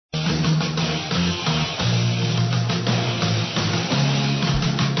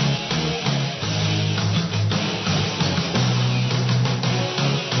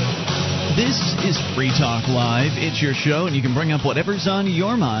Free Talk Live. It's your show, and you can bring up whatever's on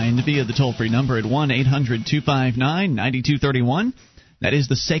your mind via the toll-free number at 1-800-259-9231. That is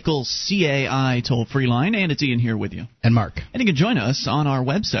the SACL CAI toll-free line, and it's Ian here with you. And Mark. And you can join us on our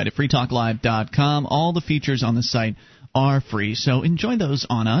website at freetalklive.com. All the features on the site are free, so enjoy those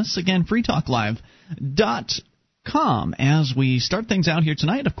on us. Again, freetalklive.com. As we start things out here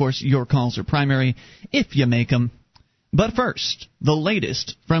tonight, of course, your calls are primary if you make them. But first, the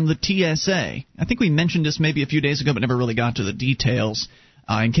latest from the TSA. I think we mentioned this maybe a few days ago, but never really got to the details.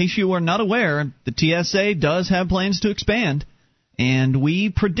 In case you are not aware, the TSA does have plans to expand. And we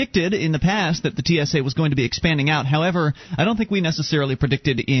predicted in the past that the TSA was going to be expanding out. However, I don't think we necessarily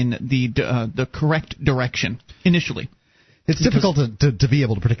predicted in the correct direction initially. It's difficult to be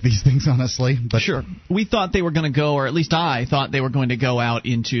able to predict these things, honestly. But sure. We thought they were going to go, or at least I thought they were going to go out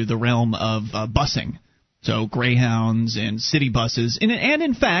into the realm of busing. So Greyhounds and city buses. And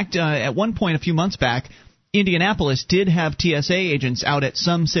in fact, at one point a few months back, Indianapolis did have TSA agents out at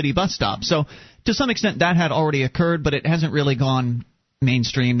some city bus stops. So to some extent that had already occurred, but it hasn't really gone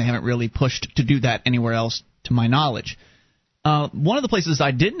mainstream. They haven't really pushed to do that anywhere else, to my knowledge. One of the places I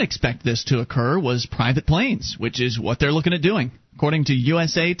didn't expect this to occur was private planes, which is what they're looking at doing. According to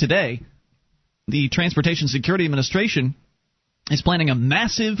USA Today, the Transportation Security Administration is planning a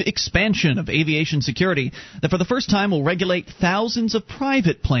massive expansion of aviation security that for the first time will regulate thousands of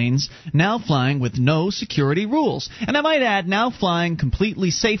private planes now flying with no security rules. And I might add, now flying completely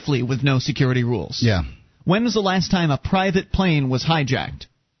safely with no security rules. Yeah. When was the last time a private plane was hijacked?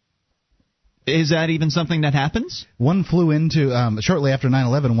 Is that even something that happens? One flew into, shortly after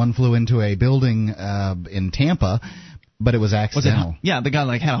 9/11, one flew into a building in Tampa. But it was accidental. The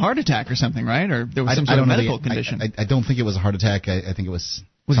guy had a heart attack or something, right? Or there was some sort of medical condition. I don't think it was a heart attack. I think it was.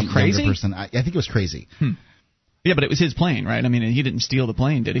 Was he crazy? Person. I think it was crazy. Yeah, but it was his plane, right? I mean, he didn't steal the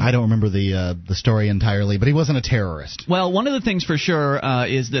plane, did he? I don't remember the story entirely, but he wasn't a terrorist. Well, one of the things for sure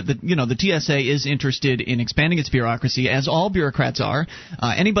is that the TSA is interested in expanding its bureaucracy, as all bureaucrats are.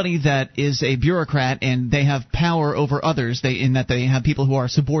 Anybody that is a bureaucrat and they have power over others, in that they have people who are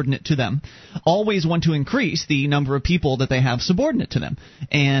subordinate to them, always want to increase the number of people that they have subordinate to them,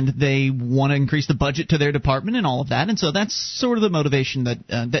 and they want to increase the budget to their department and all of that. And so that's sort of the motivation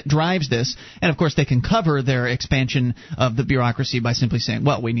that drives this. And of course, they can cover their expansion of the bureaucracy by simply saying,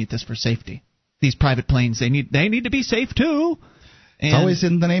 well, we need this for safety. These private planes, they need to be safe too. It's always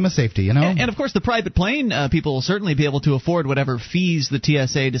in the name of safety, you know. And of course, the private plane people will certainly be able to afford whatever fees the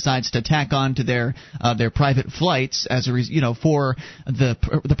TSA decides to tack on to their private flights as for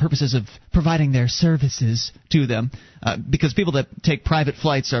the purposes of providing their services to them, because people that take private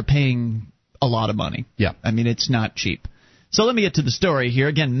flights are paying a lot of money. Yeah, I mean, it's not cheap. So let me get to the story here.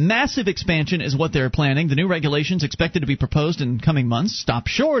 Again, massive expansion is what they're planning. The new regulations expected to be proposed in coming months stop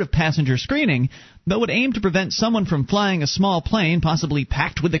short of passenger screening, but would aim to prevent someone from flying a small plane, possibly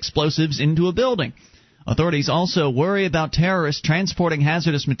packed with explosives, into a building. Authorities also worry about terrorists transporting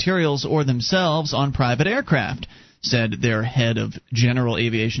hazardous materials or themselves on private aircraft, said their head of general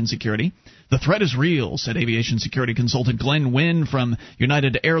aviation security. The threat is real, said aviation security consultant Glenn Wynn from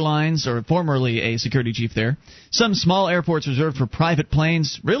United Airlines, or formerly a security chief there. Some small airports reserved for private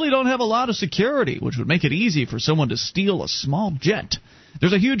planes really don't have a lot of security, which would make it easy for someone to steal a small jet.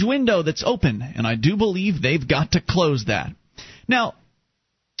 There's a huge window that's open, and I do believe they've got to close that. Now,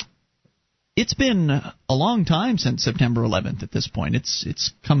 it's been a long time since September 11th at this point.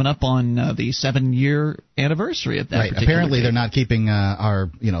 It's coming up on the 7-year anniversary of that. Right. Apparently, date. They're not keeping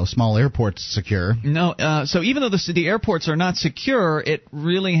our small airports secure. No. So even though the airports are not secure, it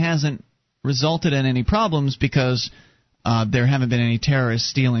really hasn't resulted in any problems because there haven't been any terrorists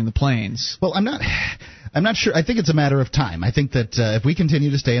stealing the planes. Well, I'm not sure. I think it's a matter of time. I think that if we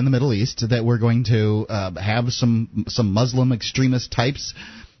continue to stay in the Middle East, that we're going to have some Muslim extremist types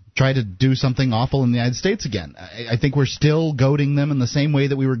try to do something awful in the United States again. I think we're still goading them in the same way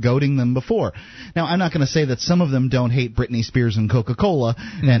that we were goading them before. Now, I'm not going to say that some of them don't hate Britney Spears and Coca-Cola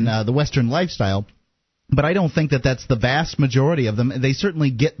and the Western lifestyle, but I don't think that that's the vast majority of them. They certainly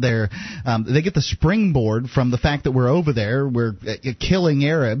get they get the springboard from the fact that we're over there, we're killing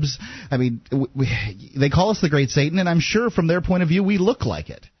Arabs. I mean, they call us the Great Satan, and I'm sure from their point of view we look like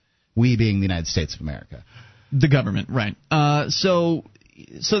it. We being the United States of America. The government, right. So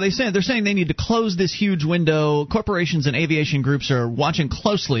So they're saying they need to close this huge window. Corporations and aviation groups are watching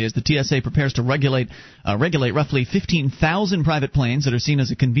closely as the TSA prepares to regulate roughly 15,000 private planes that are seen as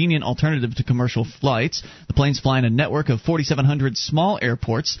a convenient alternative to commercial flights. The planes fly in a network of 4,700 small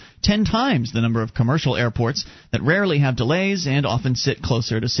airports, 10 times the number of commercial airports that rarely have delays and often sit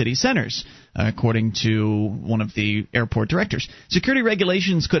closer to city centers, according to one of the airport directors. Security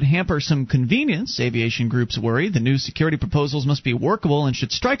regulations could hamper some convenience, aviation groups worry. The new security proposals must be workable and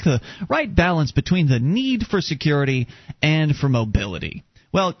should strike the right balance between the need for security and for mobility.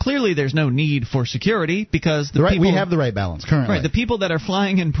 Well, clearly there's no need for security because we have the right balance currently. Right, the people that are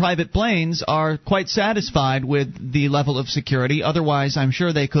flying in private planes are quite satisfied with the level of security. Otherwise, I'm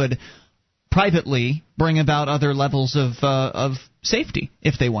sure they could privately bring about other levels of safety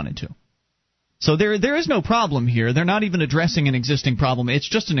if they wanted to. So there is no problem here. They're not even addressing an existing problem. It's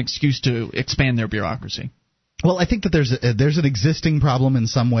just an excuse to expand their bureaucracy. Well, I think that there's an existing problem in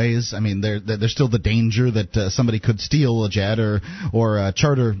some ways. I mean, there's still the danger that somebody could steal a jet or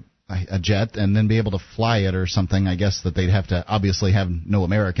charter a jet and then be able to fly it or something. I guess that they'd have to obviously have no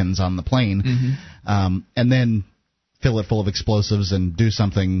Americans on the plane, and then fill it full of explosives and do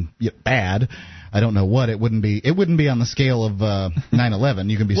something bad. I don't know what. It wouldn't be on the scale of 9/11.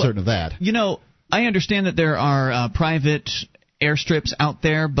 You can be certain of that. You know, I understand that there are private airstrips out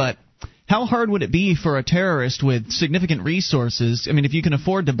there, but how hard would it be for a terrorist with significant resources? I mean, if you can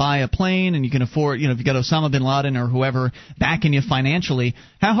afford to buy a plane and you can afford, if you got Osama bin Laden or whoever backing you financially,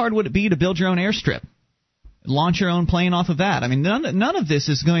 how hard would it be to build your own airstrip? Launch your own plane off of that. I mean, none of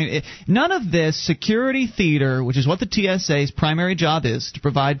this security theater, which is what the TSA's primary job is, to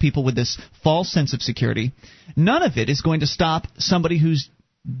provide people with this false sense of security. None of it is going to stop somebody who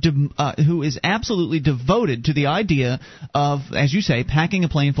is absolutely devoted to the idea of, as you say, packing a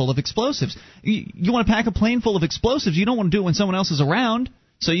plane full of explosives. You want to pack a plane full of explosives, you don't want to do it when someone else is around.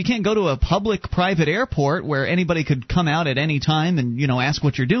 So you can't go to a public-private airport where anybody could come out at any time and, ask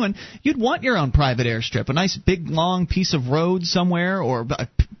what you're doing. You'd want your own private airstrip, a nice big, long piece of road somewhere or,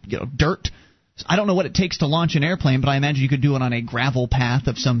 dirt. I don't know what it takes to launch an airplane, but I imagine you could do it on a gravel path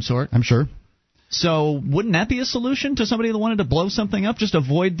of some sort. I'm sure. So wouldn't that be a solution to somebody that wanted to blow something up? Just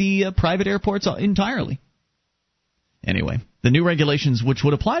avoid the private airports entirely. Anyway, the new regulations, which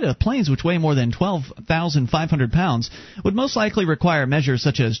would apply to planes which weigh more than 12,500 pounds, would most likely require measures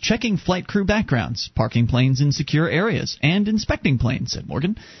such as checking flight crew backgrounds, parking planes in secure areas, and inspecting planes, said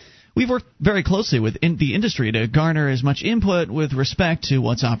Morgan. We've worked very closely with the industry to garner as much input with respect to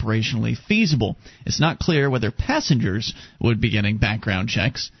what's operationally feasible. It's not clear whether passengers would be getting background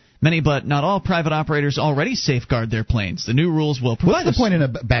checks. Many, but not all, private operators already safeguard their planes. The new rules will provide. What's the point in a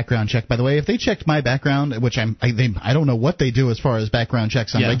background check, by the way? If they checked my background, which I don't know what they do as far as background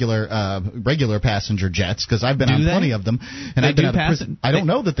checks on regular passenger jets, because I've been on plenty of them, and I've been out of prison. I don't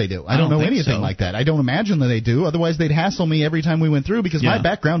know that they do. I don't know anything like that. I don't imagine that they do. Otherwise, they'd hassle me every time we went through because my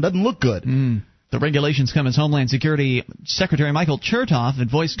background doesn't look good. The regulations come as Homeland Security Secretary Michael Chertoff had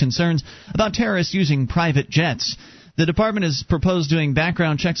voiced concerns about terrorists using private jets. The department has proposed doing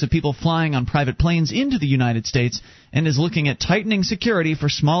background checks of people flying on private planes into the United States and is looking at tightening security for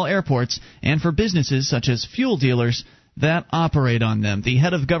small airports and for businesses such as fuel dealers that operate on them. The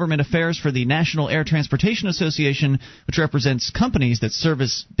head of government affairs for the National Air Transportation Association, which represents companies that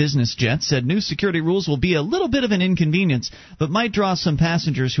service business jets, said new security rules will be a little bit of an inconvenience, but might draw some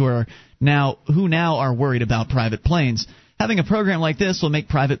passengers who now are worried about private planes. Having a program like this will make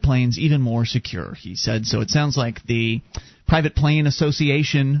private planes even more secure, he said. So it sounds like the Private Plane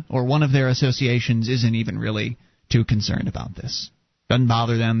Association, or one of their associations, isn't even really too concerned about this. Doesn't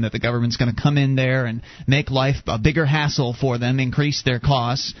bother them that the government's going to come in there and make life a bigger hassle for them, increase their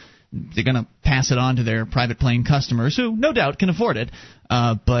costs. They're going to pass it on to their private plane customers, who no doubt can afford it,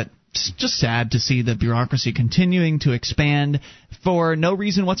 but it's just sad to see the bureaucracy continuing to expand for no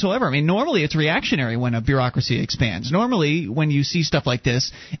reason whatsoever. I mean, normally it's reactionary when a bureaucracy expands. Normally, when you see stuff like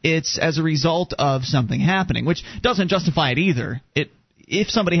this, it's as a result of something happening, which doesn't justify it either. If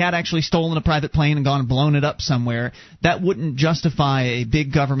somebody had actually stolen a private plane and gone and blown it up somewhere, that wouldn't justify a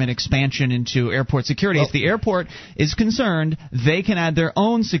big government expansion into airport security. If the airport is concerned, they can add their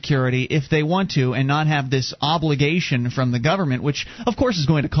own security if they want to and not have this obligation from the government, which, of course, is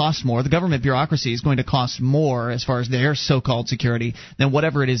going to cost more. The government bureaucracy is going to cost more as far as their so-called security than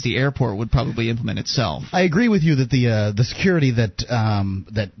whatever it is the airport would probably implement itself. I agree with you that the security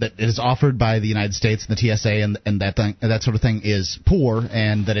that is offered by the United States and the TSA and that sort of thing is poor,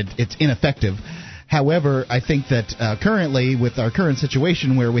 and that it's ineffective. However, I think that currently, with our current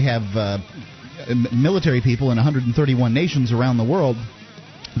situation where we have military people in 131 nations around the world,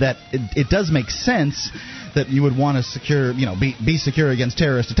 that it does make sense that you would want to secure, be secure against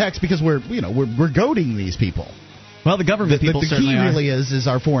terrorist attacks because we're goading these people. Well, the government people certainly are. The key really is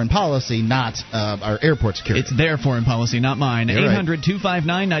our foreign policy, not our airport security. It's their foreign policy, not mine.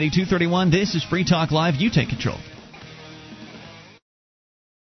 800-259-9231. This is Free Talk Live. You take control.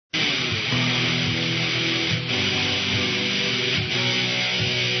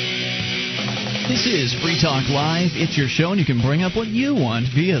 This is Free Talk Live. It's your show, and you can bring up what you want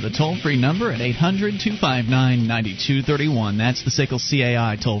via the toll-free number at 800-259-9231. That's the SACL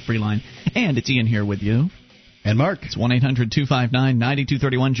CAI toll-free line. And it's Ian here with you. And Mark. It's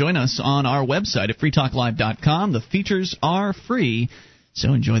 1-800-259-9231. Join us on our website at freetalklive.com. The features are free,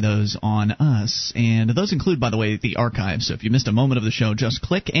 so enjoy those on us. And those include, by the way, the archives. So if you missed a moment of the show, just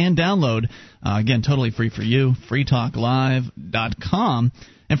click and download. Again, totally free for you, freetalklive.com.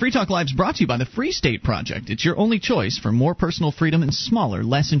 And Free Talk Live is brought to you by the Free State Project. It's your only choice for more personal freedom and smaller,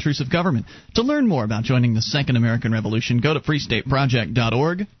 less intrusive government. To learn more about joining the Second American Revolution, go to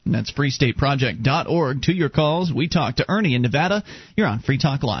freestateproject.org. And that's freestateproject.org. To your calls, we talk to Ernie in Nevada. You're on Free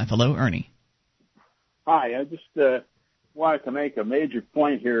Talk Live. Hello, Ernie. Hi, I just wanted to make a major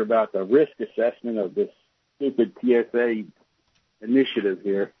point here about the risk assessment of this stupid TSA initiative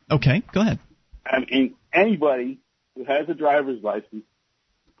here. Okay, go ahead. I mean, anybody who has a driver's license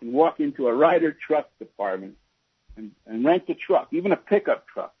can walk into a Ryder truck department and rent a truck, even a pickup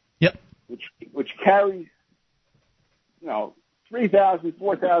truck. Yep. Which carries, 3,000,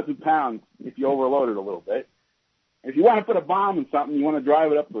 4,000 pounds if you overload it a little bit. If you want to put a bomb in something, you want to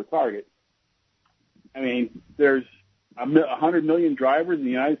drive it up to a target. I mean, there's 100 million drivers in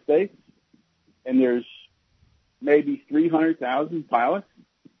the United States, and there's maybe 300,000 pilots.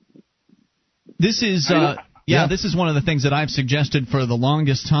 This is... Yeah, this is one of the things that I've suggested for the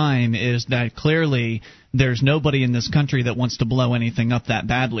longest time, is that clearly there's nobody in this country that wants to blow anything up that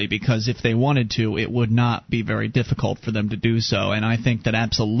badly, because if they wanted to, it would not be very difficult for them to do so. And I think that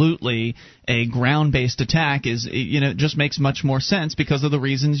absolutely a ground-based attack is, just makes much more sense because of the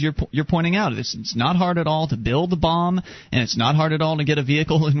reasons you're pointing out. It's not hard at all to build the bomb, and it's not hard at all to get a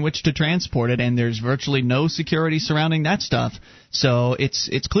vehicle in which to transport it, and there's virtually no security surrounding that stuff. So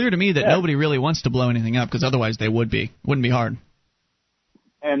it's clear to me that nobody really wants to blow anything up, because otherwise they would be. Wouldn't be hard.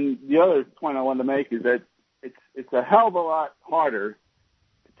 And the other point I wanted to make is that it's a hell of a lot harder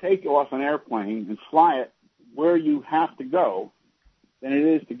to take off an airplane and fly it where you have to go than it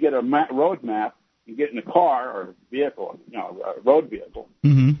is to get a road map and get in a car or vehicle, a road vehicle,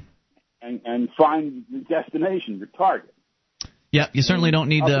 and find the destination, your target. Yeah, you certainly don't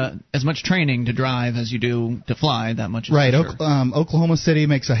need as much training to drive as you do to fly. That much is right. For sure. Oklahoma City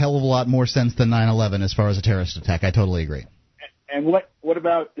makes a hell of a lot more sense than 9/11 as far as a terrorist attack. I totally agree. And what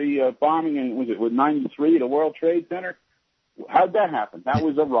about the bombing in, was it with 93, the World Trade Center? How'd that happen? That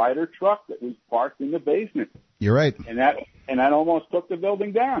was a Ryder truck that was parked in the basement. You're right. And that almost took the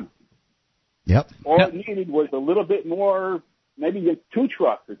building down. Yep. All it needed was a little bit more, maybe 2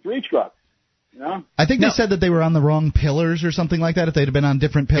 trucks or 3 trucks. I think they said that they were on the wrong pillars or something like that. If they'd have been on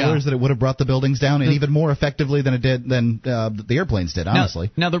different pillars, that it would have brought the buildings down, and even more effectively than the airplanes did,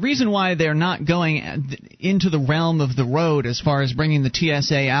 honestly. Now, the reason why they're not going into the realm of the road as far as bringing the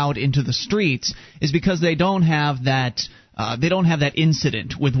TSA out into the streets is because they don't have that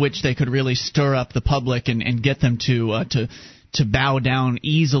incident with which they could really stir up the public and get them to bow down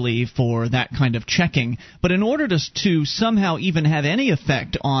easily for that kind of checking. But in order to somehow even have any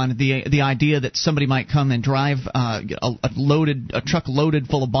effect on the idea that somebody might come and drive a truck loaded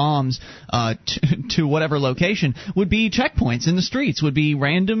full of bombs to whatever location, would be checkpoints in the streets, would be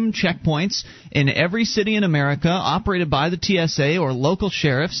random checkpoints in every city in America operated by the TSA or local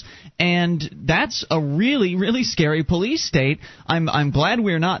sheriffs. And that's a really, really scary police state. I'm glad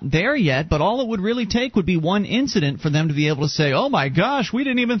we're not there yet, but all it would really take would be one incident for them to be able to say, oh my gosh, we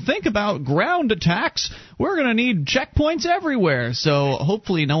didn't even think about ground attacks. We're going to need checkpoints everywhere. So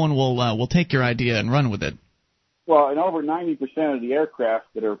hopefully no one will take your idea and run with it. Well, and over 90% of the aircraft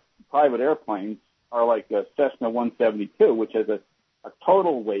that are private airplanes are like a Cessna 172, which has a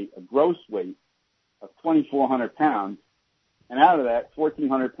total weight, a gross weight of 2,400 pounds. And out of that,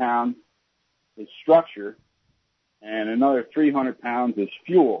 1,400 pounds is structure, and another 300 pounds is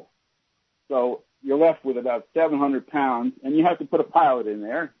fuel. So you're left with about 700 pounds, and you have to put a pilot in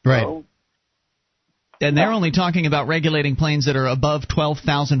there. Right. So, and they're only talking about regulating planes that are above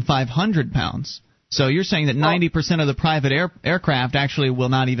 12,500 pounds. So you're saying that 90% of the private aircraft actually will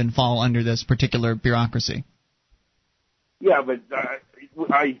not even fall under this particular bureaucracy. Yeah, but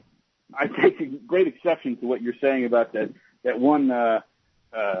I take great exception to what you're saying about that one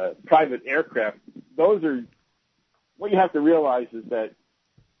private aircraft. Those are, what you have to realize is that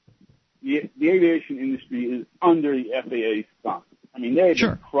the aviation industry is under the FAA's thumb. I mean, they've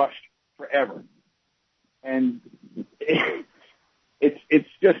been crushed forever. And it's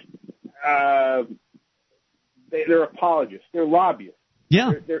just, they're apologists. They're lobbyists.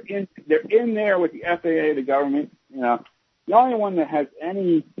 Yeah. They're in there with the FAA, the government. You know, the only one that has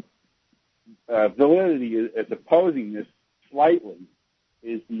any validity as opposing this slightly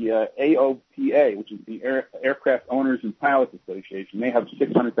is the AOPA, which is the Aircraft Owners and Pilots Association. They have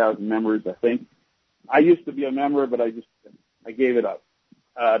 600,000 members, I think. I used to be a member, but I gave it up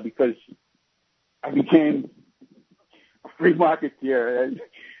because I became a free marketeer, and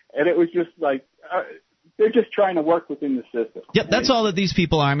it was just like they're just trying to work within the system. Yep, that's all that these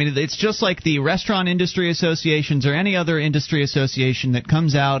people are. I mean, it's just like the restaurant industry associations or any other industry association that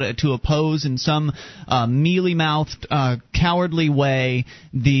comes out to oppose in some mealy-mouthed, cowardly way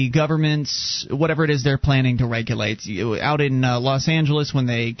the government's, whatever it is they're planning to regulate. Out in Los Angeles, when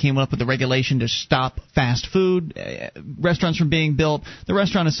they came up with the regulation to stop fast food restaurants from being built, the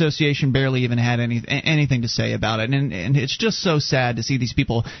restaurant association barely even had anything to say about it. And it's just so sad to see these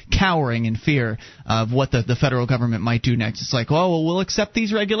people cowering in fear of what the federal government might do next. It's like, oh, well, we'll accept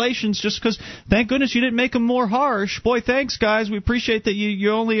these regulations just because, thank goodness you didn't make them more harsh. Boy, thanks, guys. We appreciate that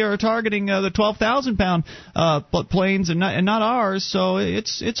you only are targeting the 12,000-pound planes and not ours, so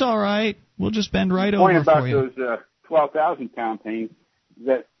it's all right. We'll just bend right over for you. The point about those 12,000-pound planes is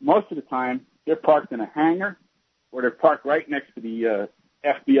that most of the time they're parked in a hangar or they're parked right next to the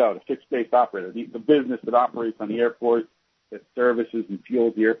FBO, the fixed base operator, the business that operates on the airport, that services and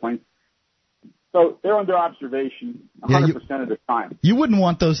fuels the airplanes. So they're under observation 100% of the time. You wouldn't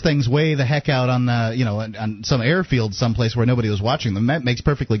want those things way the heck out on on some airfield someplace where nobody was watching them. That makes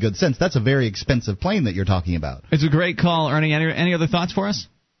perfectly good sense. That's a very expensive plane that you're talking about. It's a great call, Ernie. Any other thoughts for us?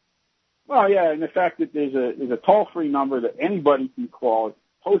 Well, yeah, and the fact that there's a toll-free number that anybody can call. It's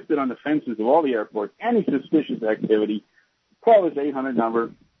posted on the fences of all the airports. Any suspicious activity, call this 800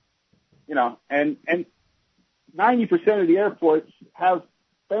 number. You know, and 90% of the airports have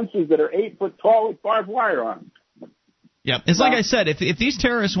fences that are 8 foot tall with barbed wire on them. Yeah, it's like I said, if these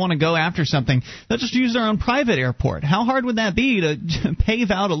terrorists want to go after something, they'll just use their own private airport. How hard would that be to pave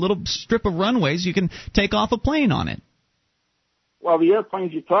out a little strip of runways you can take off a plane on it? Well, the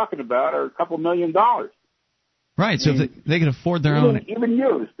airplanes you're talking about are a couple $1 million. Right, so they could afford their own. Even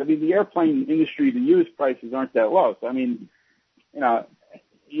used. I mean, the airplane industry, the used prices aren't that low. So, I mean,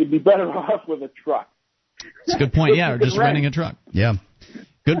 you'd be better off with a truck. That's a good point, yeah, or just renting a truck. Yeah.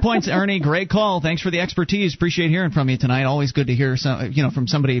 Good points, Ernie. Great call. Thanks for the expertise. Appreciate hearing from you tonight. Always good to hear from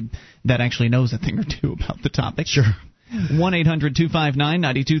somebody that actually knows a thing or two about the topic. Sure.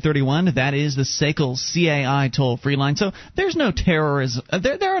 1-800-259-9231. That is the SACL CAI toll-free line. So there's no terrorism.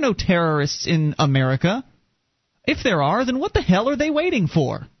 There are no terrorists in America. If there are, then what the hell are they waiting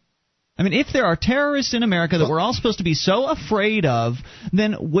for? I mean, if there are terrorists in America that we're all supposed to be so afraid of,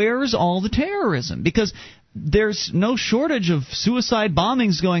 then where's all the terrorism? Because there's no shortage of suicide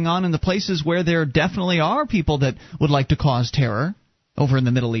bombings going on in the places where there definitely are people that would like to cause terror over in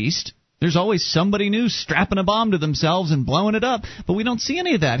the Middle East. There's always somebody new strapping a bomb to themselves and blowing it up, but we don't see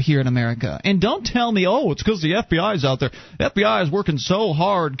any of that here in America. And don't tell me, it's because the FBI's out there. The FBI is working so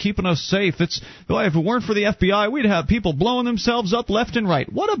hard keeping us safe. If it weren't for the FBI, we'd have people blowing themselves up left and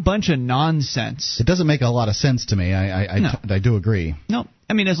right. What a bunch of nonsense. It doesn't make a lot of sense to me. I do agree. No,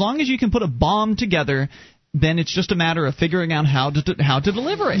 I mean, as long as you can put a bomb together, then it's just a matter of figuring out how to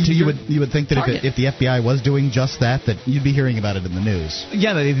deliver it. You would think that if the FBI was doing just that you'd be hearing about it in the news.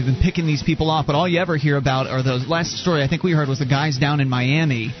 Yeah, they've been picking these people off, but all you ever hear about are the last story I think we heard was the guys down in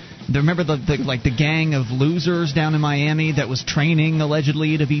Miami. Remember the gang of losers down in Miami that was training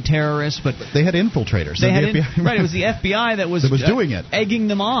allegedly to be terrorists, but they had infiltrators. Right, it was the FBI that was doing it, egging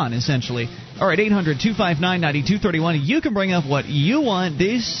them on essentially. All right, 800-259-9231. You can bring up what you want.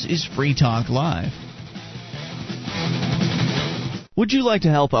 This is Free Talk Live. Would you like to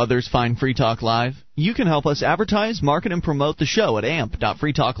help others find Free Talk Live? You can help us advertise, market, and promote the show at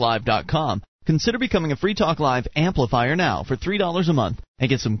amp.freetalklive.com. Consider becoming a Free Talk Live amplifier now for $3 a month and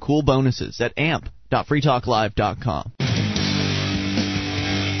get some cool bonuses at amp.freetalklive.com.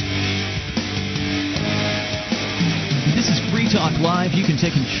 This is Free Talk Live. You can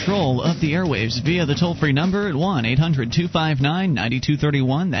take control of the airwaves via the toll-free number at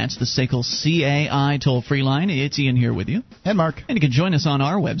 1-800-259-9231. That's the SACL CAI toll-free line. It's Ian here with you. And Mark. And you can join us on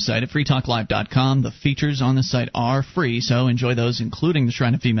our website at freetalklive.com. The features on the site are free, so enjoy those, including the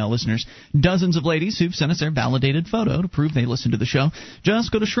Shrine of Female Listeners. Dozens of ladies who've sent us their validated photo to prove they listen to the show.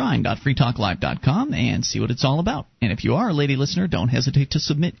 Just go to shrine.freetalklive.com and see what it's all about. And if you are a lady listener, don't hesitate to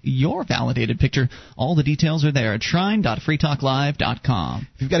submit your validated picture. All the details are there at shrine.freetalklive.com. freetalklive.com.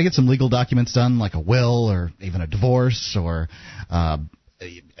 If you've got to get some legal documents done, like a will or even a divorce or a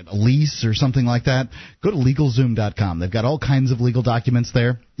lease or something like that, go to LegalZoom.com. They've got all kinds of legal documents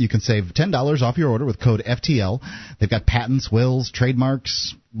there. You can save $10 off your order with code FTL. They've got patents, wills,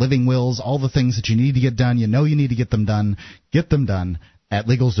 trademarks, living wills, all the things that you need to get done. You know you need to get them done. Get them done at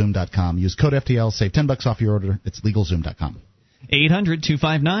LegalZoom.com. Use code FTL. Save $10 off your order. It's LegalZoom.com.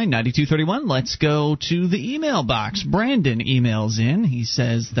 800-259-9231. Let's go to the email box. Brandon emails in. He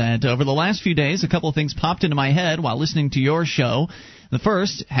says that over the last few days, a couple of things popped into my head while listening to your show. The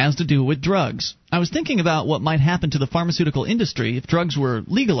first has to do with drugs. I was thinking about what might happen to the pharmaceutical industry if drugs were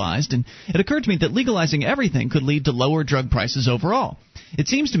legalized, and it occurred to me that legalizing everything could lead to lower drug prices overall. It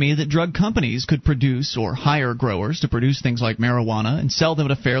seems to me that drug companies could produce or hire growers to produce things like marijuana and sell them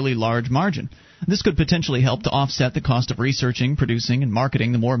at a fairly large margin. This could potentially help to offset the cost of researching, producing, and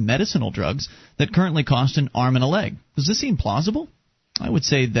marketing the more medicinal drugs that currently cost an arm and a leg. Does this seem plausible? I would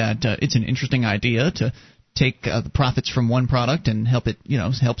say that it's an interesting idea to take the profits from one product and help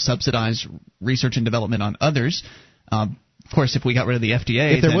subsidize research and development on others. Of course, if we got rid of the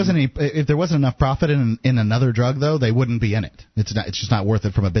FDA, if there wasn't enough profit in another drug, though, they wouldn't be in it. It's just not worth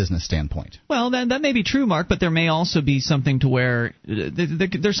it from a business standpoint. Well, that may be true, Mark, but there may also be something to where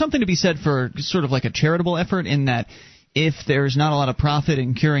there's something to be said for sort of like a charitable effort in that if there's not a lot of profit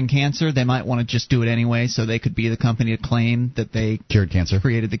in curing cancer, they might want to just do it anyway, so they could be the company to claim that they cured cancer,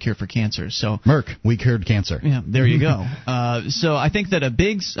 created the cure for cancer. So Merck, we cured cancer. Yeah, there you go. So I think that a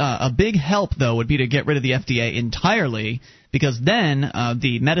big help though would be to get rid of the FDA entirely, because then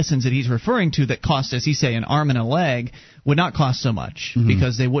the medicines that he's referring to that cost, as he say, an arm and a leg would not cost so much,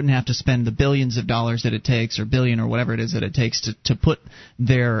 because they wouldn't have to spend the billions of dollars that it takes, or billion or whatever it is that it takes to put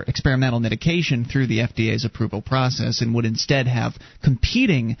their experimental medication through the FDA's approval process, and would instead have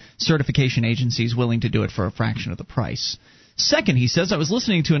competing certification agencies willing to do it for a fraction of the price. Second, he says, I was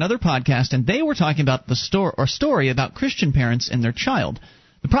listening to another podcast, and they were talking about the story about Christian parents and their child.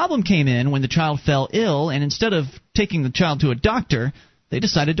 The problem came in when the child fell ill, and instead of taking the child to a doctor, they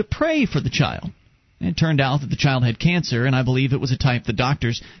decided to pray for the child. It turned out that the child had cancer, and I believe it was a type the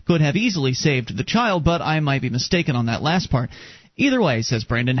doctors could have easily saved the child, but I might be mistaken on that last part. Either way, says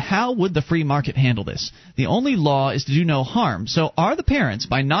Brandon, how would the free market handle this? The only law is to do no harm. So are the parents,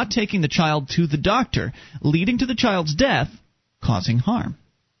 by not taking the child to the doctor, leading to the child's death, causing harm?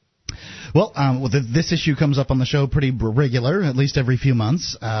 Well, this issue comes up on the show pretty regular, at least every few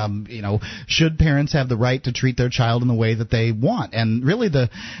months. Should parents have the right to treat their child in the way that they want? And really,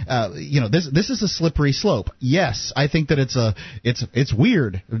 this is a slippery slope. Yes, I think that it's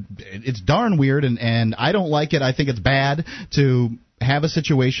weird. It's darn weird, and I don't like it. I think it's bad to have a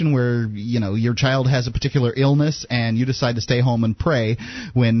situation where your child has a particular illness and you decide to stay home and pray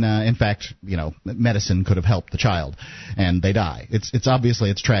when in fact medicine could have helped the child and they die. It's obviously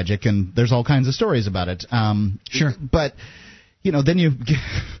it's tragic, and there's all kinds of stories about it. Sure, but then you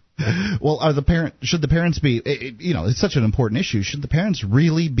well, should the parents be it's such an important issue. Should the parents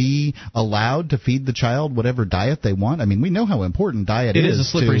really be allowed to feed the child whatever diet they want? I mean, we know how important diet is. It is a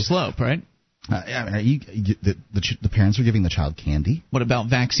slippery slope, right? The parents are giving the child candy. What about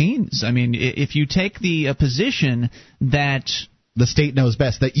vaccines? I mean, if you take the position that the state knows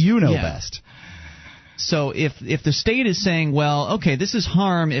best, that you know best. So if the state is saying, well, okay, this is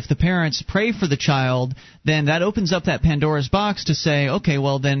harm if the parents pray for the child, then that opens up that Pandora's box to say, okay,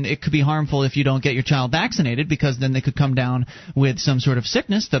 well, then it could be harmful if you don't get your child vaccinated, because then they could come down with some sort of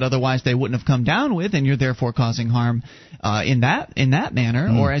sickness that otherwise they wouldn't have come down with, and you're therefore causing harm in that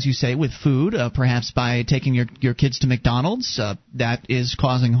manner. Or as you say, with food, perhaps by taking your kids to McDonald's, that is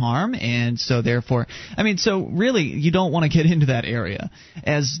causing harm, and so therefore, I mean, so really you don't want to get into that area.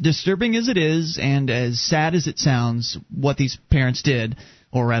 As disturbing as it is, and as sad as it sounds, what these parents did,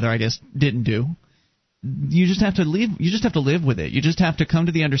 or rather, I guess, didn't do, you just have to live. You just have to live with it. You just have to come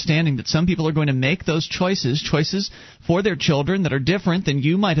to the understanding that some people are going to make those choices for their children that are different than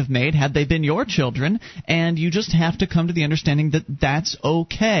you might have made had they been your children, and you just have to come to the understanding that that's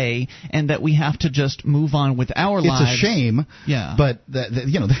okay, and that we have to just move on with our lives. It's a shame, but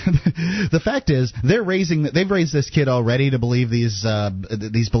the fact is they've raised this kid already to believe these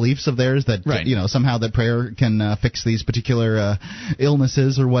beliefs of theirs that somehow that prayer can fix these particular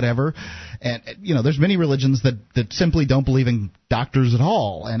illnesses or whatever, and there's many religions that simply don't believe in doctors at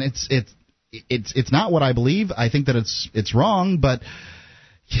all, and it's not what I believe. I think that it's wrong, but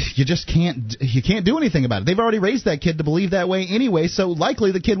you just can't do anything about it. They've already raised that kid to believe that way anyway, so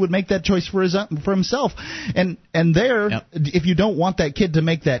likely the kid would make that choice for himself. And if you don't want that kid to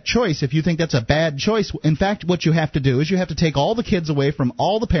make that choice, if you think that's a bad choice, in fact, what you have to do is you have to take all the kids away from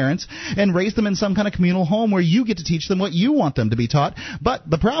all the parents and raise them in some kind of communal home where you get to teach them what you want them to be taught. But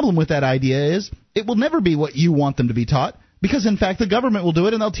the problem with that idea is it will never be what you want them to be taught, because in fact the government will do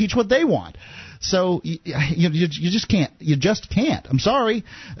it and they'll teach what they want. So you just can't. You just can't. I'm sorry.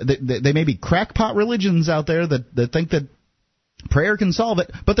 They may be crackpot religions out there that think that prayer can solve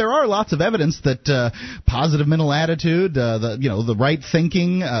it, but there are lots of evidence that positive mental attitude, the right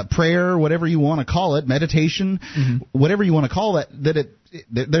thinking, prayer, whatever you want to call it, meditation, whatever you want to call it,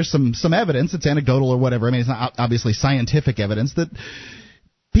 there's some evidence. It's anecdotal or whatever. I mean, it's not obviously scientific evidence that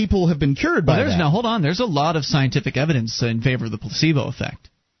people have been cured by that. Now, hold on. There's a lot of scientific evidence in favor of the placebo effect.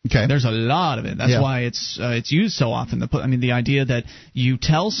 Okay. There's a lot of it. That's why it's used so often. The idea that you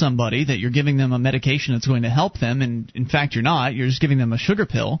tell somebody that you're giving them a medication that's going to help them, and in fact you're not. You're just giving them a sugar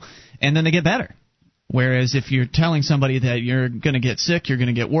pill, and then they get better. Whereas if you're telling somebody that you're going to get sick, you're going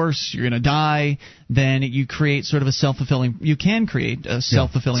to get worse, you're going to die, then you create sort of a self-fulfilling. You can create a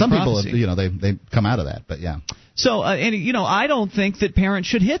self-fulfilling prophecy. Some people, they come out of that, but yeah. So, I don't think that parents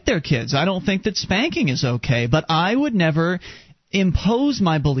should hit their kids. I don't think that spanking is okay, but I would never impose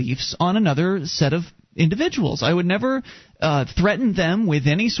my beliefs on another set of individuals. I would never threaten them with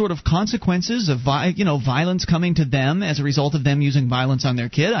any sort of consequences of violence coming to them as a result of them using violence on their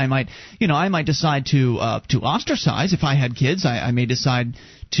kid. I might decide to ostracize if I had kids. I may decide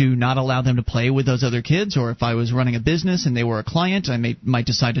to not allow them to play with those other kids, or if I was running a business and they were a client, I might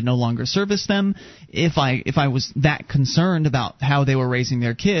decide to no longer service them. If I was that concerned about how they were raising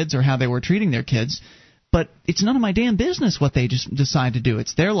their kids or how they were treating their kids. But it's none of my damn business what they just decide to do.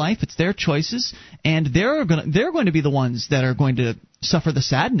 It's their life, it's their choices, and they're going to be the ones that are going to suffer the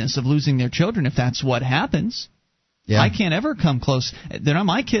sadness of losing their children if that's what happens. Yeah. I can't ever come close. They're not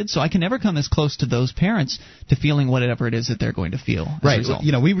my kids, so I can never come as close to those parents to feeling whatever it is that they're going to feel. Right.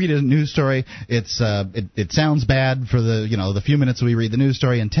 We read a news story. It sounds bad for the few minutes we read the news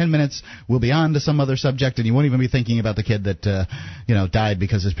story. In 10 minutes, we'll be on to some other subject, and you won't even be thinking about the kid that died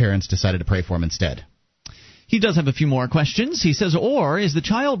because his parents decided to pray for him instead. He does have a few more questions. He says, or is the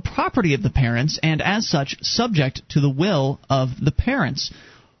child property of the parents and as such subject to the will of the parents?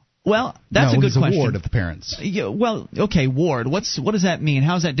 Well, that's a good question. No, he's a ward of the parents. Yeah, well, okay, ward. What does that mean?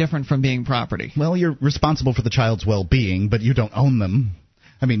 How is that different from being property? Well, you're responsible for the child's well-being, but you don't own them.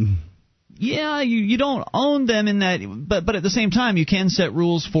 I mean... Yeah, you don't own them in that, but at the same time, you can set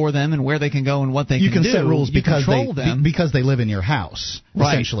rules for them and where they can go and what they can do. You can set rules because they live in your house,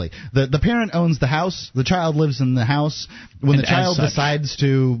 essentially. The parent owns the house, the child lives in the house. When the child decides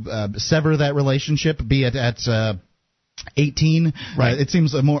to sever that relationship, be it at 18, right. It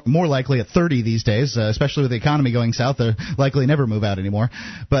seems more likely at 30 these days, especially with the economy going south. They're likely never move out anymore.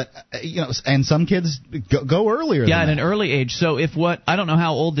 But and some kids go earlier. Yeah, at an early age. So I don't know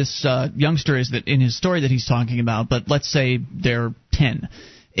how old this youngster is that in his story that he's talking about, but let's say they're 10.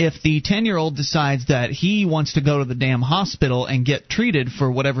 If the 10-year-old decides that he wants to go to the damn hospital and get treated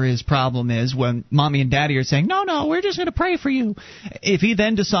for whatever his problem is, when mommy and daddy are saying, no, we're just going to pray for you. If he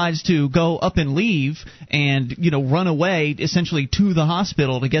then decides to go up and leave and, run away essentially to the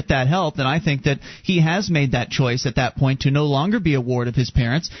hospital to get that help, then I think that he has made that choice at that point to no longer be a ward of his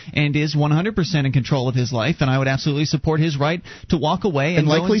parents and is 100% in control of his life, and I would absolutely support his right to walk away. And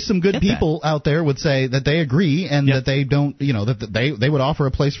likely some good people out there would say that they agree and that they don't, that they would offer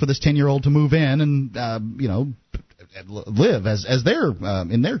a place for this 10-year-old to move in and live as their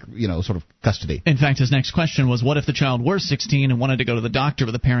in their sort of custody. In fact, his next question was, what if the child were 16 and wanted to go to the doctor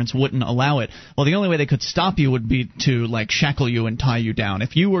but the parents wouldn't allow it? Well, the only way they could stop you would be to shackle you and tie you down.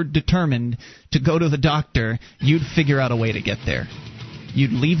 If you were determined to go to the doctor, you'd figure out a way to get there.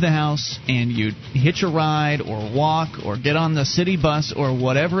 You'd leave the house and you'd hitch a ride or walk or get on the city bus or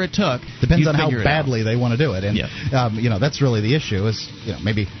whatever it took. Depends on how badly they want to do it, and that's really the issue. Is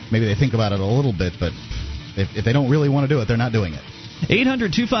maybe they think about it a little bit, but if they don't really want to do it, they're not doing it.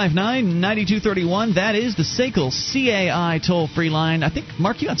 800-259-9231. That is the SACL CAI toll-free line. I think,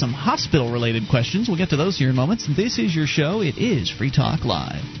 Mark, you got some hospital-related questions. We'll get to those here in moments. This is your show. It is Free Talk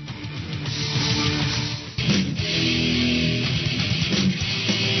Live.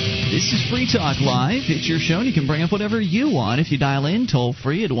 This is Free Talk Live. It's your show, and you can bring up whatever you want if you dial in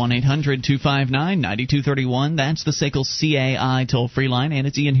toll-free at 1-800-259-9231. That's the SACL CAI toll-free line, and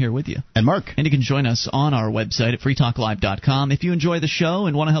it's Ian here with you. And Mark. And you can join us on our website at freetalklive.com. If you enjoy the show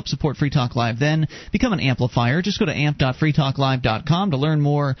and want to help support Free Talk Live, then become an amplifier. Just go to amp.freetalklive.com to learn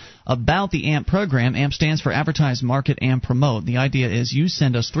more about the AMP program. AMP stands for Advertise, Market, and Promote. The idea is you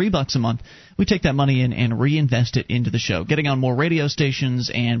send us $3 a month. We take that money in and reinvest it into the show, getting on more radio stations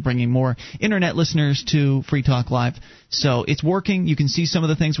and bringing more internet listeners to Free Talk Live. So it's working. You can see some of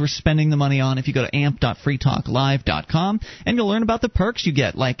the things we're spending the money on if you go to amp.freetalklive.com, and you'll learn about the perks you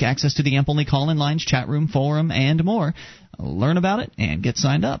get, like access to the AMP-only call-in lines, chat room, forum, and more. Learn about it and get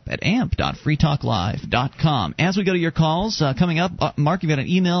signed up at amp.freetalklive.com. As we go to your calls, coming up, Mark, you've got an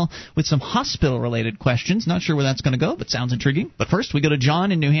email with some hospital-related questions. Not sure where that's going to go, but sounds intriguing. But first, we go to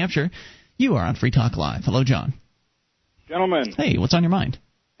John in New Hampshire. You are on Free Talk Live. Hello, John. Gentlemen. Hey, what's on your mind?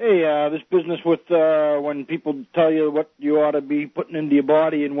 Hey, this business with when people tell you what you ought to be putting into your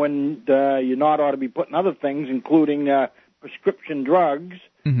body and when you not ought to be putting other things, including prescription drugs.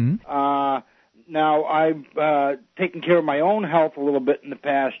 Mm-hmm. Now, I've taken care of my own health a little bit in the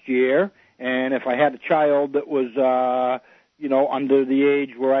past year, and if I had a child that was, under the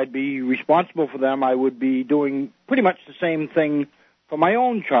age where I'd be responsible for them, I would be doing pretty much the same thing for my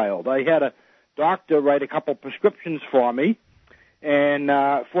own child. I had a doctor write a couple prescriptions for me, and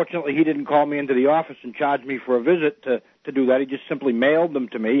fortunately he didn't call me into the office and charge me for a visit to do that. He just simply mailed them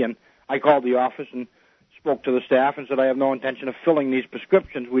to me, and I called the office and spoke to the staff and said I have no intention of filling these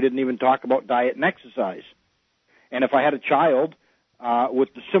prescriptions. We didn't even talk about diet and exercise. And if I had a child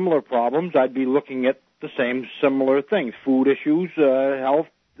with the similar problems, I'd be looking at the same similar things. Food issues, health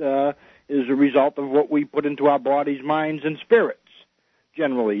is a result of what we put into our bodies, minds, and spirits.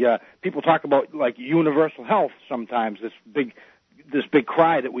 Generally, people talk about like universal health sometimes. This big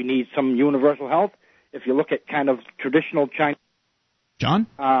cry that we need some universal health. If you look at kind of traditional Chinese. John?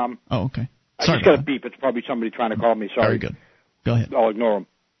 Oh, okay. Sorry, I just got a beep. It's probably somebody trying to call me. Sorry. Very good. Go ahead. I'll ignore them.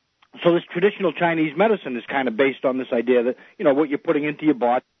 So this traditional Chinese medicine is kind of based on this idea that, what you're putting into your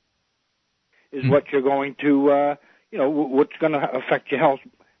body is what you're going to, what's going to affect your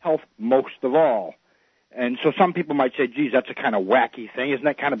health most of all. And so some people might say, geez, that's a kind of wacky thing. Isn't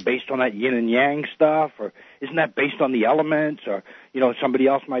that kind of based on that yin and yang stuff? Or isn't that based on the elements? Or, somebody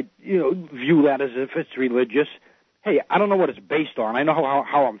else might, view that as if it's religious. Hey, I don't know what it's based on. I know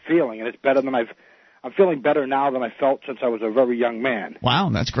how I'm feeling, and it's better than I'm feeling better now than I felt since I was a very young man. Wow,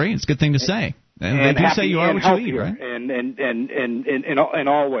 that's great. It's a good thing to say. And they do say you are what you eat, right? And in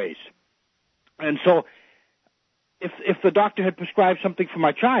all ways. And so if the doctor had prescribed something for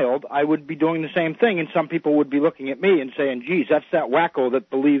my child, I would be doing the same thing, and some people would be looking at me and saying, geez, that's that wacko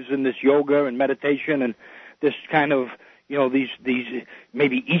that believes in this yoga and meditation and this kind of, these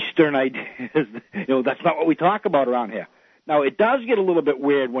maybe Eastern ideas. That's not what we talk about around here. Now, it does get a little bit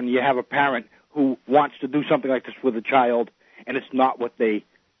weird when you have a parent who wants to do something like this with a child, and it's not what they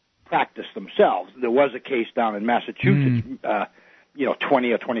practice themselves. There was a case down in Massachusetts,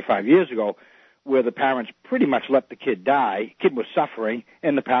 20 or 25 years ago, where the parents pretty much let the kid die. Kid was suffering,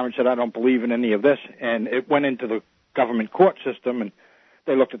 and the parents said, I don't believe in any of this, and it went into the government court system, and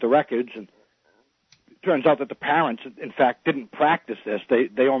they looked at the records, and it turns out that the parents, in fact, didn't practice this.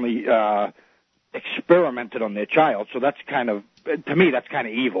 They only experimented on their child. So that's to me, that's kind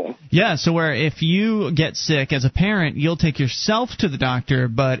of evil. Yeah, so where if you get sick as a parent, you'll take yourself to the doctor,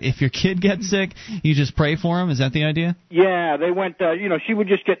 but if your kid gets sick, you just pray for him. Is that the idea? Yeah, they went, she would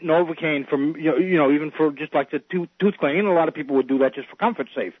just get Novocaine from, even for just like the tooth cleaning. A lot of people would do that just for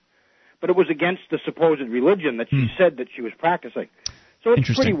comfort's sake. But it was against the supposed religion that she said that she was practicing. So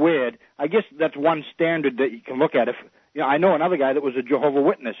it's pretty weird. I guess that's one standard that you can look at. If I know another guy that was a Jehovah's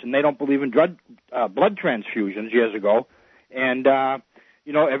Witness, and they don't believe in blood transfusions years ago. And,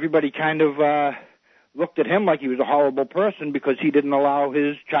 everybody kind of looked at him like he was a horrible person because he didn't allow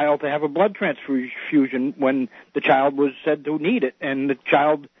his child to have a blood transfusion when the child was said to need it, and the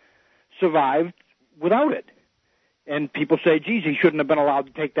child survived without it. And people say, geez, he shouldn't have been allowed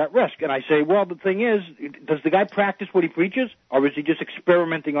to take that risk. And I say, well, the thing is, does the guy practice what he preaches, or is he just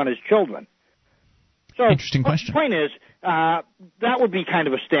experimenting on his children? So, interesting question. The point is, that would be kind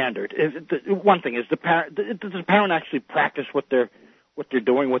of a standard. One thing is, does the parent actually practice what they're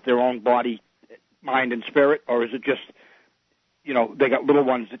doing with their own body, mind, and spirit, or is it just, they got little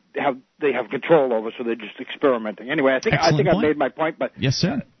ones that they have control over, so they're just experimenting? Anyway, I think I've made my point. But yes,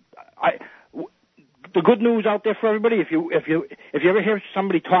 sir. The good news out there for everybody, if you ever hear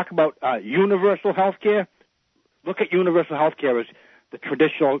somebody talk about universal health care, look at universal health care as the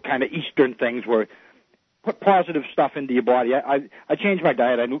traditional kind of Eastern things where put positive stuff into your body. I changed my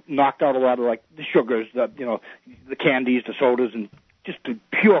diet. I knocked out a lot of like the sugars, the candies, the sodas, and just the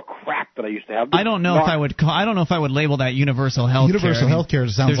pure crap that I used to have. I don't know if I would label that universal health care. Universal health care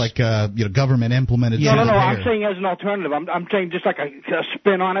sounds like government implemented. No. I'm saying as an alternative. I'm saying just like a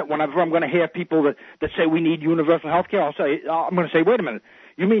spin on it. Whenever I'm going to hear people that say we need universal health care, I'm going to say, wait a minute.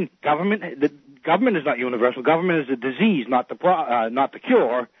 You mean government? The government is not universal. Government is a disease, not the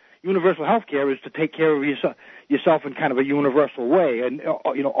cure. Universal health care is to take care of yourself in kind of a universal way, and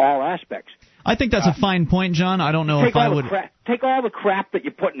all aspects. I think that's a fine point, John. I don't know if I would take all the crap that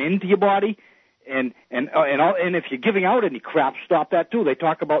you're putting into your body, and if you're giving out any crap, stop that too. They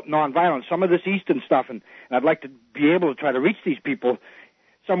talk about nonviolence, some of this Eastern stuff, and I'd like to be able to try to reach these people.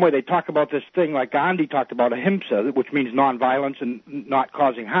 Somewhere they talk about this thing like Gandhi talked about ahimsa, which means nonviolence and not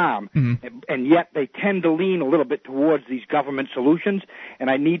causing harm, and yet they tend to lean a little bit towards these government solutions,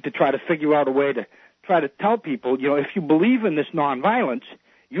 and I need to try to figure out a way to try to tell people, if you believe in this nonviolence,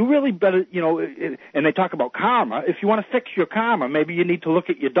 you really better, and they talk about karma. If you want to fix your karma, maybe you need to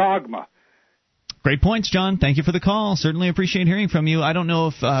look at your dogma. Great points, John. Thank you for the call. Certainly appreciate hearing from you. I don't know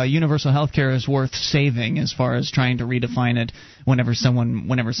if universal health care is worth saving as far as trying to redefine it whenever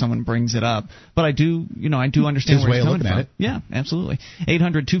someone brings it up. But I do understand where he's coming from. Yeah, absolutely.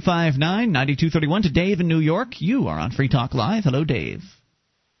 800-259-9231 to Dave in New York. You are on Free Talk Live. Hello, Dave.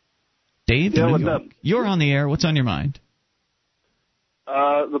 Dave in New York. You're on the air. What's on your mind?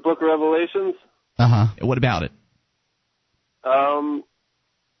 The Book of Revelations. What about it?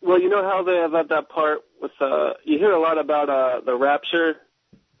 Well, you know how they have that part with you hear a lot about the rapture.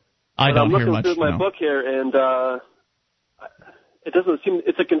 I don't hear much. I'm looking through my book here, and it doesn't seem.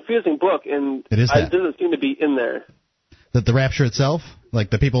 It's a confusing book, and it doesn't seem to be in there. That the rapture itself,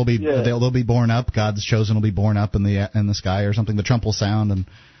 like the people will be, they'll be born up. God's chosen will be born up in the sky or something. The trump will sound and.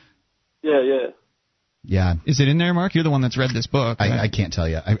 Yeah. Is it in there, Mark? You're the one that's read this book. Right? I can't tell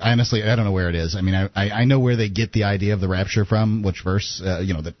you. I honestly, I don't know where it is. I mean, I know where they get the idea of the rapture from, which verse,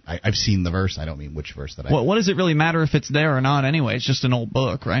 that I've seen the verse. I don't mean which verse that I... Well, what does it really matter if it's there or not anyway? It's just an old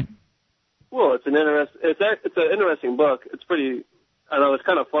book, right? Well, it's an interesting book. It's pretty, I don't know, it's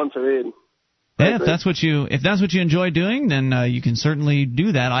kind of fun to read. Yeah, if that's what you enjoy doing, then you can certainly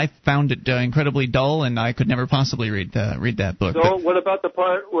do that. I found it incredibly dull, and I could never possibly read that book. So, what about the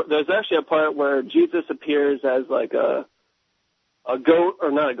part? There's actually a part where Jesus appears as like a goat,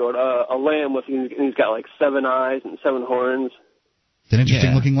 or not a goat, a lamb and he's got like 7 eyes and 7 horns. It's an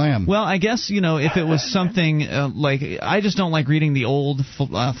interesting looking lamb. Well, I guess, if it was something like, I just don't like reading the old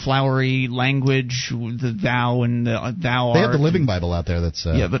flowery language, the thou and the thou art. They have the Living Bible out there that's...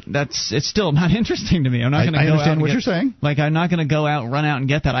 Yeah, but it's still not interesting to me. I'm not going to go understand out what you're saying. Like, I'm not going to run out and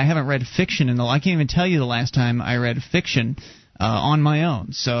get that. I haven't read fiction I can't even tell you the last time I read fiction on my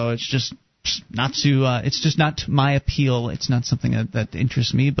own. So it's just not my appeal. It's not something that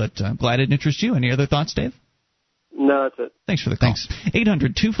interests me, but I'm glad it interests you. Any other thoughts, Dave? No, that's it. Thanks for the call. Thanks.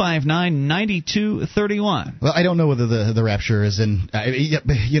 800-259-9231. Well, I don't know whether the rapture is in.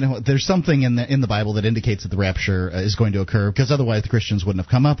 There's something in the Bible that indicates that the rapture is going to occur, because otherwise the Christians wouldn't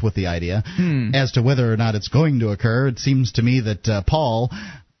have come up with the idea. As to whether or not it's going to occur, it seems to me that Paul,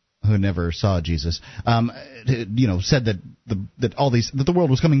 who never saw Jesus, said that the world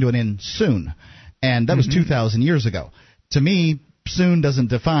was coming to an end soon, and that was 2,000 years ago. To me, soon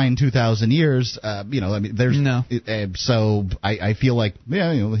doesn't define 2,000 years. There's no. So I feel like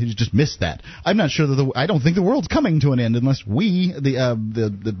he just missed that. I'm not sure that I don't think the world's coming to an end unless we,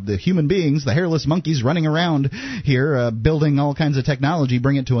 the human beings, the hairless monkeys running around here, building all kinds of technology,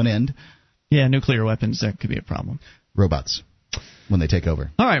 bring it to an end. Yeah, nuclear weapons, that could be a problem. Robots, when they take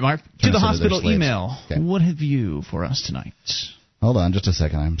over. All right, Mark. To the hospital email. Okay. What have you for us tonight? Hold on just a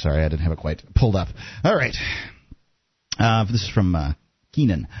second. I'm sorry, I didn't have it quite pulled up. All right. This is from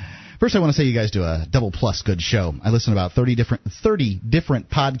Keenan. First, I want to say you guys do a double plus good show. I listen to about 30 different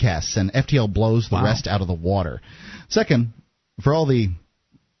podcasts, and FTL blows the rest out of the water. Second, for all the,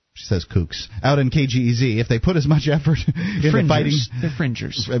 she says, kooks out in KGEZ, if they put as much effort into fighting... They're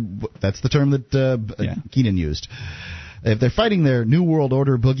fringers. That's the term that Keenan used. If they're fighting their New World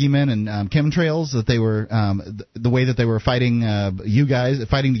Order boogeymen and chemtrails, that they were the way that they were fighting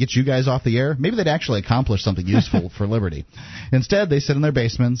fighting to get you guys off the air, maybe they'd actually accomplish something useful for liberty. Instead, they sit in their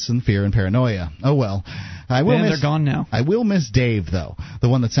basements in fear and paranoia. Oh well. They're gone now. I will miss Dave, though, the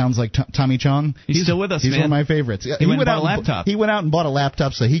one that sounds like Tommy Chong. He's still with us, He's man. one of my favorites. He went out and bought a laptop. He went out and bought a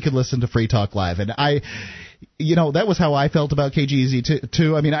laptop so he could listen to Free Talk Live, and that was how I felt about KGEZ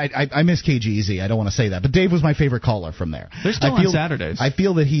too. I mean, I miss KGEZ. I don't want to say that, but Dave was my favorite caller from there. They're still on Saturdays. I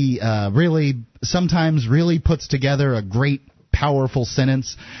feel that he sometimes really puts together a great powerful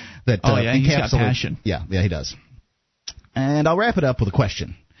sentence that he's got passion. Yeah, he does. And I'll wrap it up with a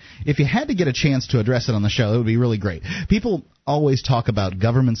question. If you had to get a chance to address it on the show, it would be really great. People always talk about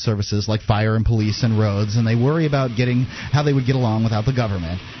government services like fire and police and roads, and they worry about how they would get along without the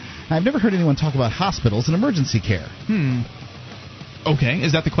government. I've never heard anyone talk about hospitals and emergency care. Okay,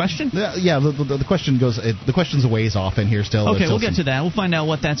 is that the question? Yeah, the question goes. The question's a ways off in here still. Okay, we'll get to that. We'll find out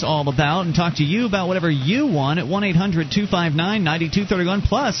what that's all about and talk to you about whatever you want at 1-800-259-9231,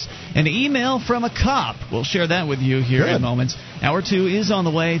 plus an email from a cop. We'll share that with you here in moments. Hour 2 is on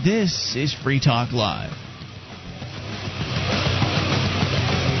the way. This is Free Talk Live.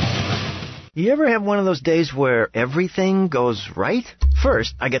 You ever have one of those days where everything goes right?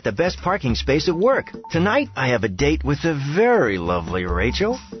 First, I get the best parking space at work. Tonight, I have a date with the very lovely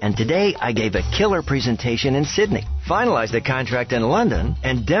Rachel. And today, I gave a killer presentation in Sydney, finalized a contract in London,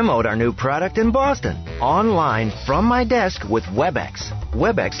 and demoed our new product in Boston. Online, from my desk with WebEx.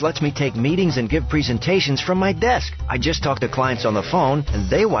 WebEx lets me take meetings and give presentations from my desk. I just talk to clients on the phone, and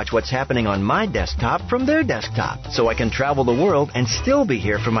they watch what's happening on my desktop from their desktop. So I can travel the world and still be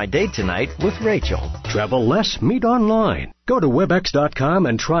here for my date tonight with Rachel. Travel less, meet online. Go to Webex.com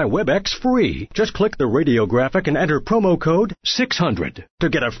and try Webex free. Just click the radio graphic and enter promo code 600 to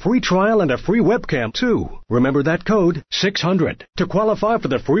get a free trial and a free webcam, too. Remember that code, 600, to qualify for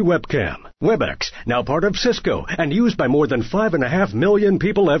the free webcam. Webex, now part of Cisco and used by more than 5.5 million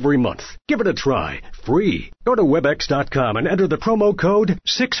people every month. Give it a try, free. Go to Webex.com and enter the promo code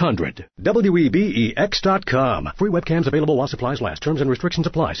 600. WEBEX.com. Free webcams available while supplies last. Terms and restrictions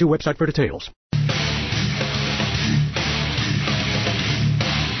apply. See website for details.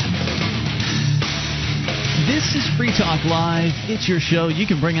 This is Free Talk Live. It's your show. You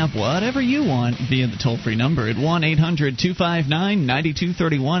can bring up whatever you want via the toll-free number at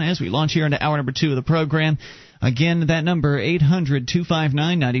 1-800-259-9231 as we launch here into hour number 2 of the program. Again, that number,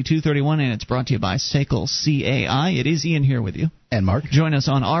 800-259-9231, and it's brought to you by SACL CAI. It is Ian here with you. And Mark. Join us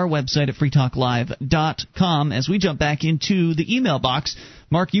on our website at freetalklive.com as we jump back into the email box.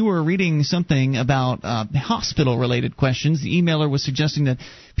 Mark, you were reading something about hospital-related questions. The emailer was suggesting that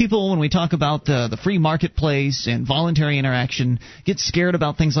people, when we talk about the free marketplace and voluntary interaction, get scared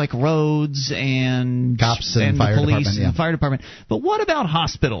about things like roads and cops and the fire police department, and fire department. But what about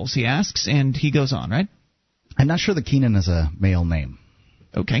hospitals, he asks, and he goes on, right? I'm not sure that Keenan is a male name.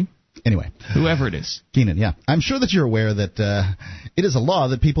 Okay. Anyway. Whoever it is. Keenan, yeah. I'm sure that you're aware that it is a law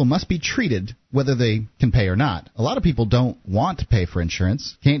that people must be treated whether they can pay or not. A lot of people don't want to pay for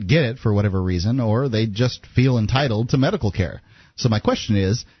insurance, can't get it for whatever reason, or they just feel entitled to medical care. So my question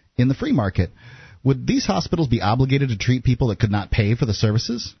is, in the free market, would these hospitals be obligated to treat people that could not pay for the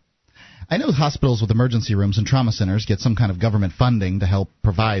services? I know hospitals with emergency rooms and trauma centers get some kind of government funding to help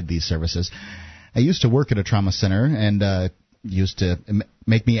provide these services. I used to work at a trauma center, and used to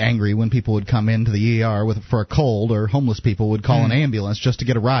make me angry when people would come into the ER for a cold, or homeless people would call an ambulance just to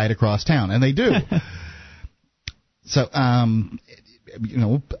get a ride across town, and they do. So, Ian,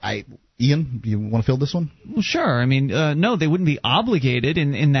 you want to fill this one? Well, sure. I mean, no, they wouldn't be obligated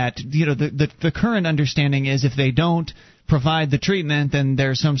in that, the current understanding is if they don't provide the treatment, then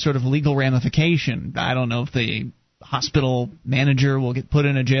there's some sort of legal ramification. I don't know if the hospital manager will get put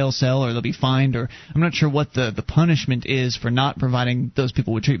in a jail cell or they'll be fined, or I'm not sure what the punishment is for not providing those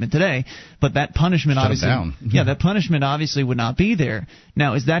people with treatment today, but that punishment that punishment obviously would not be there.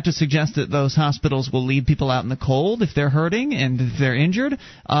 Now, is that to suggest that those hospitals will leave people out in the cold if they're hurting and if they're injured?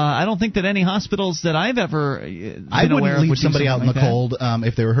 I don't think that any hospitals that I've ever been aware of leave would somebody out in the cold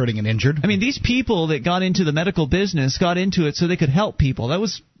if they were hurting and injured. I mean, these people that got into the medical business got into it so they could help people. That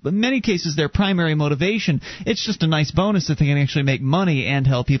was, in many cases, their primary motivation. It's just a nice bonus that they can actually make money and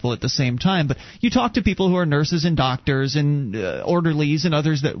help people at the same time. But you talk to people who are nurses and doctors and orderlies and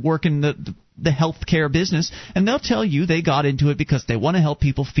others that work in the healthcare business, and they'll tell you they got into it because they want to help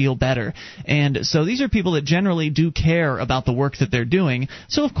people feel better. And so these are people that generally do care about the work that they're doing.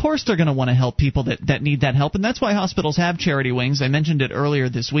 So of course they're going to want to help people that need that help, and that's why hospitals have charity wings. I mentioned it earlier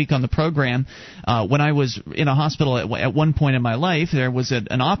this week on the program. When I was in a hospital at one point in my life, there was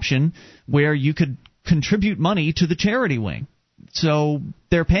an option where you could contribute money to the charity wing. So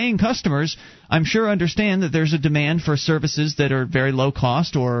their paying customers, I'm sure, understand that there's a demand for services that are very low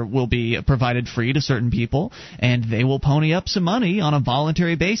cost or will be provided free to certain people, and they will pony up some money on a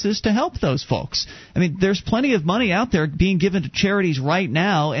voluntary basis to help those folks. I mean, there's plenty of money out there being given to charities right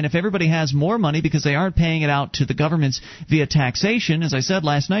now, and if everybody has more money because they aren't paying it out to the governments via taxation, as I said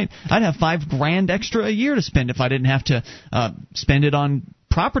last night, I'd have $5,000 extra a year to spend if I didn't have to spend it on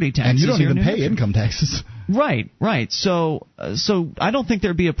property taxes. And you don't even pay income taxes. Right. So I don't think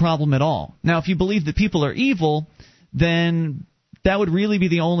there'd be a problem at all. Now, if you believe that people are evil, then that would really be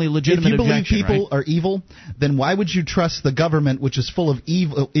the only legitimate objection. If you believe people are evil, then why would you trust the government, which is full of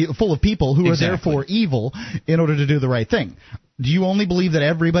people who are therefore evil, in order to do the right thing? Do you only believe that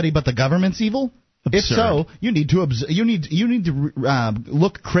everybody but the government's evil? Absurd. If so, you need to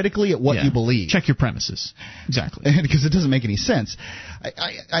look critically at what you believe. Check your premises. Exactly. Because it doesn't make any sense.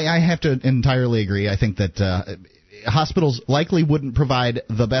 I have to entirely agree. I think that hospitals likely wouldn't provide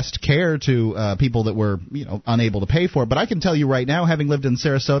the best care to people that were unable to pay for it. But I can tell you right now, having lived in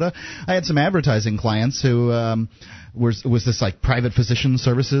Sarasota, I had some advertising clients who was this like private physician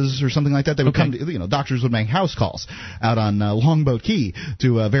services or something like that. They would come to, doctors would make house calls out on Longboat Key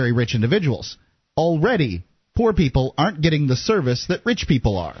to very rich individuals. Already, poor people aren't getting the service that rich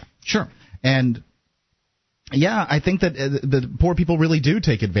people are. Sure. And yeah, I think that the poor people really do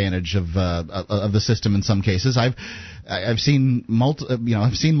take advantage of the system in some cases. I've seen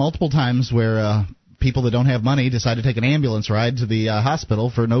multiple times where people that don't have money decide to take an ambulance ride to the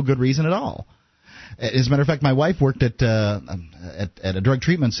hospital for no good reason at all. As a matter of fact, my wife worked at a drug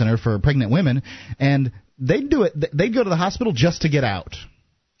treatment center for pregnant women, and they'd do it. They'd go to the hospital just to get out.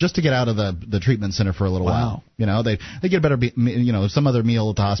 Just to get out of the treatment center for a little while. They get a better, some other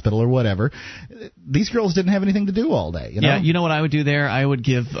meal at the hospital or whatever. These girls didn't have anything to do all day. Yeah, you know what I would do there? I would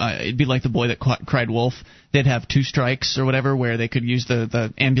give, it'd be like the boy that cried wolf. They'd have 2 strikes or whatever where they could use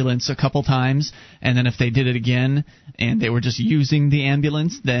the ambulance a couple times, and then if they did it again and they were just using the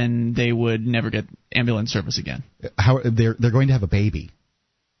ambulance, then they would never get ambulance service again. They're going to have a baby.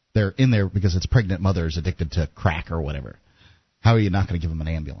 They're in there because it's pregnant mothers addicted to crack or whatever. How are you not going to give them an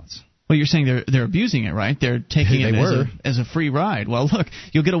ambulance? Well, you're saying they're abusing it, right? They're taking it as a free ride. Well, look,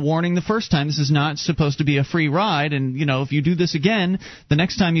 you'll get a warning the first time. This is not supposed to be a free ride, and if you do this again, the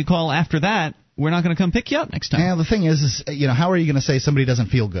next time you call after that, we're not going to come pick you up next time. Yeah, the thing is how are you going to say somebody doesn't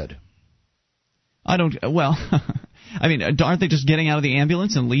feel good? Well, I mean, aren't they just getting out of the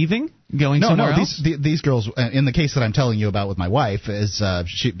ambulance and leaving, going somewhere else? No, these girls, in the case that I'm telling you about with my wife, is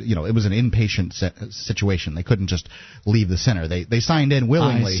it was an inpatient situation. They couldn't just leave the center. They signed in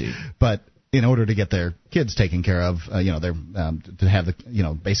willingly, but in order to get their kids taken care of, to have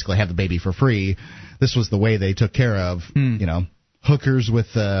basically have the baby for free. This was the way they took care of, hookers with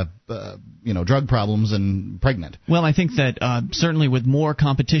drug problems and pregnant. Well, I think that certainly with more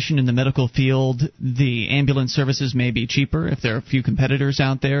competition in the medical field, the ambulance services may be cheaper if there are a few competitors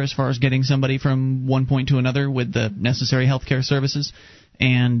out there as far as getting somebody from one point to another with the necessary health care services.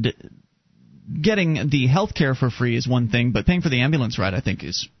 And getting the health care for free is one thing, but paying for the ambulance ride, I think,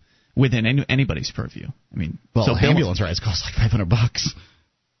 is within anybody's purview. I mean, ambulance rides cost like $500.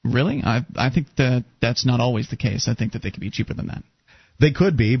 Really? I think that's not always the case. I think that they could be cheaper than that. They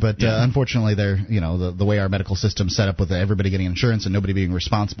could be, but unfortunately, they're the way our medical system's set up with everybody getting insurance and nobody being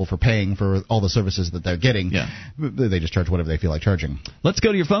responsible for paying for all the services that they're getting. Yeah. They just charge whatever they feel like charging. Let's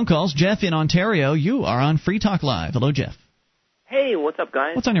go to your phone calls. Jeff in Ontario, you are on Free Talk Live. Hello, Jeff. Hey, what's up,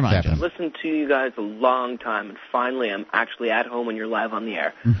 guys? What's on your mind, Jeff? I've listened to you guys a long time, and finally I'm actually at home when you're live on the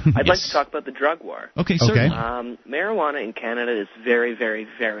air. I'd like to talk about the drug war. Okay, certainly. Marijuana in Canada is very, very,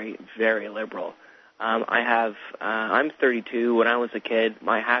 very, very liberal. I'm 32. When I was a kid,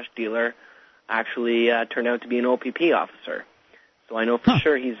 my hash dealer actually turned out to be an OPP officer. So I know for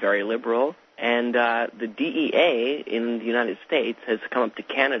sure he's very liberal. And the DEA in the United States has come up to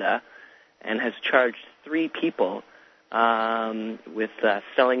Canada and has charged 3 people with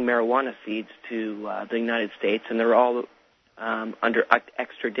selling marijuana seeds to the United States, and they're all under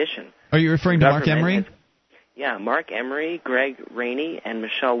extradition. Are you referring to Mark Emery? Mark Emery, Greg Rainey, and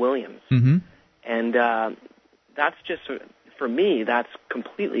Michelle Williams. Mm-hmm. And that's just, for me, that's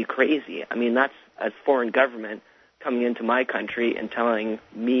completely crazy. I mean, that's a foreign government coming into my country and telling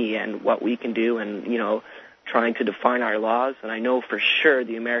me and what we can do and, trying to define our laws. And I know for sure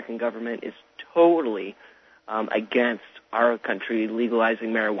the American government is totally against our country legalizing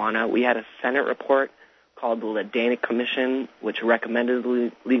marijuana. We had a Senate report called the Ladanic Commission, which recommended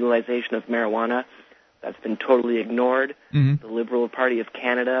the legalization of marijuana. That's been totally ignored. Mm-hmm. The Liberal Party of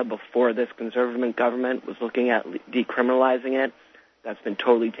Canada, before this Conservative government, was looking at decriminalizing it. That's been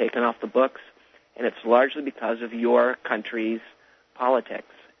totally taken off the books. And it's largely because of your country's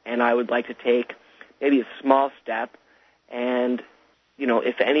politics. And I would like to take maybe a small step and,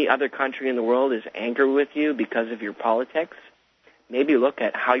 if any other country in the world is angry with you because of your politics, maybe look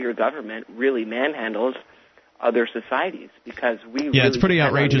at how your government really manhandles other societies, because we it's pretty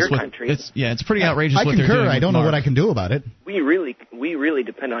outrageous. It's pretty outrageous. I concur. I don't know what I can do about it. We really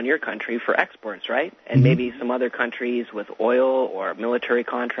depend on your country for exports, right? And maybe some other countries with oil or military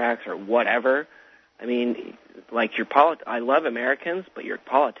contracts or whatever. I mean, like I love Americans, but your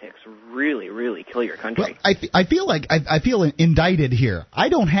politics really, really kill your country. Well, I feel like I feel indicted here. I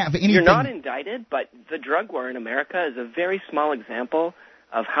don't have anything. You're not indicted, but the drug war in America is a very small example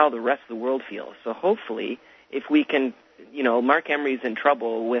of how the rest of the world feels. So hopefully, if we can, Mark Emery's in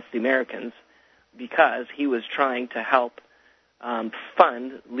trouble with the Americans because he was trying to help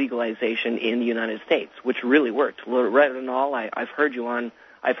fund legalization in the United States, which really worked. Loretta and all, I've heard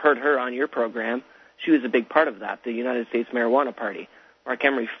her on your program. She was a big part of that, the United States Marijuana Party. Mark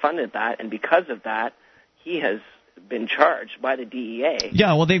Emery funded that, and because of that, he has been charged by the DEA.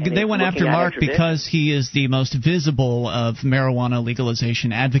 Yeah, well, they went after Mark because he is the most visible of marijuana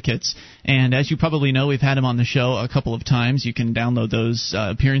legalization advocates. And as you probably know, we've had him on the show a couple of times. You can download those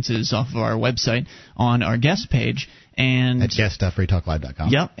appearances off of our website on our guest page. And at guest.freetalklive.com.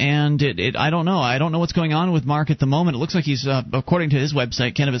 Yep, and I don't know. I don't know what's going on with Mark at the moment. It looks like he's, according to his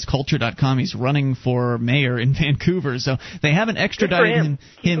website, cannabisculture.com, he's running for mayor in Vancouver. So they haven't extradited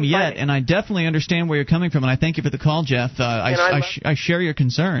him yet, and I definitely understand where you're coming from, and I thank you for the call, Jeff. I share your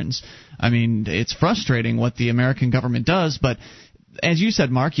concerns. I mean, it's frustrating what the American government does, but as you said,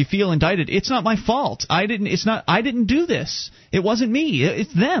 Mark, you feel indicted. It's not my fault. I didn't do this. It wasn't me.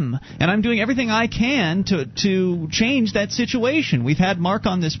 It's them. And I'm doing everything I can to change that situation. We've had Mark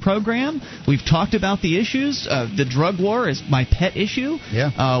on this program. We've talked about the issues. The drug war is my pet issue.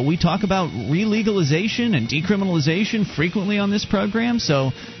 Yeah. We talk about relegalization and decriminalization frequently on this program.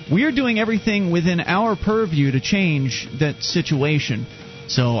 So we're doing everything within our purview to change that situation.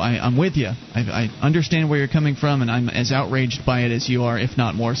 So I'm with you. I understand where you're coming from, and I'm as outraged by it as you are, if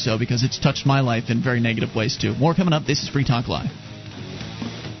not more so, because it's touched my life in very negative ways, too. More coming up. This is Free Talk Live.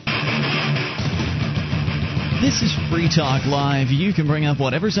 This is Free Talk Live. You can bring up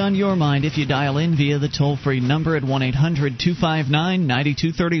whatever's on your mind if you dial in via the toll-free number at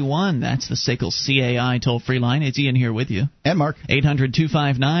 1-800-259-9231. That's the SACL CAI toll-free line. It's Ian here with you. And Mark.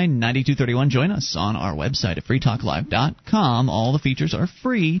 800-259-9231. Join us on our website at freetalklive.com. All the features are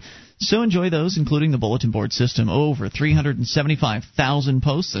free, so enjoy those, including the bulletin board system. Over 375,000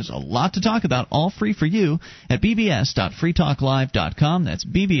 posts. There's a lot to talk about, all free for you at bbs.freetalklive.com. That's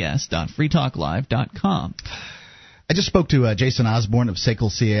bbs.freetalklive.com. I just spoke to Jason Osborne of SACL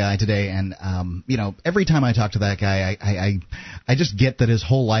CAI today, and every time I talk to that guy, I just get that his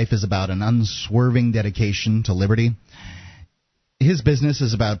whole life is about an unswerving dedication to liberty. His business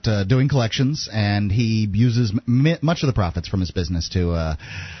is about doing collections, and he uses much of the profits from his business to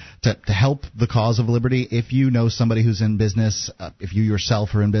help the cause of liberty. If you know somebody who's in business, if you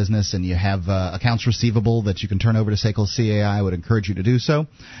yourself are in business and you have accounts receivable that you can turn over to SACL CAI, I would encourage you to do so.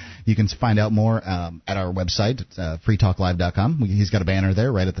 You can find out more at our website, freetalklive.com. He's got a banner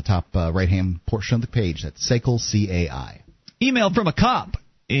there right at the top right-hand portion of the page. That's SACL CAI. Email from a cop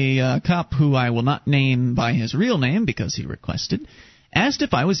who I will not name by his real name because he requested, asked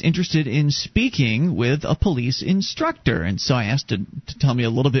if I was interested in speaking with a police instructor. And so I asked him to tell me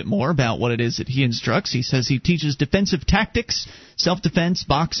a little bit more about what it is that he instructs. He says he teaches defensive tactics, self-defense,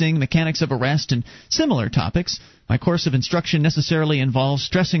 boxing, mechanics of arrest, and similar topics. My course of instruction necessarily involves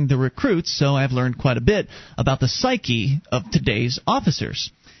stressing the recruits, so I've learned quite a bit about the psyche of today's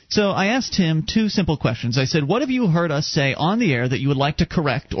officers. So I asked him two simple questions. I said, what have you heard us say on the air that you would like to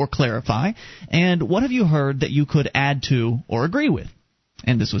correct or clarify? And what have you heard that you could add to or agree with?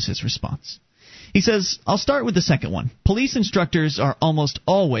 And this was his response. He says, I'll start with the second one. Police instructors are almost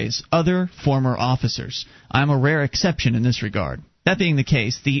always other former officers. I'm a rare exception in this regard. That being the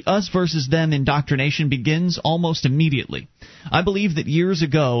case, the us versus them indoctrination begins almost immediately. I believe that years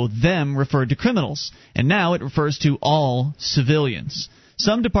ago, them referred to criminals, and now it refers to all civilians.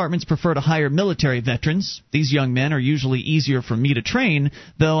 Some departments prefer to hire military veterans. These young men are usually easier for me to train,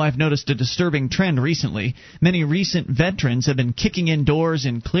 though I've noticed a disturbing trend recently. Many recent veterans have been kicking in doors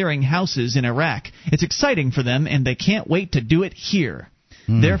and clearing houses in Iraq. It's exciting for them, and they can't wait to do it here.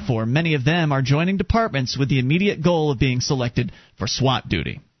 Therefore, many of them are joining departments with the immediate goal of being selected for SWAT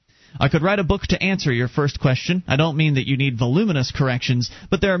duty. I could write a book to answer your first question. I don't mean that you need voluminous corrections,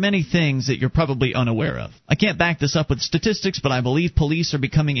 but there are many things that you're probably unaware of. I can't back this up with statistics, but I believe police are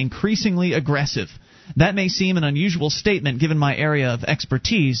becoming increasingly aggressive. That may seem an unusual statement given my area of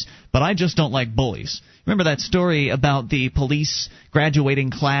expertise, but I just don't like bullies. Remember that story about the police graduating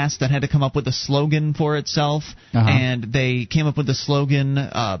class that had to come up with a slogan for itself? And they came up with the slogan,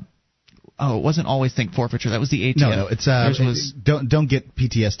 Oh, it wasn't always think forfeiture. That was the ATF. No, it's don't get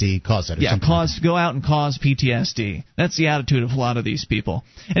PTSD, cause it. Or something. Go out and cause PTSD. That's the attitude of a lot of these people.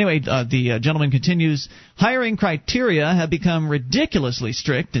 Anyway, the gentleman continues, hiring criteria have become ridiculously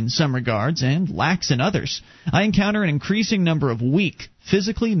strict in some regards and lax in others. I encounter an increasing number of weak,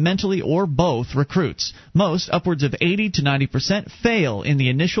 physically, mentally, or both recruits. Most, upwards of 80 to 90%, fail in the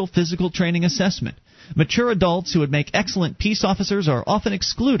initial physical training assessment. Mature adults who would make excellent peace officers are often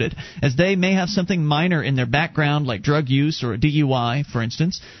excluded, as they may have something minor in their background, like drug use or a DUI, for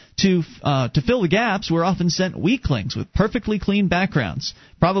instance. To fill the gaps, we're often sent weaklings with perfectly clean backgrounds,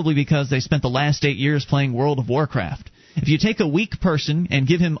 probably because they spent the last 8 years playing World of Warcraft. If you take a weak person and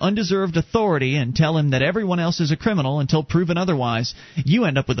give him undeserved authority and tell him that everyone else is a criminal until proven otherwise, you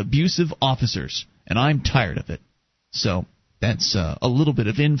end up with abusive officers, and I'm tired of it. So that's a little bit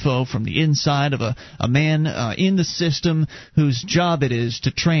of info from the inside of a man in the system whose job it is to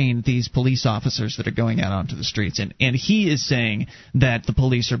train these police officers that are going out onto the streets. And he is saying that the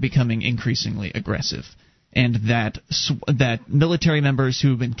police are becoming increasingly aggressive, and that military members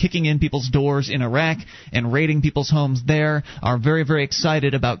who've been kicking in people's doors in Iraq and raiding people's homes there are very, very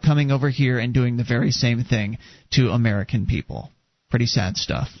excited about coming over here and doing the very same thing to American people. Pretty sad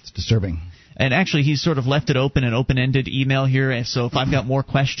stuff. It's disturbing. And actually, he's sort of left it open, an open-ended email here. So if I've got more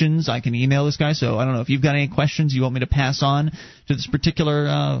questions, I can email this guy. So I don't know if you've got any questions you want me to pass on to this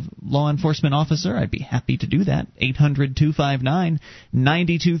particular law enforcement officer. I'd be happy to do that.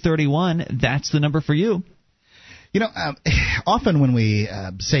 800-259-9231. That's the number for you. You know, often when we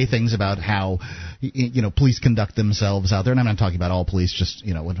say things about how, police conduct themselves out there, and I'm not talking about all police, just,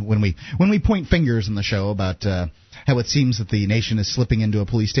 when we point fingers in the show about how it seems that the nation is slipping into a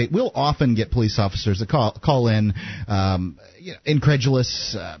police state, we'll often get police officers that call in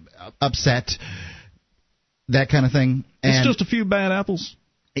incredulous, upset, that kind of thing. And it's just a few bad apples.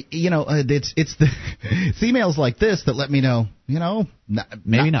 It's the emails like this that let me know,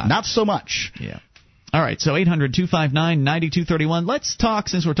 maybe not. Not so much. Yeah. All right, so 800-259-9231. Let's talk,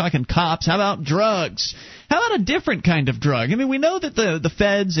 since we're talking cops, how about drugs? How about a different kind of drug? I mean, we know that the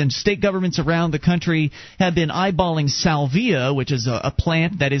feds and state governments around the country have been eyeballing salvia, which is a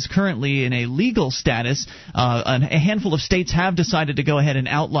plant that is currently in a legal status. A handful of states have decided to go ahead and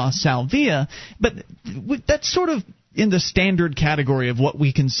outlaw salvia, but that's sort of in the standard category of what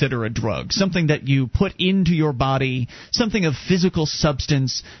we consider a drug, something that you put into your body, something of physical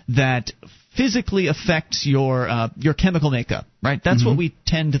substance that physically affects your chemical makeup, right? That's what we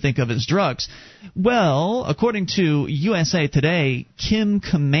tend to think of as drugs. Well, according to USA Today, Kim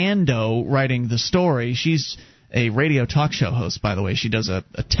Commando writing the story, she's a radio talk show host, by the way. She does a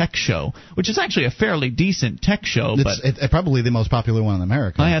tech show, which is actually a fairly decent tech show. It's probably the most popular one in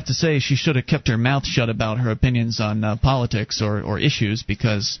America. I have to say she should have kept her mouth shut about her opinions on politics or issues,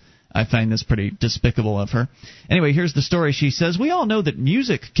 because I find this pretty despicable of her. Anyway, here's the story. She says, we all know that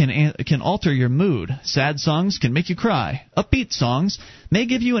music can alter your mood. Sad songs can make you cry. Upbeat songs may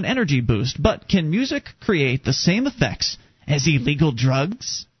give you an energy boost. But can music create the same effects as illegal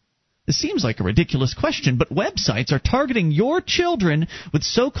drugs? This seems like a ridiculous question, but websites are targeting your children with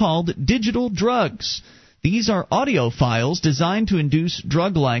so-called digital drugs. These are audio files designed to induce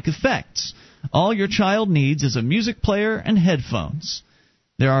drug-like effects. All your child needs is a music player and headphones.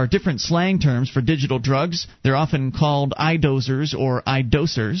 There are different slang terms for digital drugs. They're often called iDosers or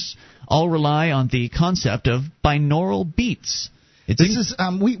iDosers. All rely on the concept of binaural beats.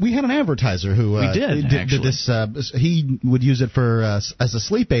 We had an advertiser who did this. He would use it for as a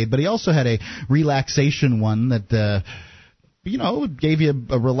sleep aid, but he also had a relaxation one that gave you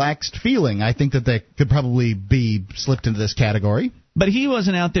a relaxed feeling. I think that could probably be slipped into this category. But he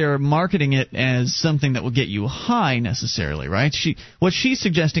wasn't out there marketing it as something that will get you high necessarily, right? What she's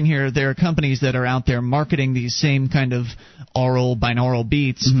suggesting here, there are companies that are out there marketing these same kind of binaural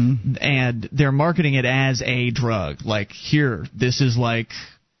beats, and they're marketing it as a drug. Like, here, this is like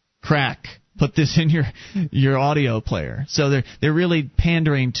crack. Put this in your audio player. So they're really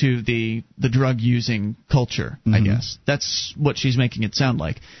pandering to the drug using culture, I guess. That's what she's making it sound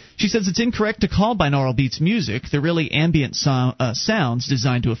like. She says it's incorrect to call binaural beats music. They're really ambient sounds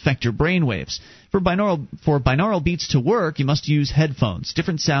designed to affect your brain waves. For binaural beats to work, you must use headphones.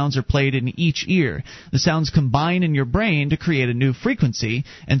 Different sounds are played in each ear. The sounds combine in your brain to create a new frequency,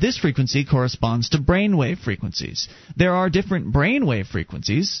 and this frequency corresponds to brainwave frequencies. There are different brainwave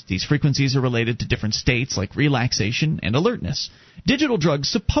frequencies. These frequencies are related to different states like relaxation and alertness. Digital drugs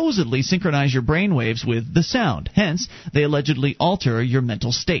supposedly synchronize your brainwaves with the sound. Hence, they allegedly alter your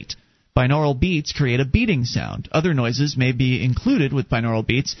mental state. Binaural beats create a beating sound. Other noises may be included with binaural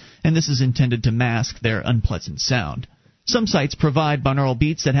beats, and this is intended to mask their unpleasant sound. Some sites provide binaural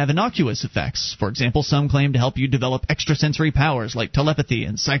beats that have innocuous effects. For example, some claim to help you develop extrasensory powers like telepathy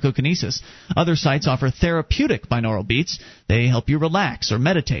and psychokinesis. Other sites offer therapeutic binaural beats. They help you relax or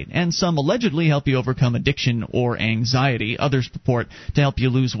meditate, and some allegedly help you overcome addiction or anxiety. Others purport to help you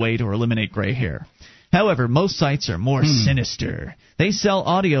lose weight or eliminate gray hair. However, most sites are more sinister. They sell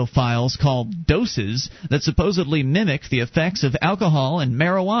audio files called doses that supposedly mimic the effects of alcohol and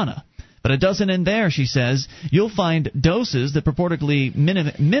marijuana. But it doesn't end there, she says. You'll find doses that purportedly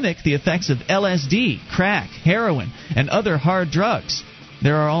mimic the effects of LSD, crack, heroin, and other hard drugs.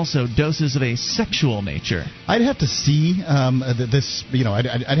 There are also doses of a sexual nature. I'd have to see this,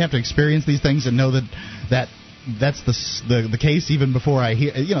 I'd have to experience these things and know that's the case even before I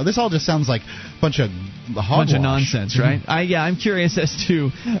hear. This all just sounds like a bunch of hogwash. Bunch of nonsense, right? I'm curious as to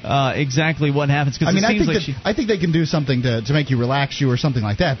exactly what happens. Because I think they can do something to make you relax or something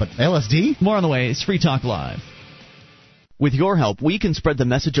like that. But LSD? More on the way. It's Free Talk Live. With your help, we can spread the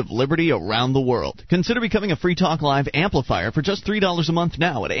message of liberty around the world. Consider becoming a Free Talk Live amplifier for just $3 a month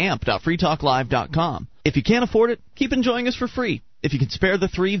now at amp.freetalklive.com. If you can't afford it, keep enjoying us for free. If you can spare the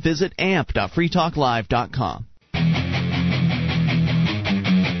 $3, visit amp.freetalklive.com.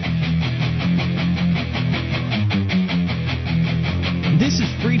 This is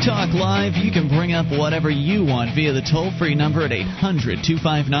Free Talk Live. You can bring up whatever you want via the toll-free number at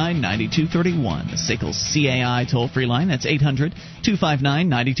 800-259-9231. The SACL CAI toll-free line. That's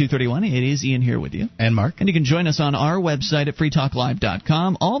 800-259-9231. It is Ian here with you. And Mark. And you can join us on our website at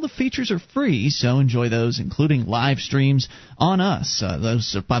freetalklive.com. All the features are free, so enjoy those, including live streams on us.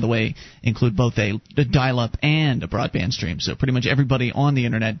 Those, by the way, include both a dial-up and a broadband stream. So pretty much everybody on the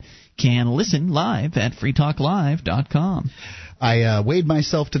Internet can listen live at freetalklive.com. I weighed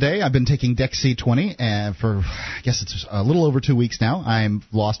myself today. I've been taking Dex-C20 for, I guess it's a little over 2 weeks now. I've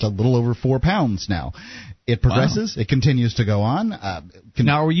lost a little over 4 pounds now. It progresses. Wow. It continues to go on.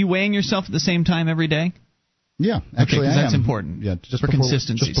 Now, are you weighing yourself at the same time every day? Yeah, actually, okay, that's important. Yeah, just for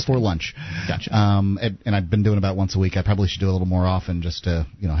consistency. Just before lunch. Gotcha. And I've been doing about once a week. I probably should do a little more often, just to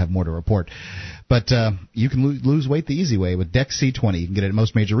have more to report. But you can lose weight the easy way with Dex-C20. You can get it at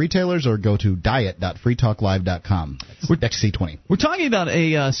most major retailers or go to diet.freetalklive.com. We're Dex-C20. We're talking about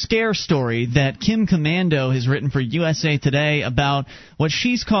a scare story that Kim Commando has written for USA Today about what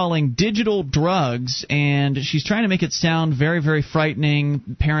she's calling digital drugs, and she's trying to make it sound very, very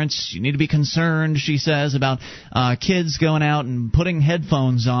frightening. Parents, you need to be concerned, she says, about kids going out and putting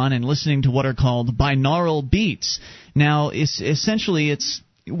headphones on and listening to what are called binaural beats. Now, essentially,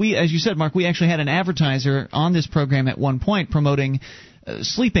 we, as you said, Mark, we actually had an advertiser on this program at one point promoting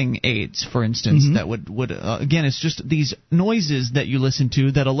sleeping aids, for instance, that would again, it's just these noises that you listen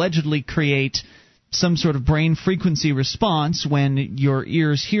to that allegedly create some sort of brain frequency response when your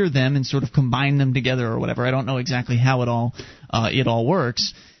ears hear them and sort of combine them together or whatever. I don't know exactly how it all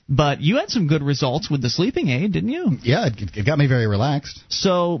works. But you had some good results with the sleeping aid, didn't you? Yeah, it got me very relaxed.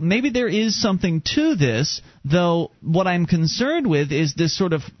 So maybe there is something to this, though what I'm concerned with is this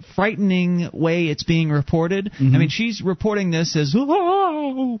sort of frightening way it's being reported. I mean, she's reporting this as,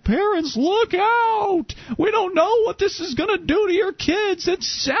 oh, parents, look out! We don't know what this is going to do to your kids.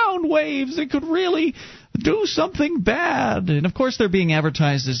 It's sound waves. It could really do something bad. And, of course, they're being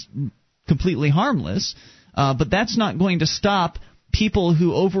advertised as completely harmless, but that's not going to stop people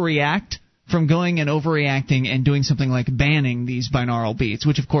who overreact from going and overreacting and doing something like banning these binaural beats,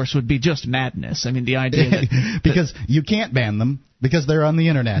 which of course would be just madness. I mean, the idea that because you can't ban them because they're on the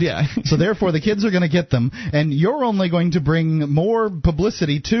internet. Yeah. So therefore the kids are going to get them, and you're only going to bring more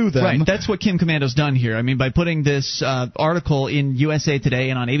publicity to them. Right. That's what Kim Commando's done here. I mean, by putting this article in USA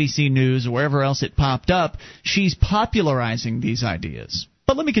Today and on ABC News or wherever else it popped up, she's popularizing these ideas.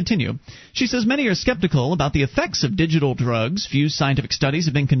 But let me continue. She says many are skeptical about the effects of digital drugs. Few scientific studies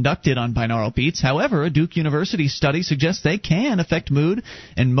have been conducted on binaural beats. However, a Duke University study suggests they can affect mood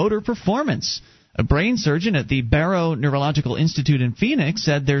and motor performance. A brain surgeon at the Barrow Neurological Institute in Phoenix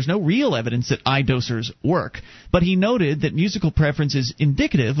said there's no real evidence that eye dosers work, but he noted that musical preference is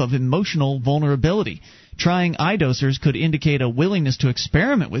indicative of emotional vulnerability. Trying eye dosers could indicate a willingness to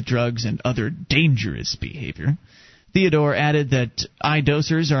experiment with drugs and other dangerous behavior. Theodore added that eye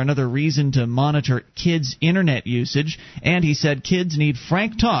dosers are another reason to monitor kids' internet usage, and he said kids need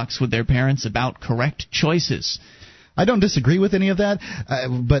frank talks with their parents about correct choices. I don't disagree with any of that,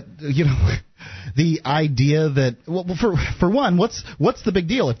 but the idea that, well, for one, what's the big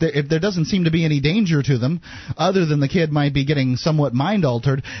deal if there doesn't seem to be any danger to them, other than the kid might be getting somewhat mind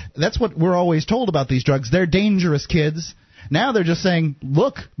altered? That's what we're always told about these drugs. They're dangerous, kids. Now they're just saying,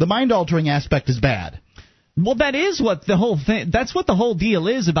 look, the mind altering aspect is bad. Well, that is what the whole thing. That's what the whole deal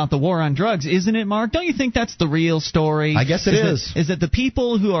is about the war on drugs, isn't it, Mark? Don't you think that's the real story? I guess it is. Is that the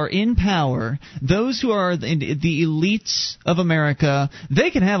people who are in power, those who are the elites of America,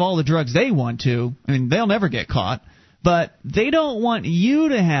 they can have all the drugs they want to. I mean, they'll never get caught. But they don't want you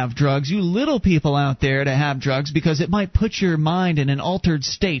to have drugs, you little people out there to have drugs, because it might put your mind in an altered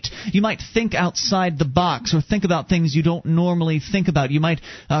state. You might think outside the box or think about things you don't normally think about. You might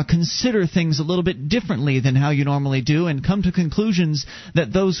consider things a little bit differently than how you normally do and come to conclusions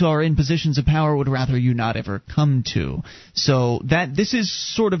that those who are in positions of power would rather you not ever come to. So this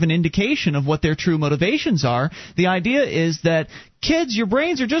is sort of an indication of what their true motivations are. The idea is that kids, your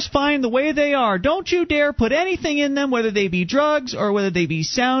brains are just fine the way they are. Don't you dare put anything in them, whether they be drugs or whether they be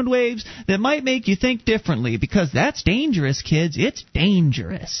sound waves, that might make you think differently, because that's dangerous, kids. It's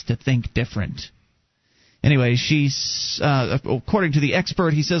dangerous to think different. Anyway, according to the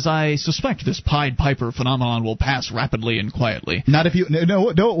expert, he says, I suspect this Pied Piper phenomenon will pass rapidly and quietly. No,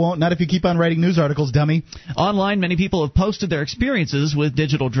 it won't. Not if you keep on writing news articles, dummy. Online, many people have posted their experiences with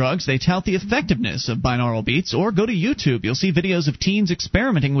digital drugs. They tout the effectiveness of binaural beats, or go to YouTube. You'll see videos of teens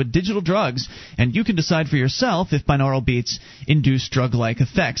experimenting with digital drugs, and you can decide for yourself if binaural beats induce drug-like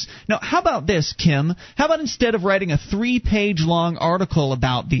effects. Now, how about this, Kim? How about instead of writing a 3-page long article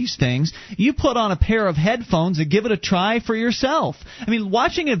about these things, you put on a pair of headphones and give it a try for yourself. I mean,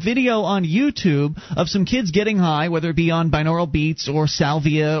 watching a video on YouTube of some kids getting high, whether it be on binaural beats or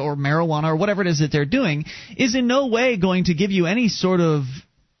salvia or marijuana or whatever it is that they're doing, is in no way going to give you any sort of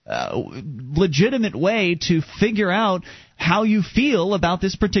legitimate way to figure out how you feel about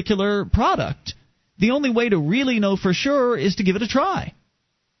this particular product. The only way to really know for sure is to give it a try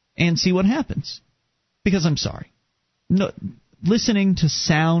and see what happens. Because I'm sorry. No, listening to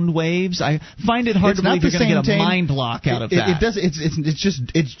sound waves, I find it hard to believe you're going to get a mind block out of that.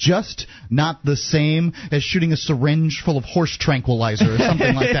 It's just not the same as shooting a syringe full of horse tranquilizer or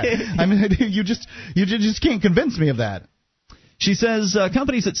something like that. I mean, you just can't convince me of that. She says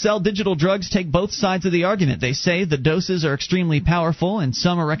companies that sell digital drugs take both sides of the argument. They say the doses are extremely powerful and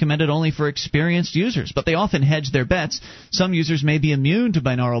some are recommended only for experienced users, but they often hedge their bets. Some users may be immune to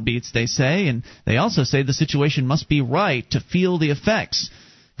binaural beats, they say, and they also say the situation must be right to feel the effects.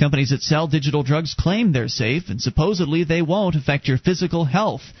 Companies that sell digital drugs claim they're safe, and supposedly they won't affect your physical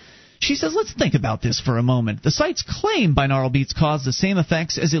health. She says, let's think about this for a moment. The sites claim binaural beats cause the same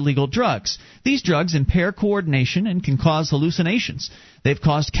effects as illegal drugs. These drugs impair coordination and can cause hallucinations. They've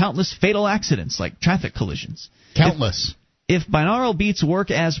caused countless fatal accidents, like traffic collisions. Countless. If binaural beats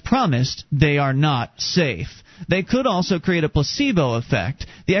work as promised, they are not safe. They could also create a placebo effect.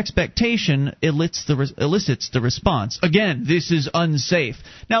 The expectation elicits the response. Again, this is unsafe.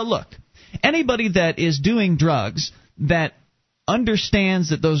 Now look, anybody that is doing drugs that understands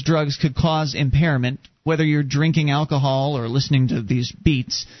that those drugs could cause impairment, whether you're drinking alcohol or listening to these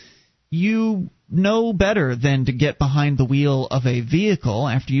beats, you know better than to get behind the wheel of a vehicle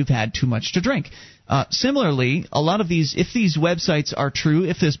after you've had too much to drink. Similarly, a lot of these, if these websites are true,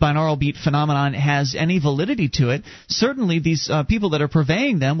 if this binaural beat phenomenon has any validity to it, certainly these people that are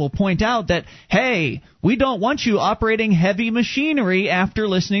purveying them will point out that, hey, we don't want you operating heavy machinery after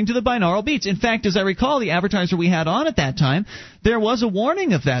listening to the binaural beats. In fact, as I recall, the advertiser we had on at that time, there was a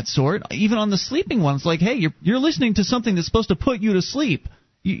warning of that sort, even on the sleeping ones, like, hey, you're listening to something that's supposed to put you to sleep.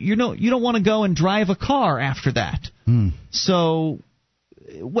 You don't want to go and drive a car after that. So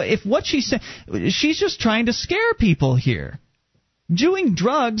if what she's saying, she's just trying to scare people here. Doing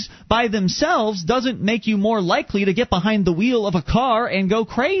drugs by themselves doesn't make you more likely to get behind the wheel of a car and go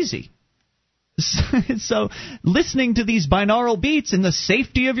crazy. So listening to these binaural beats in the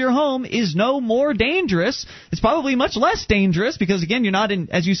safety of your home is no more dangerous. It's probably much less dangerous because, again, you're not,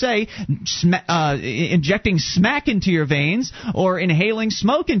 as you say, injecting smack into your veins or inhaling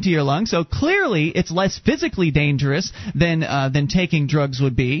smoke into your lungs. So clearly it's less physically dangerous than taking drugs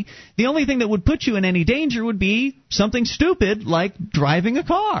would be. The only thing that would put you in any danger would be something stupid like driving a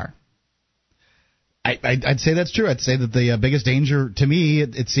car. I'd say that's true. I'd say that the biggest danger to me,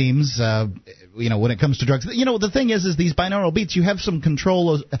 it seems, when it comes to drugs, the thing is these binaural beats, you have some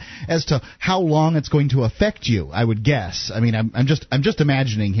control as to how long it's going to affect you. I would guess. I mean, I'm just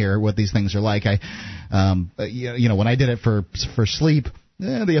imagining here what these things are like. When I did it for sleep,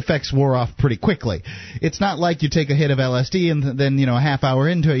 the effects wore off pretty quickly. It's not like you take a hit of LSD and then, a half hour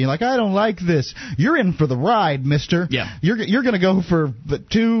into it, you're like, I don't like this. You're in for the ride, mister. Yeah. You're going to go for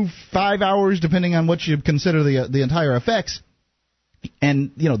 2-5 hours, depending on what you consider the entire effects.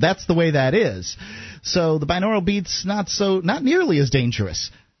 And, that's the way that is. So the binaural beat's not nearly as dangerous.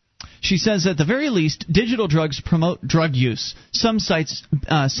 She says, at the very least, digital drugs promote drug use. Some sites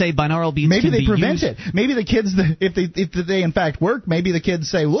say binaural beats maybe can they be prevent used. it. Maybe the kids, if they in fact work, maybe the kids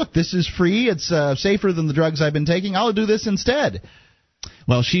say, look, this is free, it's safer than the drugs I've been taking, I'll do this instead.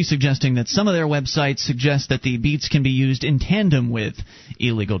 Well, she's suggesting that some of their websites suggest that the beats can be used in tandem with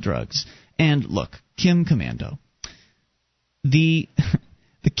illegal drugs. And look, Kim Commando, the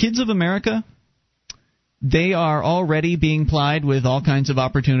kids of America, they are already being plied with all kinds of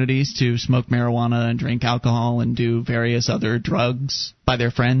opportunities to smoke marijuana and drink alcohol and do various other drugs by their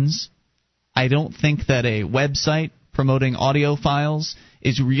friends. I don't think that a website promoting audio files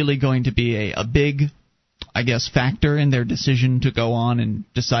is really going to be a big, I guess, factor in their decision to go on and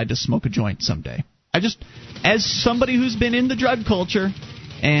decide to smoke a joint someday. As somebody who's been in the drug culture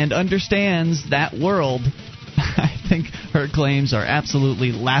and understands that world, I think her claims are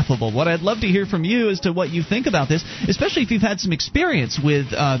absolutely laughable. What I'd love to hear from you as to what you think about this, especially if you've had some experience with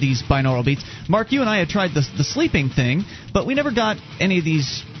these binaural beats. Mark, you and I had tried the sleeping thing, but we never got any of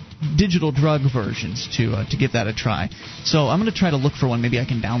these digital drug versions to give that a try. So I'm going to try to look for one. Maybe I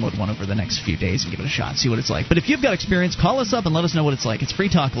can download one over the next few days and give it a shot, see what it's like. But if you've got experience, call us up and let us know what it's like. It's Free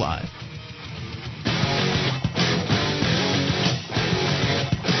Talk Live.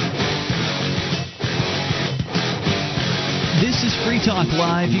 This is Free Talk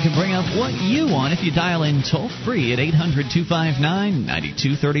Live. You can bring up what you want if you dial in toll-free at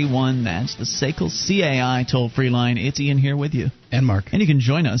 800-259-9231. That's the SACL CAI toll-free line. It's Ian here with you. And Mark. And you can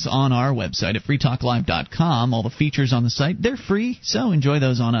join us on our website at freetalklive.com. All the features on the site, they're free, so enjoy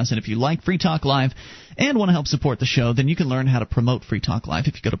those on us. And if you like Free Talk Live and want to help support the show, then you can learn how to promote Free Talk Live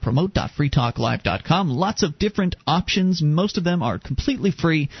if you go to promote.freetalklive.com. Lots of different options. Most of them are completely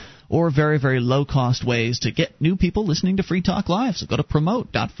free or very, very low-cost ways to get new people listening to Free Talk Live. So go to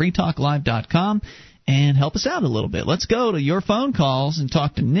promote.freetalklive.com and help us out a little bit. Let's go to your phone calls and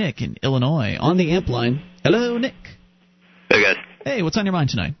talk to Nick in Illinois on the amp line. Hello, Nick. Hey, guys. Hey, what's on your mind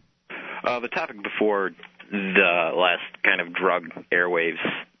tonight? The topic before the last kind of drug airwaves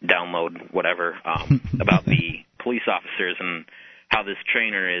download, whatever, about the police officers and how this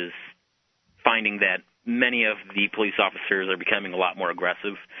trainer is finding that many of the police officers are becoming a lot more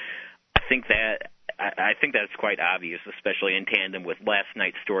aggressive. I think that's quite obvious, especially in tandem with last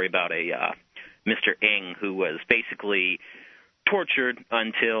night's story about a Mr. Ng who was basically tortured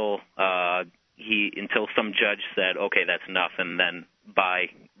until some judge said, okay, that's enough, and then by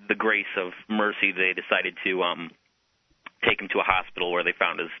the grace of mercy, they decided to take him to a hospital where they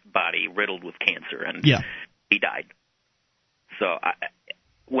found his body riddled with cancer, and he died. So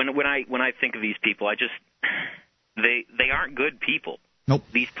when I think of these people, they aren't good people. Nope.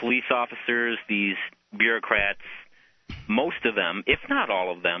 These police officers, these bureaucrats, most of them, if not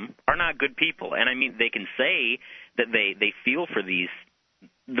all of them, are not good people. And I mean, they can say that they feel for the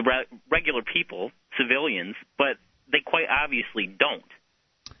regular people, civilians, but they quite obviously don't.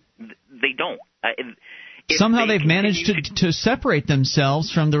 They don't. Somehow they've managed to separate themselves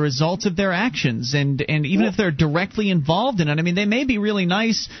from the results of their actions, and even if they're directly involved in it, I mean, they may be really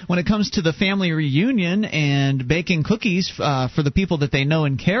nice when it comes to the family reunion and baking cookies for the people that they know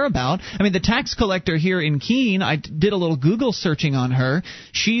and care about. I mean, the tax collector here in Keene, I did a little Google searching on her.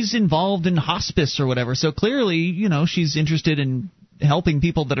 She's involved in hospice or whatever, so clearly, you know, she's interested in helping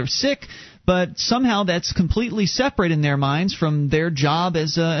people that are sick, but somehow that's completely separate in their minds from their job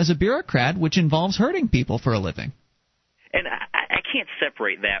as a bureaucrat, which involves hurting people for a living. And I can't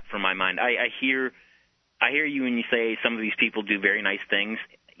separate that from my mind. I hear you when you say some of these people do very nice things.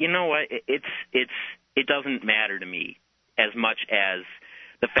 You know what? It doesn't matter to me as much as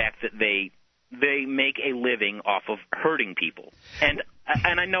the fact that they make a living off of hurting people. And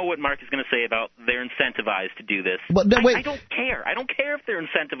I know what Mark is going to say about they're incentivized to do this. But no, wait. I don't care. I don't care if they're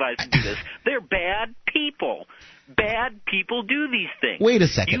incentivized to do this. They're bad people. Bad people do these things. Wait a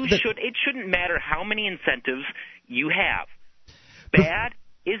second. It shouldn't matter how many incentives you have. Bad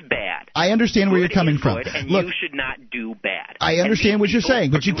is bad. I understand where you're coming from. And Look, you should not do bad. I understand what you're saying,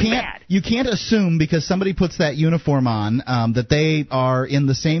 but you can't assume because somebody puts that uniform on that they are in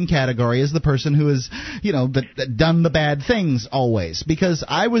the same category as the person who is, you know, that done the bad things always. Because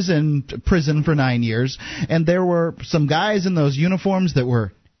I was in prison for 9 years, and there were some guys in those uniforms that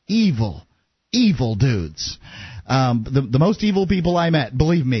were evil dudes. The most evil people I met,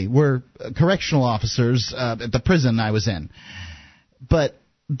 believe me, were correctional officers at the prison I was in. But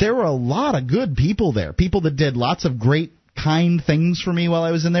there were a lot of good people there, people that did lots of great, kind things for me while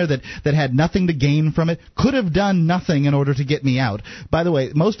I was in there that had nothing to gain from it, could have done nothing in order to get me out. By the way,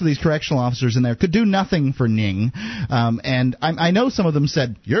 most of these correctional officers in there could do nothing for Ning, and I know some of them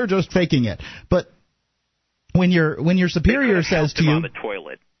said, you're just faking it. But when your superior says to you... on the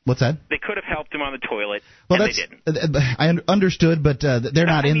toilet. What's that? They could have helped him on the toilet, well, and they didn't. I understood, but they're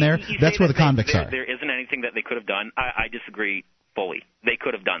not in there. That's where the convicts are. There isn't anything that they could have done. I disagree fully. They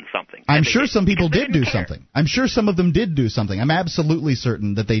could have done something. I'm sure some people did do something. I'm sure some of them did do something. I'm absolutely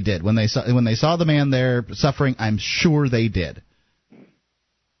certain that they did. When they saw the man there suffering, I'm sure they did.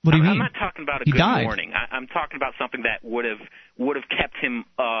 What do you mean? I'm not talking about a good warning. I'm talking about something that would have kept him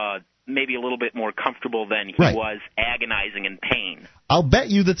maybe a little bit more comfortable than he was agonizing in pain. I'll bet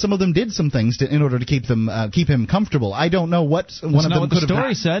you that some of them did some things in order to keep him comfortable. I don't know what one of them could have done.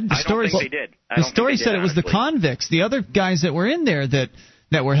 The story said. I don't think they did. The story said it was the convicts, the other guys that were in there that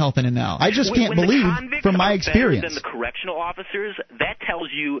were helping him out. I just can't believe, from my experience. When the correctional officers, that tells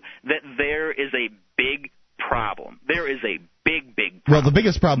you that there is a big problem. There is a big problem. Well, the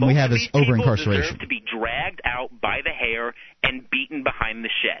biggest problem we have is over-incarceration. Deserve to be dragged out by the hair and beaten behind the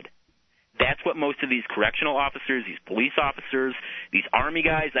shed. That's what most of these correctional officers, these police officers, these Army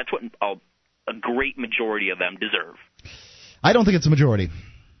guys, that's what a great majority of them deserve. I don't think it's a majority.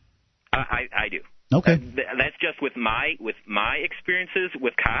 I do. Okay. That's just with my experiences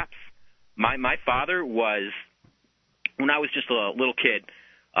with cops. My father was, when I was just a little kid,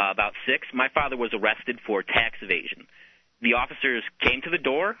 about 6, my father was arrested for tax evasion. The officers came to the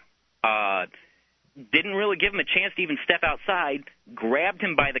door, didn't really give him a chance to even step outside, grabbed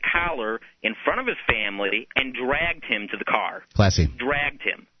him by the collar in front of his family, and dragged him to the car. Classy. Dragged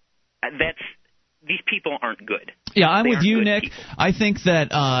him. These people aren't good. Yeah, I'm with you, Nick. People. I think that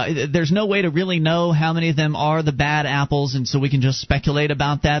there's no way to really know how many of them are the bad apples, and so we can just speculate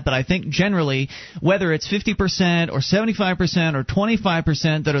about that. But I think generally, whether it's 50% or 75% or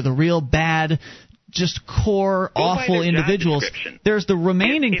 25% that are the real bad, just core awful individuals, there's the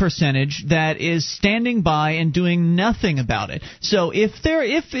remaining percentage that is standing by and doing nothing about it. So if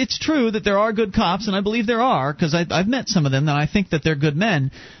it's true that there are good cops, and I believe there are, because I've met some of them and I think that they're good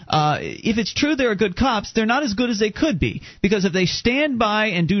men, if it's true there are good cops, they're not as good as they could be, because if they stand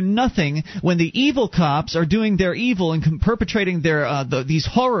by and do nothing when the evil cops are doing their evil and perpetrating these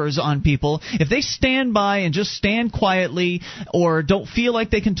horrors on people, if they stand by and just stand quietly or don't feel like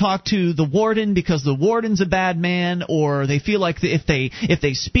they can talk to the warden because the warden's a bad man, or they feel like if they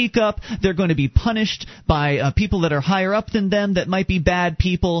speak up they're going to be punished by people that are higher up than them that might be bad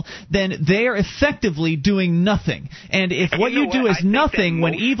people, then they are effectively doing nothing. And if what you do is nothing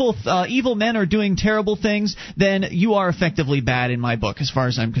when evil men are doing terrible things, then you are effectively bad in my book, as far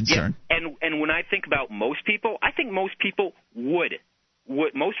as I'm concerned. Yeah. And when I think about most people, I think most people would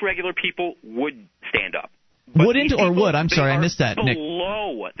most regular people would stand up. But wouldn't or would? I'm sorry, I missed that, Nick.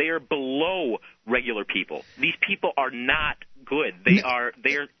 They are below regular people. These people are not good. They are.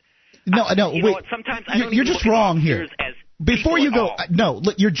 No, wait. Sometimes you're just wrong here. Before you go, no,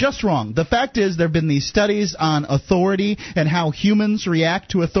 you're just wrong. The fact is there have been these studies on authority and how humans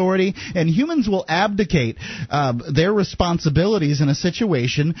react to authority, and humans will abdicate their responsibilities in a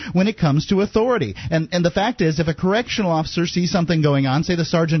situation when it comes to authority. And the fact is, if a correctional officer sees something going on, say the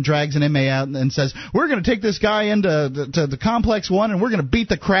sergeant drags an inmate out and says, we're going to take this guy into the Complex 1 and we're going to beat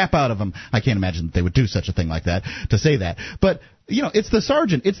the crap out of him. I can't imagine that they would do such a thing like that, to say that. But it's the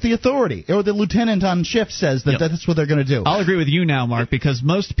sergeant, it's the authority, or the lieutenant on shift says that that's what they're going to do. I'll agree with you now, Mark, because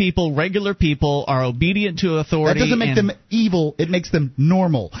most people, regular people, are obedient to authority. That doesn't make them evil, it makes them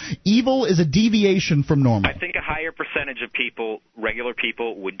normal. Evil is a deviation from normal. I think a higher percentage of people, regular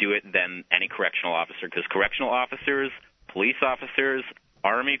people, would do it than any correctional officer, because correctional officers, police officers,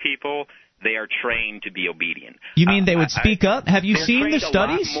 Army people, they are trained to be obedient. You mean they would speak up? Have you seen the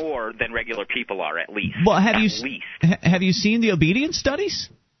studies? A lot more than regular people are, at least. Well, have you seen the obedience studies?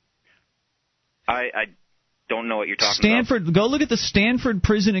 I don't know what you're talking about. Go look at the Stanford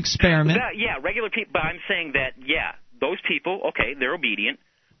prison experiment. Regular people. But I'm saying that, those people, okay, they're obedient,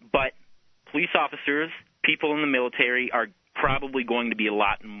 but police officers, people in the military are probably going to be a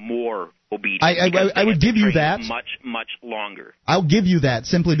lot more obedient. I would give you that. Much longer. I'll give you that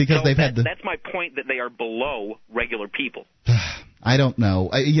simply because they've had That's my point, that they are below regular people. I don't know.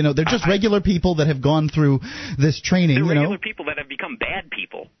 They're just regular people that have gone through this training. They're regular people that have become bad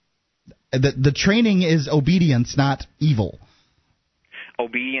people. The training is obedience, not evil.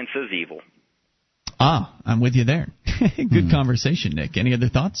 Obedience is evil. I'm with you there. Good conversation, Nick. Any other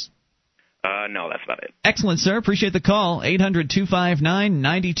thoughts? No, that's about it. Excellent, sir. Appreciate the call.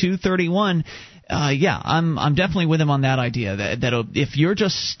 800-259-9231. I'm definitely with him on that idea that if you're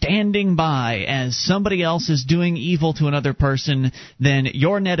just standing by as somebody else is doing evil to another person, then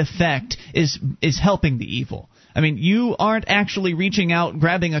your net effect is helping the evil. I mean, you aren't actually reaching out,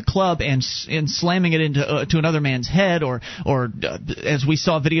 grabbing a club and slamming it into to another man's head, or as we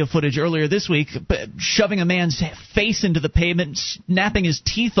saw video footage earlier this week, shoving a man's face into the pavement, snapping his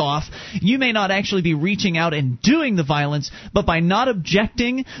teeth off. You may not actually be reaching out and doing the violence, but by not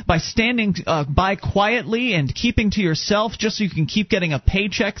objecting, by standing by quietly and keeping to yourself just so you can keep getting a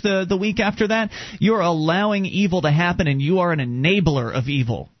paycheck the week after that, you're allowing evil to happen, and you are an enabler of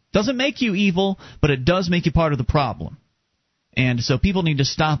evil. Doesn't make you evil, but it does make you part of the problem. And so people need to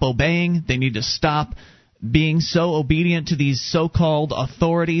stop obeying. They need to stop being so obedient to these so-called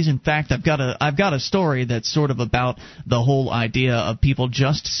authorities. In fact, I've got a story that's sort of about the whole idea of people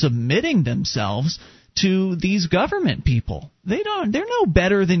just submitting themselves to these government people. They're no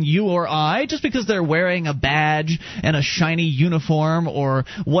better than you or I just because they're wearing a badge and a shiny uniform or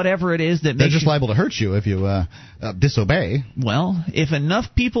whatever it is that makes they're just liable to hurt you if you disobey. Well, if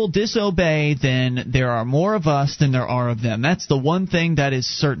enough people disobey, then there are more of us than there are of them. That's the one thing that is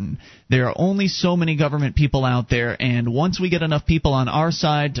certain. There are only so many government people out there, and once we get enough people on our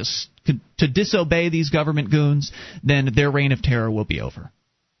side to disobey these government goons, then their reign of terror will be over.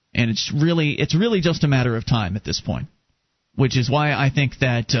 And it's really just a matter of time at this point, which is why I think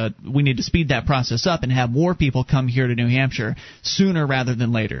that we need to speed that process up and have more people come here to New Hampshire sooner rather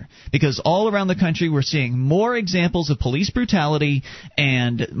than later. Because all around the country we're seeing more examples of police brutality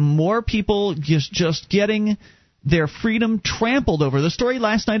and more people just getting their freedom trampled over. The story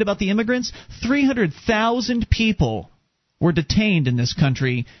last night about the immigrants, 300,000 people were detained in this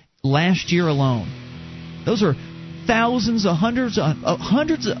country last year alone. Those are thousands, hundreds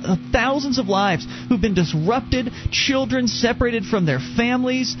of thousands of lives who've been disrupted, children separated from their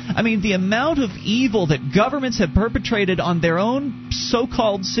families. I mean, the amount of evil that governments have perpetrated on their own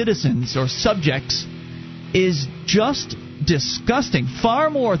so-called citizens or subjects is just disgusting, far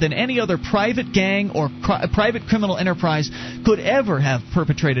more than any other private gang or private criminal enterprise could ever have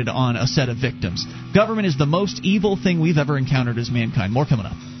perpetrated on a set of victims. Government is the most evil thing we've ever encountered as mankind. More coming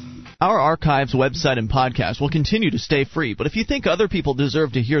up. Our archives, website, and podcast will continue to stay free, but if you think other people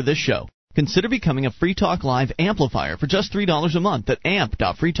deserve to hear this show, consider becoming a Free Talk Live amplifier for just $3 a month at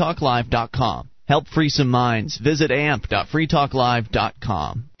amp.freetalklive.com. Help free some minds. Visit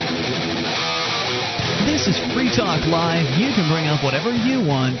amp.freetalklive.com. This is Free Talk Live. You can bring up whatever you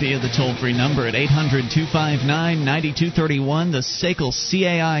want via the toll-free number at 800-259-9231, the SACL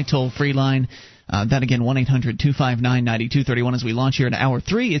CAI toll-free line. That again, 1-800-259-9231 as we launch here in Hour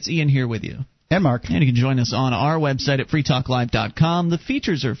 3. It's Ian here with you. And Mark. And you can join us on our website at freetalklive.com. The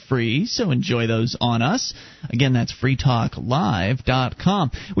features are free, so enjoy those on us. Again, that's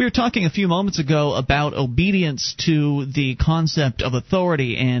freetalklive.com. We were talking a few moments ago about obedience to the concept of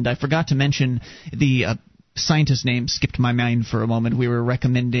authority, and I forgot to mention the scientist name skipped my mind for a moment. We were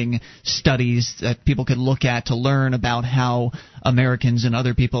recommending studies that people could look at to learn about how Americans and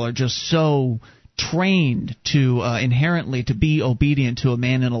other people are just so trained to inherently to be obedient to a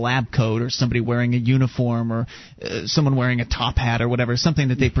man in a lab coat or somebody wearing a uniform or someone wearing a top hat or whatever, something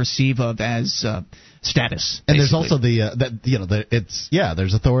that they perceive of as status. And basically. there's also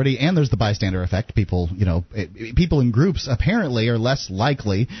there's authority and there's the bystander effect. People in groups apparently are less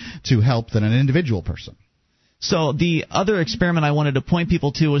likely to help than an individual person. So the other experiment I wanted to point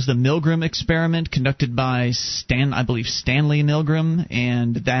people to was the Milgram experiment conducted by Stanley Milgram,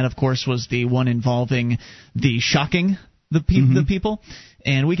 and that, of course, was the one involving the shocking the people.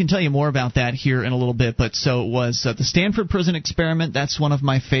 And we can tell you more about that here in a little bit. But so it was the Stanford Prison Experiment. That's one of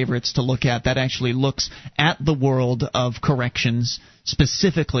my favorites to look at. That actually looks at the world of corrections,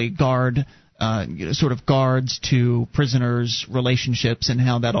 specifically guards to prisoners' relationships and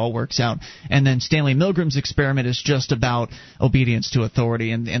how that all works out. And then Stanley Milgram's experiment is just about obedience to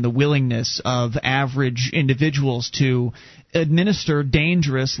authority and the willingness of average individuals to administer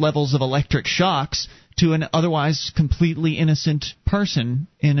dangerous levels of electric shocks to an otherwise completely innocent person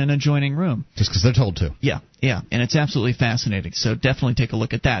in an adjoining room. Just because they're told to. Yeah, and it's absolutely fascinating. So definitely take a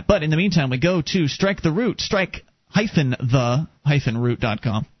look at that. But in the meantime, we go to Strike the Root,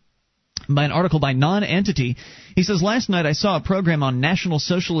 strike-the-root.com. By an article by Non-Entity. He says, last night I saw a program on National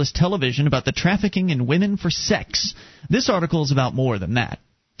Socialist television about the trafficking in women for sex. This article is about more than that.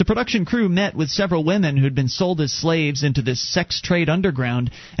 The production crew met with several women who had been sold as slaves into this sex trade underground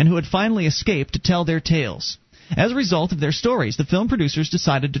and who had finally escaped to tell their tales. As a result of their stories, the film producers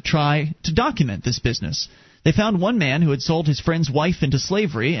decided to try to document this business. They found one man who had sold his friend's wife into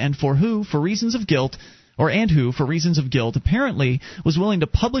slavery and who, for reasons of guilt, apparently was willing to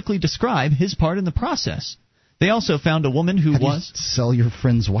publicly describe his part in the process. They also found a woman who How do you sell your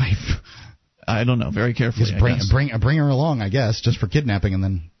friend's wife? I don't know. Very carefully. Just bring her along, I guess, just for kidnapping, and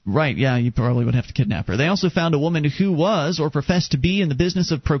then. Right, yeah, you probably would have to kidnap her. They also found a woman who was or professed to be in the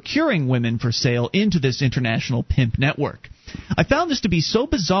business of procuring women for sale into this international pimp network. I found this to be so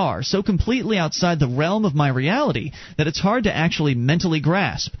bizarre, so completely outside the realm of my reality, that it's hard to actually mentally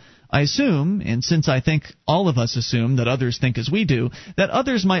grasp. I assume, and since I think all of us assume that others think as we do, that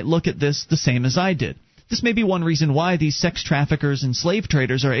others might look at this the same as I did. This may be one reason why these sex traffickers and slave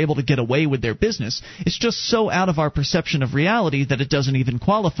traders are able to get away with their business. It's just so out of our perception of reality that it doesn't even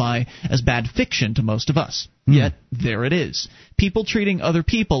qualify as bad fiction to most of us. Yet, there it is. People treating other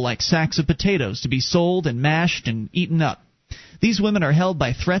people like sacks of potatoes to be sold and mashed and eaten up. These women are held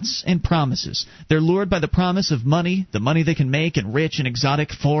by threats and promises. They're lured by the promise of money, the money they can make in rich and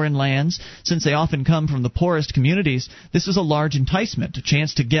exotic foreign lands. Since they often come from the poorest communities, this is a large enticement, a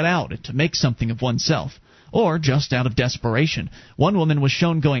chance to get out and to make something of oneself. Or just out of desperation. One woman was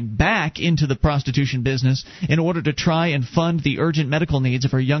shown going back into the prostitution business in order to try and fund the urgent medical needs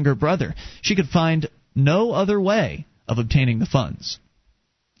of her younger brother. She could find no other way of obtaining the funds.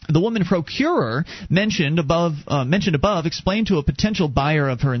 The woman procurer mentioned above explained to a potential buyer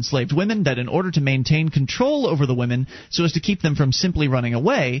of her enslaved women that in order to maintain control over the women so as to keep them from simply running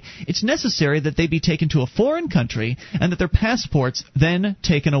away, it's necessary that they be taken to a foreign country and that their passports then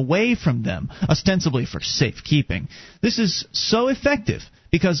taken away from them, ostensibly for safekeeping. This is so effective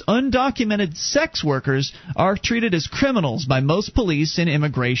because undocumented sex workers are treated as criminals by most police and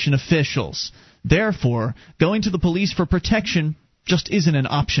immigration officials. Therefore, going to the police for protection just isn't an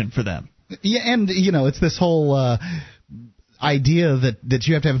option for them. Yeah, and, it's this whole idea that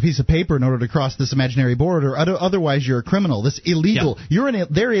you have to have a piece of paper in order to cross this imaginary border, otherwise you're a criminal. This illegal. Yeah.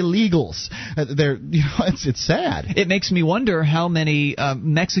 They're illegals. It's sad. It makes me wonder how many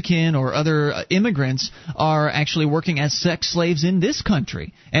Mexican or other immigrants are actually working as sex slaves in this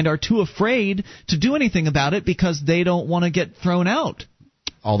country and are too afraid to do anything about it because they don't want to get thrown out.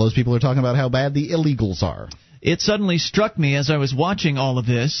 All those people are talking about how bad the illegals are. It suddenly struck me as I was watching all of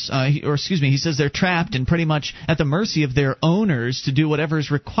this, he says they're trapped and pretty much at the mercy of their owners to do whatever is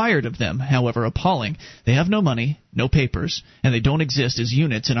required of them, however appalling. They have no money, no papers, and they don't exist as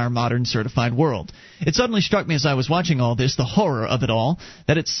units in our modern certified world. It suddenly struck me as I was watching all this, the horror of it all,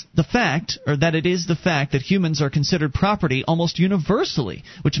 that it is the fact that humans are considered property almost universally,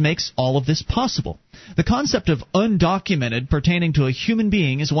 which makes all of this possible. The concept of undocumented pertaining to a human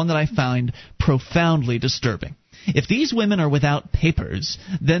being is one that I find profoundly disturbing. If these women are without papers,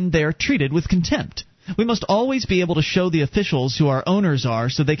 then they are treated with contempt. We must always be able to show the officials who our owners are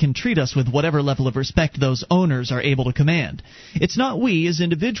so they can treat us with whatever level of respect those owners are able to command. It's not we as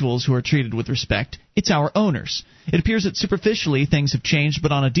individuals who are treated with respect, it's our owners. It appears that superficially things have changed,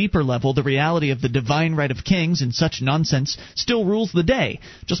 but on a deeper level the reality of the divine right of kings and such nonsense still rules the day,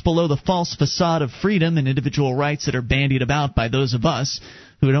 just below the false facade of freedom and individual rights that are bandied about by those of us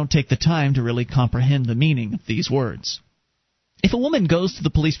who don't take the time to really comprehend the meaning of these words. If a woman goes to the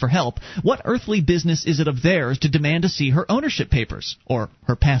police for help, what earthly business is it of theirs to demand to see her ownership papers, or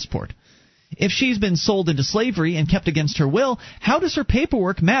her passport? If she's been sold into slavery and kept against her will, how does her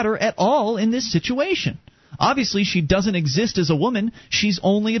paperwork matter at all in this situation? Obviously, she doesn't exist as a woman. She's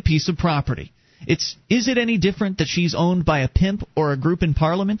only a piece of property. Is it any different that she's owned by a pimp or a group in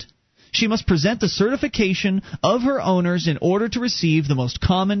Parliament? She must present the certification of her owners in order to receive the most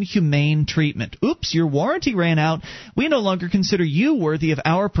common humane treatment. Oops, your warranty ran out. We no longer consider you worthy of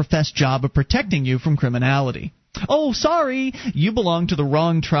our professed job of protecting you from criminality. Oh, sorry, you belong to the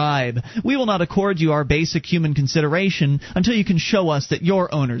wrong tribe. We will not accord you our basic human consideration until you can show us that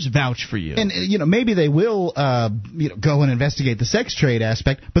your owners vouch for you. And, maybe they will, go and investigate the sex trade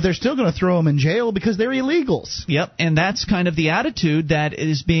aspect, but they're still going to throw them in jail because they're illegals. Yep, and that's kind of the attitude that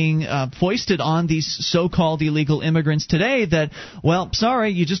is being foisted on these so-called illegal immigrants today that, well,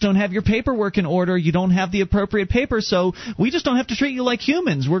 sorry, you just don't have your paperwork in order, you don't have the appropriate papers, so we just don't have to treat you like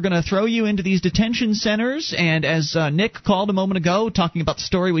humans. We're going to throw you into these detention centers, and as Nick called a moment ago, talking about the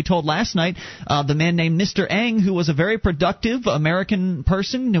story we told last night, the man named Mr. Eng, who was a very productive American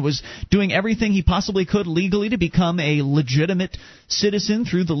person who was doing everything he possibly could legally to become a legitimate citizen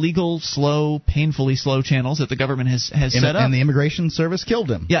through the legal, painfully slow channels that the government has set up. And the Immigration Service killed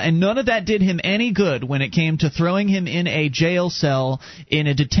him. Yeah, and none of that did him any good when it came to throwing him in a jail cell in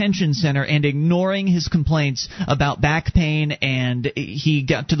a detention center and ignoring his complaints about back pain, and he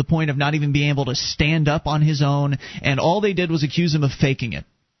got to the point of not even being able to stand up on his own. And all they did was accuse him of faking it.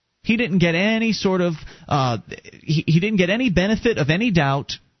 He didn't get any sort of he didn't get any benefit of any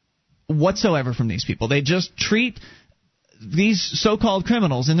doubt whatsoever from these people. They just treat these so-called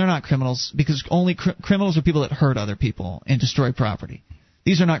criminals, and they're not criminals because only criminals are people that hurt other people and destroy property.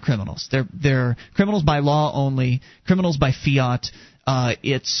 These are not criminals. They're criminals by law only, criminals by fiat.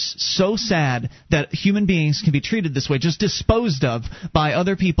 It's so sad that human beings can be treated this way, just disposed of by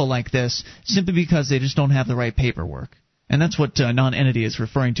other people like this, simply because they just don't have the right paperwork. And that's what Nonentity is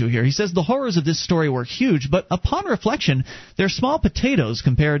referring to here. He says the horrors of this story were huge, but upon reflection, they're small potatoes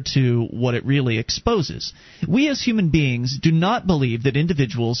compared to what it really exposes. We as human beings do not believe that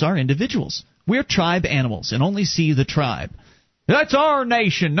individuals are individuals. We're tribe animals and only see the tribe. That's our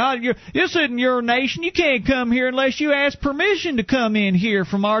nation, not your. This isn't your nation. You can't come here unless you ask permission to come in here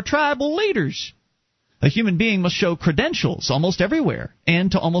from our tribal leaders. A human being must show credentials almost everywhere,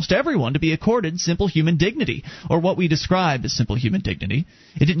 and to almost everyone to be accorded simple human dignity, or what we describe as simple human dignity.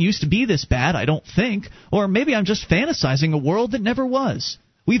 It didn't used to be this bad, I don't think, or maybe I'm just fantasizing a world that never was.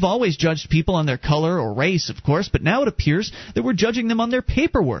 We've always judged people on their color or race, of course, but now it appears that we're judging them on their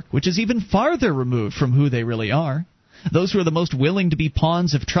paperwork, which is even farther removed from who they really are. Those who are the most willing to be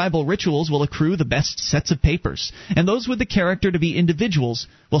pawns of tribal rituals will accrue the best sets of papers, and those with the character to be individuals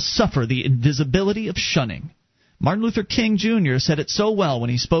will suffer the invisibility of shunning. Martin Luther King Jr. said it so well when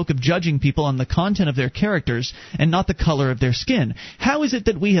he spoke of judging people on the content of their characters and not the color of their skin. How is it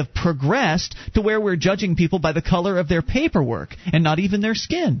that we have progressed to where we're judging people by the color of their paperwork and not even their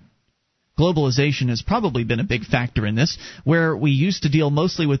skin? Globalization has probably been a big factor in this, where we used to deal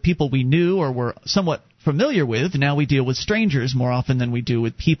mostly with people we knew or were somewhat familiar with. Now we deal with strangers more often than we do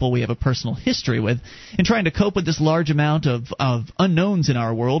with people we have a personal history with. In trying to cope with this large amount of unknowns in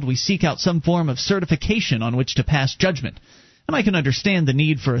our world, we seek out some form of certification on which to pass judgment. And I can understand the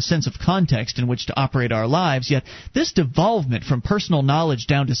need for a sense of context in which to operate our lives, yet this devolvement from personal knowledge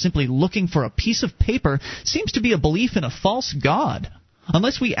down to simply looking for a piece of paper seems to be a belief in a false god.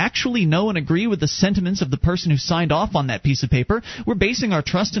 Unless we actually know and agree with the sentiments of the person who signed off on that piece of paper, we're basing our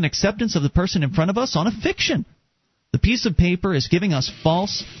trust and acceptance of the person in front of us on a fiction. The piece of paper is giving us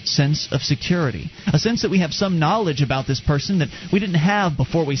false sense of security, a sense that we have some knowledge about this person that we didn't have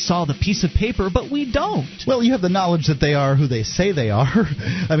before we saw the piece of paper, but we don't. Well, you have the knowledge that they are who they say they are.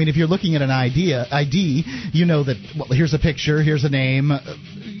 I mean, if you're looking at an ID, you know that, well, here's a picture, here's a name.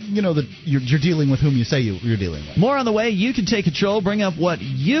 You know that you're dealing with whom you say you're dealing with. More on the way. You can take control, bring up what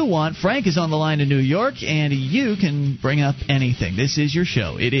you want. Frank is on the line in New York, and you can bring up anything. This is your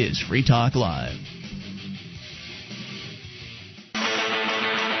show. It is Free Talk Live.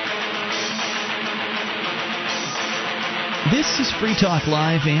 This is Free Talk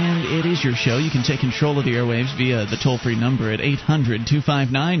Live, and it is your show. You can take control of the airwaves via the toll-free number at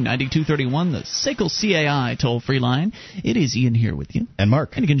 800-259-9231, the SACL CAI toll-free line. It is Ian here with you. And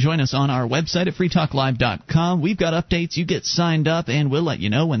Mark. And you can join us on our website at freetalklive.com. We've got updates. You get signed up, and we'll let you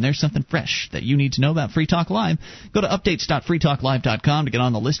know when there's something fresh that you need to know about Free Talk Live. Go to updates.freetalklive.com to get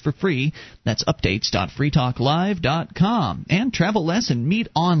on the list for free. That's updates.freetalklive.com. And travel less and meet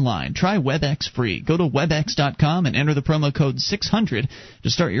online. Try WebEx free. Go to webex.com and enter the promo code 600 to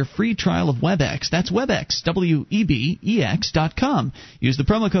start your free trial of WebEx. That's WebEx, WEBEX.com. Use the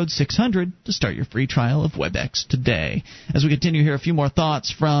promo code 600 to start your free trial of WebEx today. As we continue here, a few more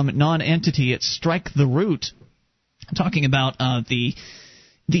thoughts from Nonentity at Strike the Root, talking about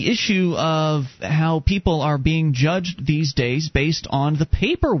the issue of how people are being judged these days based on the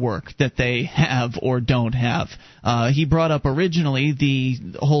paperwork that they have or don't have. He brought up originally the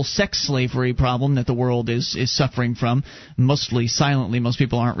whole sex slavery problem that the world is suffering from, mostly silently. Most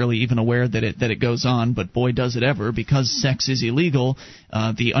people aren't really even aware that it goes on, but boy does it ever, because sex is illegal.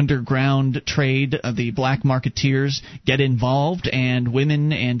 The underground trade, the black marketeers get involved, and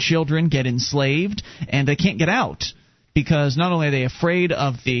women and children get enslaved, and they can't get out. Because not only are they afraid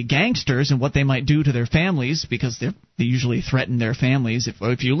of the gangsters and what they might do to their families, because they usually threaten their families,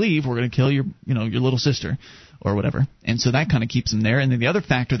 if you leave, we're going to kill your little sister or whatever. And so that kind of keeps them there. And then the other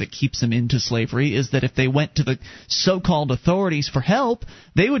factor that keeps them into slavery is that if they went to the so-called authorities for help,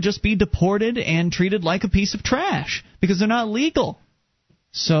 they would just be deported and treated like a piece of trash because they're not legal.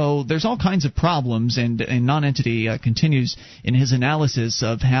 So there's all kinds of problems, and Nonentity continues in his analysis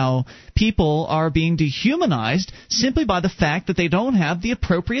of how people are being dehumanized simply by the fact that they don't have the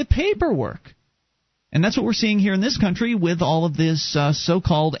appropriate paperwork. And that's what we're seeing here in this country with all of this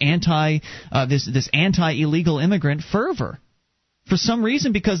so-called anti-illegal immigrant fervor. For some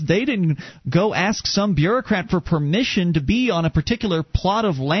reason, because they didn't go ask some bureaucrat for permission to be on a particular plot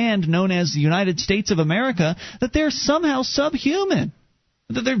of land known as the United States of America, that they're somehow subhuman.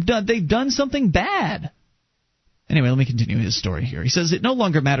 That they've done something bad. Anyway, let me continue his story here. He says, it no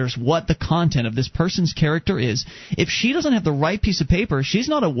longer matters what the content of this person's character is. If she doesn't have the right piece of paper, she's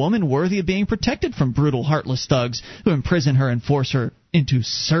not a woman worthy of being protected from brutal, heartless thugs who imprison her and force her into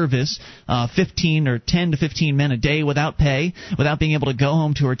service, 10 to 15 men a day without pay, without being able to go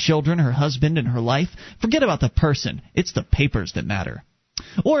home to her children, her husband, and her life. Forget about the person. It's the papers that matter.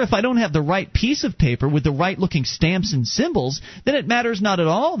 Or if I don't have the right piece of paper with the right-looking stamps and symbols, then it matters not at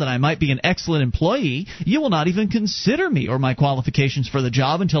all that I might be an excellent employee. You will not even consider me or my qualifications for the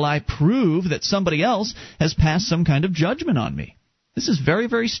job until I prove that somebody else has passed some kind of judgment on me. This is very,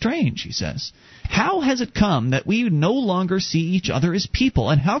 very strange, he says. How has it come that we no longer see each other as people,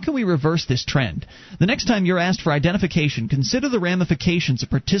 and how can we reverse this trend? The next time you're asked for identification, consider the ramifications of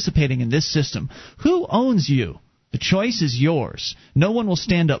participating in this system. Who owns you? The choice is yours. No one will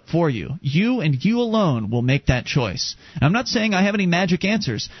stand up for you. You and you alone will make that choice. And I'm not saying I have any magic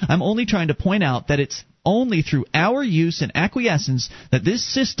answers. I'm only trying to point out that it's only through our use and acquiescence that this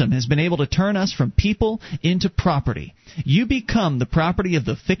system has been able to turn us from people into property. You become the property of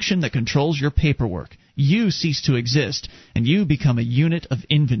the fiction that controls your paperwork. You cease to exist, and you become a unit of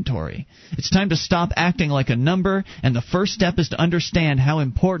inventory. It's time to stop acting like a number, and the first step is to understand how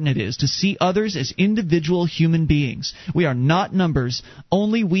important it is to see others as individual human beings. We are not numbers.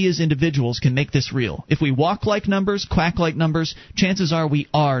 Only we as individuals can make this real. If we walk like numbers, quack like numbers, chances are we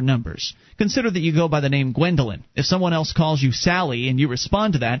are numbers. Consider that you go by the name Gwendolyn. If someone else calls you Sally and you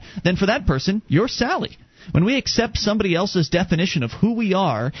respond to that, then for that person, you're Sally. When we accept somebody else's definition of who we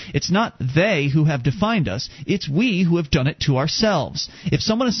are, it's not they who have defined us, it's we who have done it to ourselves. If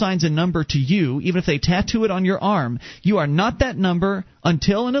someone assigns a number to you, even if they tattoo it on your arm, you are not that number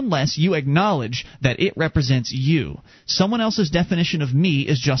until and unless you acknowledge that it represents you. Someone else's definition of me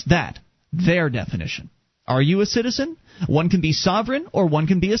is just that, their definition. Are you a citizen? One can be sovereign or one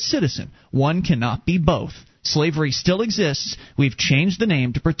can be a citizen. One cannot be both. Slavery still exists. We've changed the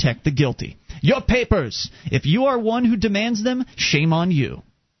name to protect the guilty. Your papers! If you are one who demands them, shame on you.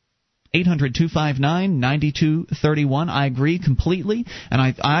 800-259-9231. I agree completely,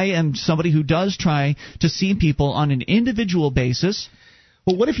 and I am somebody who does try to see people on an individual basis.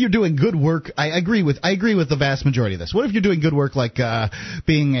 Well, what if you're doing good work? I agree with the vast majority of this. What if you're doing good work like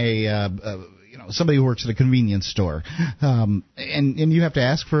being somebody who works at a convenience store, and you have to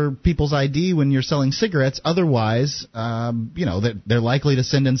ask for people's ID when you're selling cigarettes. Otherwise, they're likely to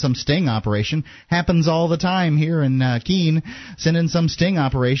send in some sting operation. Happens all the time here in Keene. Send in some sting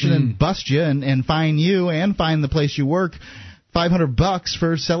operation and bust you and fine you and fine the place you work $500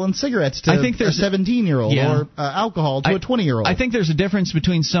 for selling cigarettes to a 17-year-old or alcohol to a 20-year-old. I think there's a difference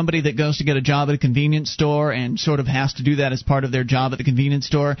between somebody that goes to get a job at a convenience store and sort of has to do that as part of their job at the convenience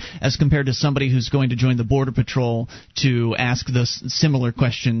store as compared to somebody who's going to join the Border Patrol to ask the similar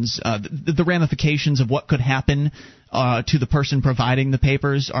questions. The ramifications of what could happen to the person providing the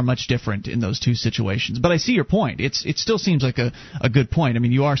papers are much different in those two situations. But I see your point. It still seems like a good point. I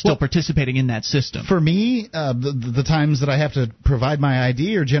mean, you are still participating in that system. For me, the times that I have to provide my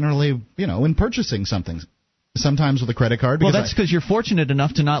ID are generally, in purchasing something. Sometimes with a credit card. Well, that's because you're fortunate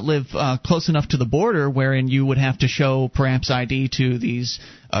enough to not live close enough to the border wherein you would have to show perhaps ID to these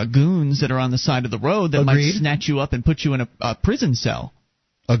goons that are on the side of the road that might snatch you up and put you in a prison cell.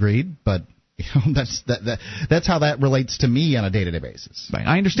 Agreed, but that's how that relates to me on a day-to-day basis. Right.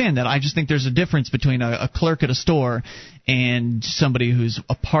 I understand that. I just think there's a difference between a clerk at a store and somebody who's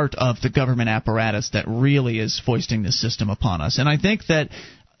a part of the government apparatus that really is foisting this system upon us. And I think that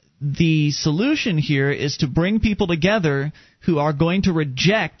the solution here is to bring people together who are going to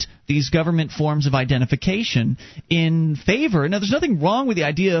reject these government forms of identification in favor. Now, there's nothing wrong with the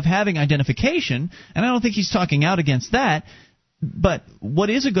idea of having identification, and I don't think he's talking out against that. But what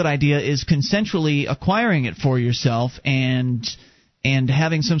is a good idea is consensually acquiring it for yourself and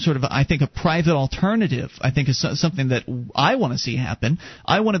having some sort of, I think, a private alternative, I think, is something that I want to see happen.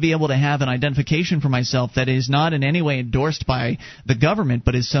 I want to be able to have an identification for myself that is not in any way endorsed by the government,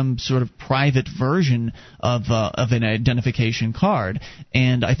 but is some sort of private version of an identification card.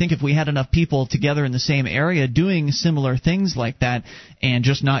 And I think if we had enough people together in the same area doing similar things like that and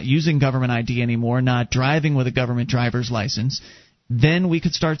just not using government ID anymore, not driving with a government driver's license, then we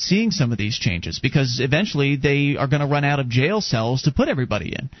could start seeing some of these changes, because eventually they are going to run out of jail cells to put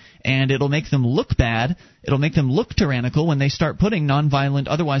everybody in, and it'll make them look bad. It'll make them look tyrannical when they start putting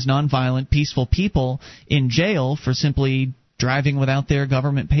otherwise nonviolent, peaceful people in jail for simply driving without their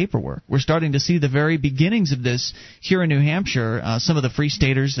government paperwork. We're starting to see the very beginnings of this here in New Hampshire. Some of the Free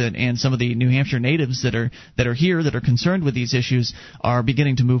Staters and some of the New Hampshire natives that are here that are concerned with these issues are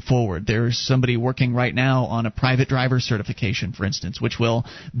beginning to move forward. There's somebody working right now on a private driver certification, for instance, which will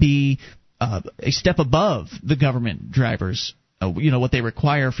be a step above the government drivers. What they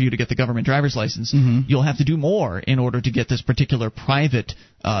require for you to get the government driver's license, you'll have to do more in order to get this particular private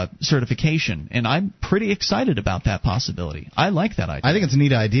certification. And I'm pretty excited about that possibility. I like that idea. I think it's a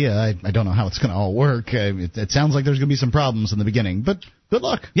neat idea. I don't know how it's going to all work. It sounds like there's going to be some problems in the beginning, but good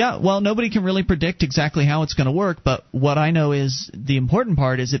luck. Yeah, well, nobody can really predict exactly how it's going to work, but what I know is the important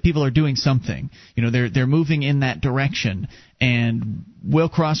part is that people are doing something. They're moving in that direction, and we'll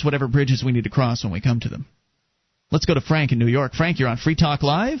cross whatever bridges we need to cross when we come to them. Let's go to Frank in New York. Frank, you're on Free Talk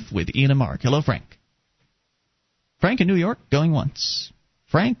Live with Ian and Mark. Hello, Frank. Frank in New York, going once.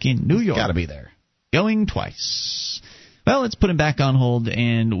 Frank in New York. Got to be there. Going twice. Well, let's put him back on hold,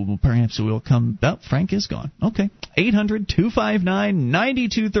 and perhaps we'll come... Oh, Frank is gone. Okay.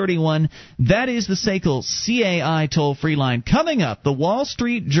 800-259-9231. That is the SACL CAI toll-free line. Coming up, the Wall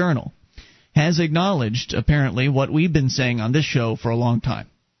Street Journal has acknowledged, apparently, what we've been saying on this show for a long time,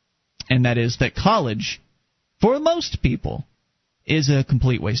 and that is that college, for most people, is a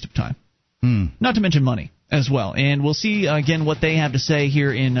complete waste of time. Not to mention money as well. And we'll see, again, what they have to say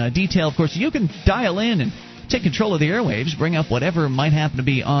here in detail. Of course, you can dial in and take control of the airwaves, bring up whatever might happen to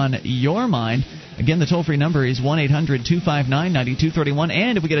be on your mind. Again, the toll-free number is 1-800-259-9231.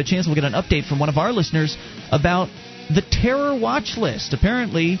 And if we get a chance, we'll get an update from one of our listeners about the terror watch list.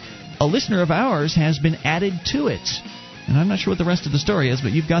 Apparently, a listener of ours has been added to it. And I'm not sure what the rest of the story is,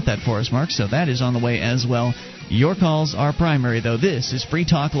 but you've got that for us, Mark, so that is on the way as well. Your calls are primary, though. This is Free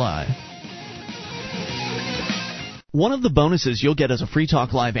Talk Live. One of the bonuses you'll get as a Free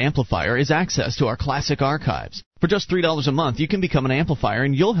Talk Live amplifier is access to our classic archives. For just $3 a month, you can become an amplifier,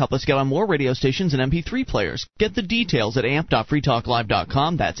 and you'll help us get on more radio stations and MP3 players. Get the details at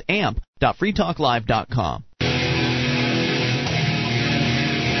amp.freetalklive.com. That's amp.freetalklive.com.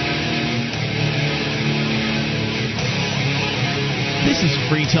 This is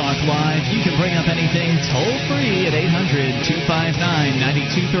Free Talk Live. You can bring up anything toll-free at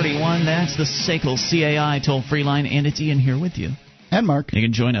 800-259-9231. That's the SACL CAI toll-free line, and it's Ian here with you. And Mark. You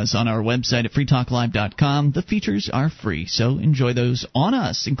can join us on our website at freetalklive.com. The features are free, so enjoy those on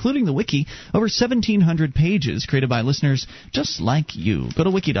us, including the wiki, over 1,700 pages created by listeners just like you. Go to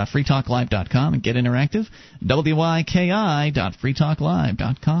wiki.freetalklive.com and get interactive.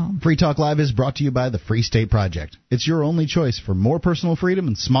 WYKI.freetalklive.com. Free Talk Live is brought to you by the Free State Project. It's your only choice for more personal freedom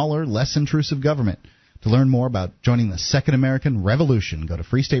and smaller, less intrusive government. To learn more about joining the Second American Revolution, go to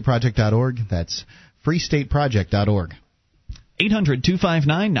freestateproject.org. That's freestateproject.org.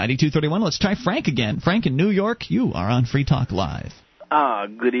 800-259-9231. Let's try Frank again. Frank in New York, you are on Free Talk Live.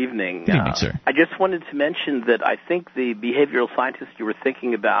 Good evening. Good evening, sir. I just wanted to mention that I think the behavioral scientist you were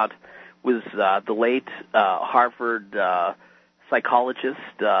thinking about was the late Harvard psychologist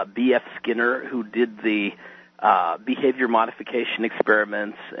B.F. Skinner, who did the behavior modification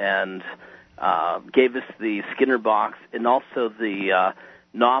experiments and gave us the Skinner box and also the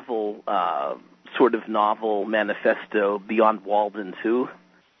novel manifesto Beyond Walden 2?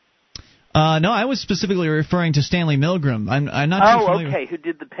 No, I was specifically referring to Stanley Milgram. I'm not too familiar. Oh, okay, who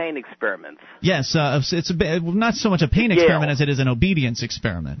did the pain experiments. Yes, it's not so much a pain experiment as it is an obedience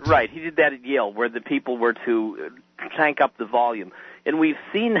experiment. Right, he did that at Yale, where the people were to crank up the volume. And we've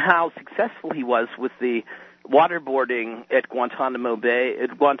seen how successful he was with the waterboarding at Guantanamo Bay,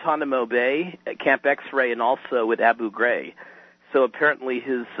 at Camp X-Ray, and also at Abu Ghraib. So apparently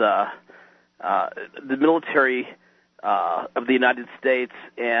his... the military of the United States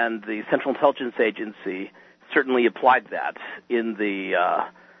and the Central Intelligence Agency certainly applied that in the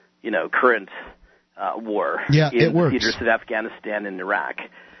current war in the theaters of Afghanistan and Iraq.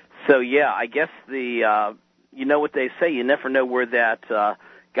 So yeah, I guess what they say, you never know where that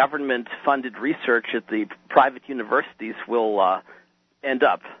government-funded research at the private universities will end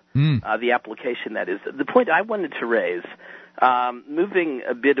up. The application, that is. The point I wanted to raise, moving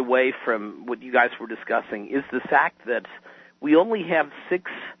a bit away from what you guys were discussing, is the fact that we only have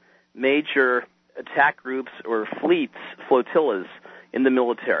 6 major attack groups or flotillas in the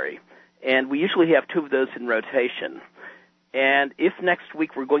military, and we usually have 2 of those in rotation. And if next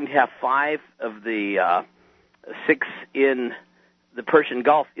week we're going to have 5 of the 6 in the Persian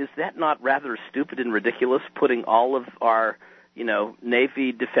Gulf, is that not rather stupid and ridiculous, putting all of our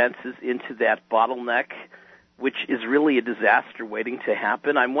Navy defenses into that bottleneck, which is really a disaster waiting to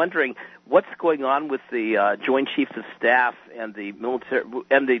happen? I'm wondering what's going on with the Joint Chiefs of Staff and the military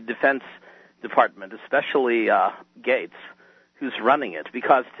and the Defense Department, especially Gates, who's running it,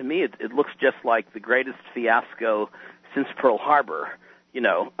 because to me it looks just like the greatest fiasco since Pearl Harbor.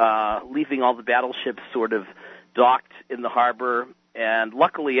 Leaving all the battleships sort of docked in the harbor, and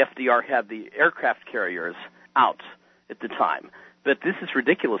luckily FDR had the aircraft carriers out at the time. but this is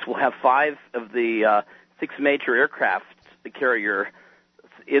ridiculous. We'll have 5 of the 6 major aircraft carrier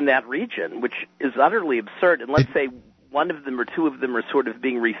in that region, which is utterly absurd. And let's say one of them or 2 of them are sort of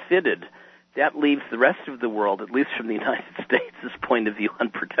being refitted. That leaves the rest of the world, at least from the United States' point of view,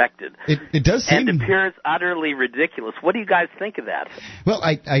 unprotected. It does seem... And appears utterly ridiculous. What do you guys think of that? Well,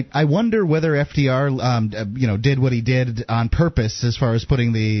 I wonder whether FDR, did what he did on purpose as far as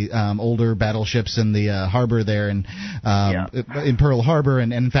putting the older battleships in the harbor there in Pearl Harbor,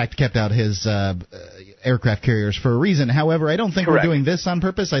 and in fact kept out his aircraft carriers for a reason. However, I don't think Correct. we're doing this on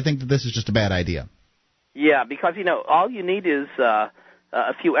purpose. I think that this is just a bad idea. Yeah, because, all you need is...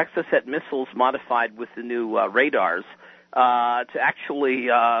 a few Exocet missiles modified with the new radars to actually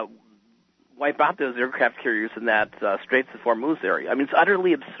wipe out those aircraft carriers in that Straits of Hormuz area. I mean, it's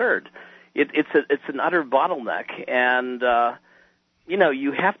utterly absurd. It's an utter bottleneck, and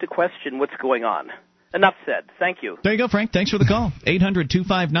you have to question what's going on. Enough said. Thank you. There you go, Frank. Thanks for the call.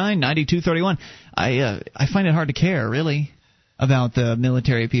 800-259-9231. I find it hard to care, really, about the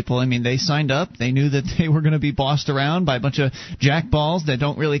military people. I mean, they signed up. They knew that they were going to be bossed around by a bunch of jackballs that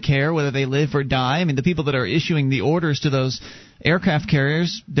don't really care whether they live or die. I mean, the people that are issuing the orders to those aircraft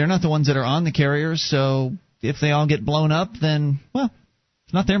carriers, they're not the ones that are on the carriers. So if they all get blown up, then, well,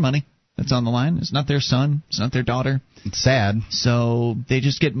 it's not their money that's on the line. It's not their son. It's not their daughter. It's sad. So they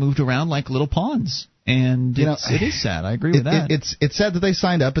just get moved around like little pawns. And it is sad. I agree with that. It's sad that they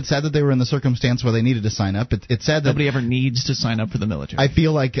signed up. It's sad that they were in the circumstance where they needed to sign up. It's sad that nobody ever needs to sign up for the military. I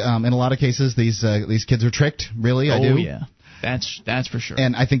feel like in a lot of cases these kids are tricked. Really, I do. Oh yeah, that's for sure.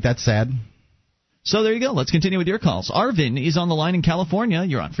 And I think that's sad. So there you go. Let's continue with your calls. Arvin is on the line in California.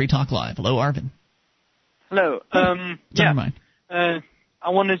 You're on Free Talk Live. Hello, Arvin. Hello. Never mind. I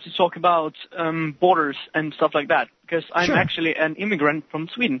wanted to talk about borders and stuff like that, because I'm actually an immigrant from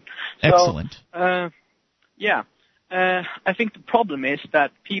Sweden. So, excellent. I think the problem is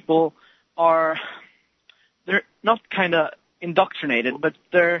that people they're not kind of indoctrinated, but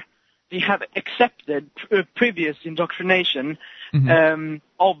they have accepted previous indoctrination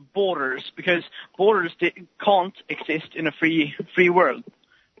of borders, because borders can't exist in a free world.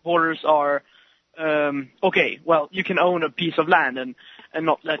 Borders are okay. Well, you can own a piece of land and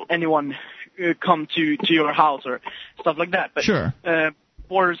not let anyone come to your house or stuff like that. But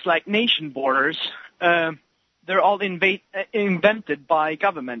borders like nation borders, they're all invented by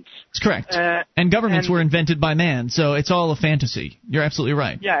governments. That's correct. And governments were invented by man, so it's all a fantasy. You're absolutely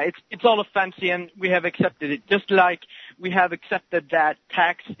right. Yeah, it's all a fantasy, and we have accepted it. Just like we have accepted that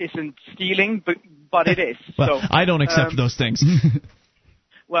tax isn't stealing, but it is. Well, so I don't accept those things.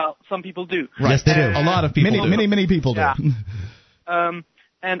 Well, some people do. Right. Yes, they do. A lot of people do. Many people do. Yeah.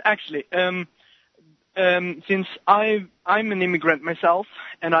 And actually, since I'm an immigrant myself,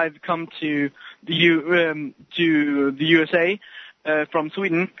 and I've come to the USA from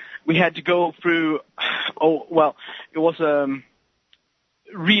Sweden, we had to go through. It was a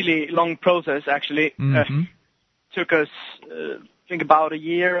really long process. Actually, took us I think about a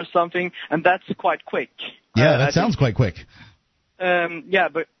year or something, and that's quite quick. Yeah, that sounds quite quick.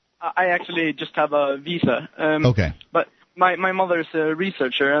 But I actually just have a visa. Okay. But my mother's a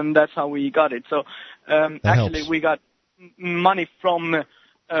researcher, and that's how we got it. So actually, helps. we got money from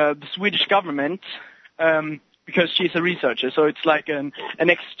the Swedish government because she's a researcher. So it's like an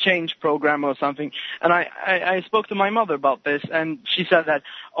exchange program or something. And I spoke to my mother about this, and she said that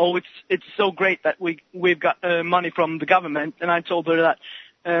it's so great that we've got money from the government. And I told her that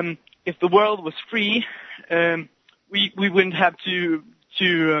if the world was free, we wouldn't have to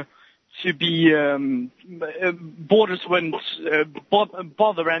be borders wouldn't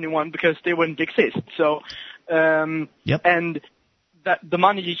bother anyone, because they wouldn't exist. So and that the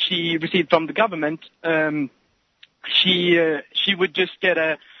money she received from the government, she would just get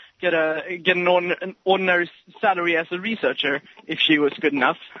an ordinary salary as a researcher if she was good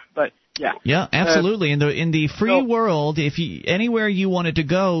enough. But yeah, absolutely. In the free world, if anywhere you wanted to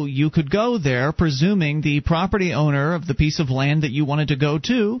go, you could go there, presuming the property owner of the piece of land that you wanted to go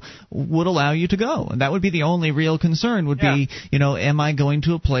to would allow you to go. And that would be the only real concern. Would be, am I going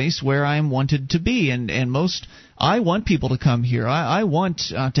to a place where I'm wanted to be? And I want people to come here. I want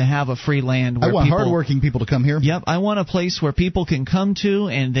to have a free land where I want hardworking people to come here. Yep, I want a place where people can come to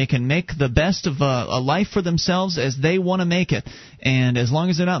and they can make the best of a life for themselves as they want to make it. And as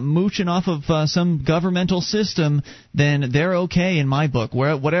long as they're not mooching off of some governmental system, then they're okay in my book.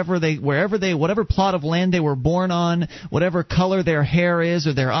 Whatever plot of land they were born on, whatever color their hair is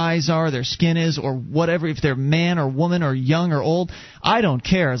or their eyes are, their skin is, or whatever, if they're man or woman or young or old, I don't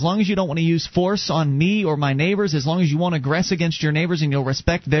care. As long as you don't want to use force on me or my neighbors, as long as you won't aggress against your neighbors and you'll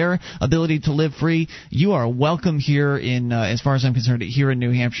respect their ability to live free, you are welcome here in, as far as I'm concerned, here in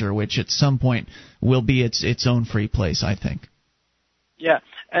New Hampshire, which at some point will be its own free place, I think. Yeah,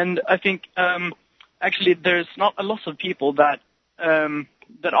 and I think actually there's not a lot of people that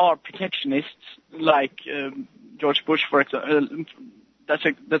are protectionists, like George Bush, for example. That's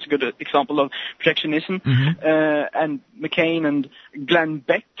a good example of protectionism, and McCain and Glenn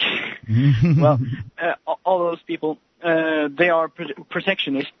Beck. Well, all those people, they are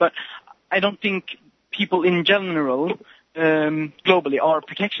protectionists, but I don't think people in general globally are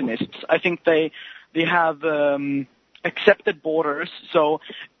protectionists. I think they have accepted borders. So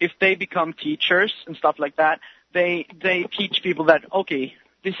if they become teachers and stuff like that, they teach people that, okay,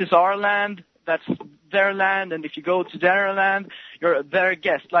 this is our land, that's their land, and if you go to their land, you're their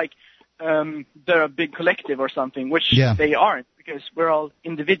guest. Like they're a big collective or something, which they aren't, because we're all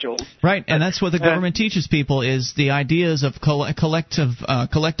individuals. Right, and that's what the government teaches people, is the ideas of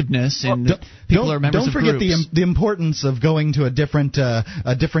collectiveness, and people are members of groups. Don't forget the importance of going to a different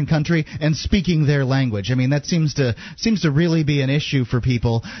country and speaking their language. I mean, that seems to really be an issue for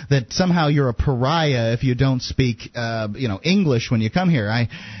people, that somehow you're a pariah if you don't speak English when you come here. I've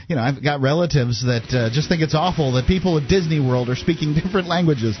got relatives that just think it's awful that people at Disney World are speaking different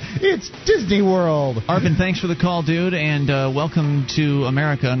languages. It's Disney World. Arvin, thanks for the call, dude, and welcome to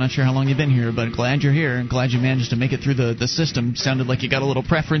America. I'm not sure how long you've been here, but glad you're here and glad you managed to make it through the system. Sounded like you got a little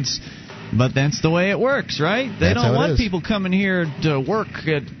preference, but that's the way it works, right? They don't want people coming here to work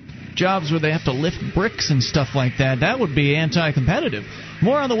at jobs where they have to lift bricks and stuff like that. That would be anti-competitive.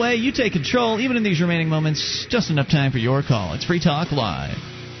 More on the way. You take control, even in these remaining moments. Just enough time for your call. It's Free Talk Live.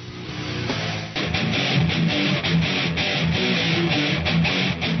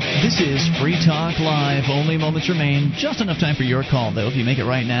 This is Free Talk Live. Only moments remain. Just enough time for your call, though. If you make it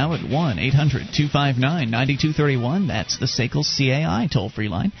right now at 1-800-259-9231. That's the SACL CAI toll-free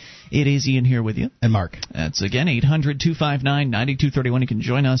line. It is Ian here with you. And Mark. That's, again, 800-259-9231. You can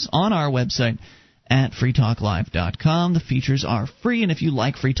join us on our website at freetalklive.com. The features are free, and if you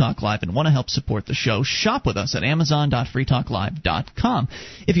like Free Talk Live and want to help support the show, shop with us at amazon.freetalklive.com.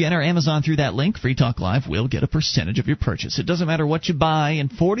 If you enter Amazon through that link, Free Talk Live will get a percentage of your purchase. It doesn't matter what you buy in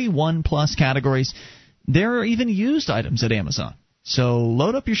 41-plus categories. There are even used items at Amazon. So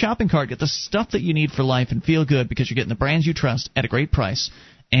load up your shopping cart, get the stuff that you need for life, and feel good because you're getting the brands you trust at a great price,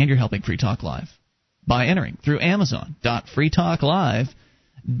 and you're helping Free Talk Live by entering through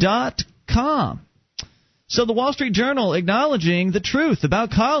amazon.freetalklive.com. So the Wall Street Journal acknowledging the truth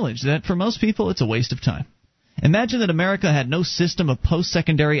about college, that for most people it's a waste of time. Imagine that America had no system of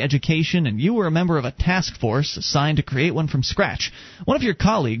post-secondary education and you were a member of a task force assigned to create one from scratch. One of your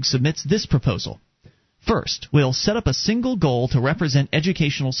colleagues submits this proposal. First, we'll set up a single goal to represent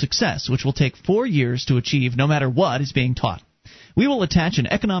educational success, which will take 4 years to achieve no matter what is being taught. We will attach an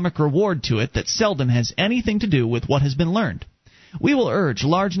economic reward to it that seldom has anything to do with what has been learned. We will urge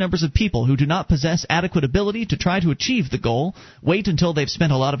large numbers of people who do not possess adequate ability to try to achieve the goal, wait until they've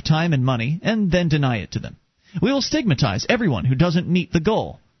spent a lot of time and money, and then deny it to them. We will stigmatize everyone who doesn't meet the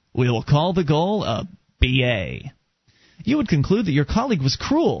goal. We will call the goal a BA. You would conclude that your colleague was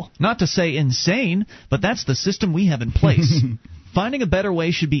cruel, not to say insane, but that's the system we have in place. Finding a better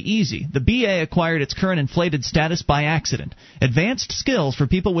way should be easy. The BA acquired its current inflated status by accident. Advanced skills for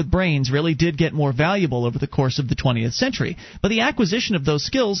people with brains really did get more valuable over the course of the 20th century, but the acquisition of those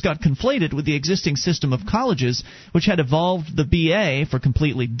skills got conflated with the existing system of colleges, which had evolved the BA for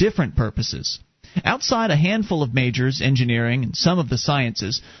completely different purposes. Outside a handful of majors, engineering, and some of the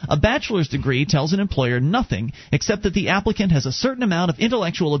sciences, a bachelor's degree tells an employer nothing except that the applicant has a certain amount of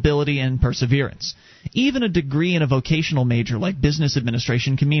intellectual ability and perseverance. Even a degree in a vocational major like business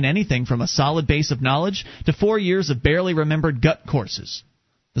administration can mean anything from a solid base of knowledge to 4 years of barely remembered gut courses.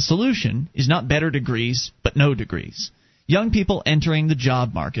 The solution is not better degrees, but no degrees. Young people entering the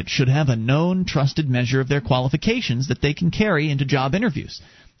job market should have a known, trusted measure of their qualifications that they can carry into job interviews.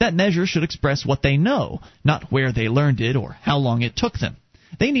 That measure should express what they know, not where they learned it or how long it took them.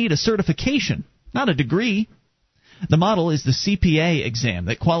 They need a certification, not a degree. The model is the CPA exam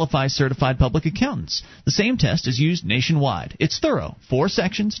that qualifies certified public accountants. The same test is used nationwide. It's thorough, 4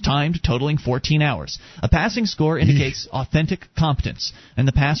 sections, timed, totaling 14 hours. A passing score indicates authentic competence, and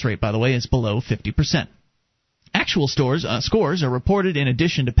the pass rate, by the way, is below 50%. Actual scores are reported in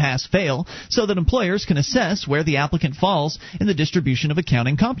addition to pass-fail so that employers can assess where the applicant falls in the distribution of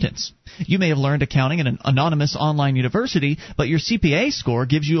accounting competence. You may have learned accounting at an anonymous online university, but your CPA score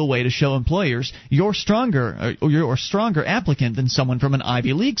gives you a way to show employers you're a stronger applicant than someone from an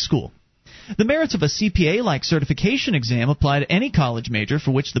Ivy League school. The merits of a CPA-like certification exam apply to any college major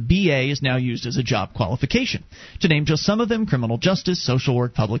for which the BA is now used as a job qualification. To name just some of them, criminal justice, social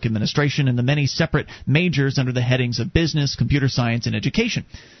work, public administration, and the many separate majors under the headings of business, computer science, and education.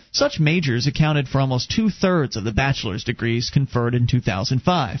 Such majors accounted for almost two-thirds of the bachelor's degrees conferred in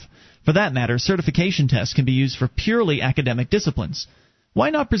 2005. For that matter, certification tests can be used for purely academic disciplines. Why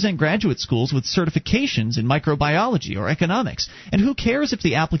not present graduate schools with certifications in microbiology or economics? And who cares if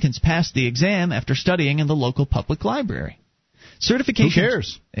the applicants pass the exam after studying in the local public library? Certifications. Who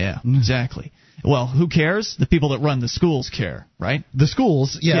cares? Yeah, exactly. Well, who cares? The people that run the schools care, right? The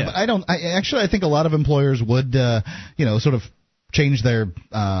schools, yeah. But I think a lot of employers would, sort of change their.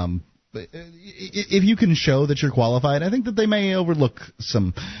 If you can show that you're qualified, I think that they may overlook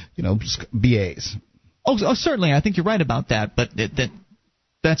some, BAs. Oh, certainly. I think you're right about that, but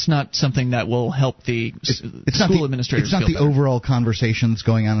that's not something that will help the school administrators. It's not the overall conversation that's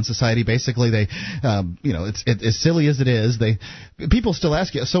going on in society. Basically, they, it's as silly as it is. People still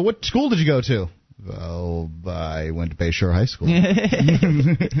ask you, so what school did you go to? Well, I went to Bayshore High School.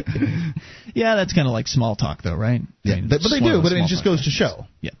 Yeah, that's kind of like small talk, though, right? Yeah, but they do. But it just goes to show.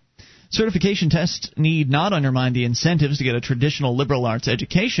 Yeah. Certification tests need not undermine the incentives to get a traditional liberal arts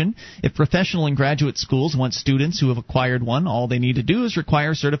education. If professional and graduate schools want students who have acquired one, all they need to do is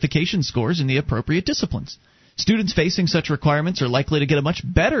require certification scores in the appropriate disciplines. Students facing such requirements are likely to get a much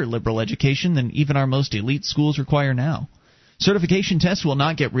better liberal education than even our most elite schools require now. Certification tests will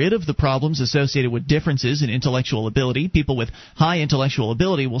not get rid of the problems associated with differences in intellectual ability. People with high intellectual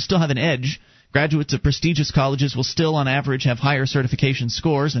ability will still have an edge. Graduates of prestigious colleges will still, on average, have higher certification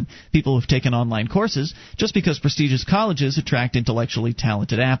scores than people who've taken online courses, just because prestigious colleges attract intellectually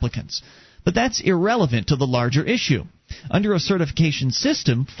talented applicants. But that's irrelevant to the larger issue. Under a certification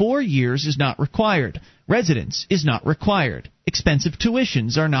system, 4 years is not required. Residence is not required. Expensive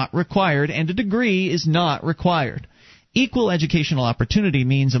tuitions are not required, and a degree is not required. Equal educational opportunity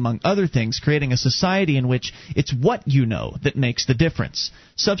means, among other things, creating a society in which it's what you know that makes the difference.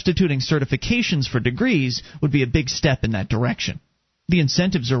 Substituting certifications for degrees would be a big step in that direction. The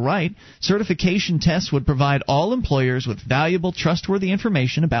incentives are right. Certification tests would provide all employers with valuable, trustworthy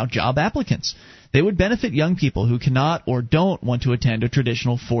information about job applicants. They would benefit young people who cannot or don't want to attend a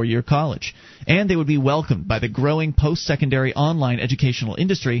traditional 4-year college. And they would be welcomed by the growing post-secondary online educational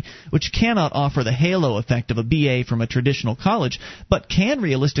industry, which cannot offer the halo effect of a BA from a traditional college, but can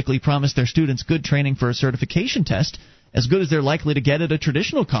realistically promise their students good training for a certification test, as good as they're likely to get at a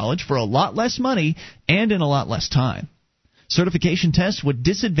traditional college for a lot less money and in a lot less time. Certification tests would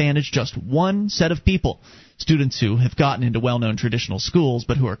disadvantage just one set of people, students who have gotten into well-known traditional schools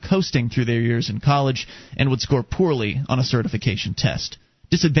but who are coasting through their years in college and would score poorly on a certification test.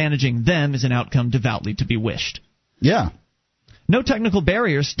 Disadvantaging them is an outcome devoutly to be wished. Yeah. No technical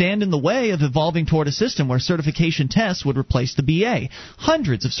barriers stand in the way of evolving toward a system where certification tests would replace the BA.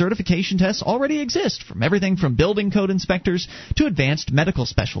 Hundreds of certification tests already exist, from everything from building code inspectors to advanced medical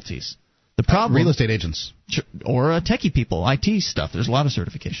specialties. The problem, real estate agents. Or techie people, IT stuff. There's a lot of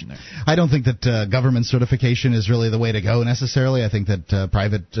certification there. I don't think that government certification is really the way to go necessarily. I think that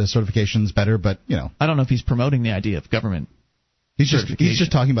private certification is better, but, I don't know if he's promoting the idea of government. He's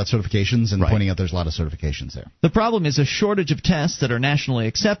just talking about certifications and pointing out there's a lot of certifications there. The problem is a shortage of tests that are nationally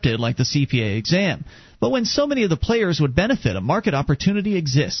accepted, like the CPA exam. But when so many of the players would benefit, a market opportunity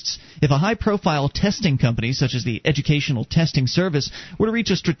exists. If a high-profile testing company, such as the Educational Testing Service, were to reach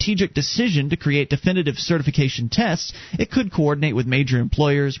a strategic decision to create definitive certification tests, it could coordinate with major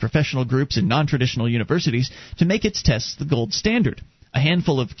employers, professional groups, and non-traditional universities to make its tests the gold standard. A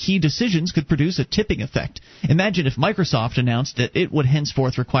handful of key decisions could produce a tipping effect. Imagine if Microsoft announced that it would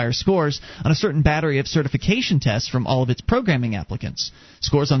henceforth require scores on a certain battery of certification tests from all of its programming applicants.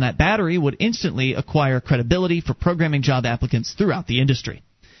 Scores on that battery would instantly acquire credibility for programming job applicants throughout the industry.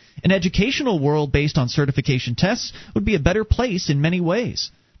 An educational world based on certification tests would be a better place in many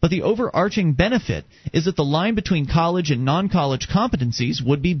ways. But the overarching benefit is that the line between college and non-college competencies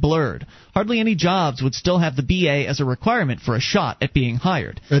would be blurred. Hardly any jobs would still have the BA as a requirement for a shot at being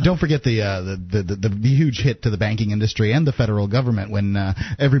hired. Don't forget the huge hit to the banking industry and the federal government when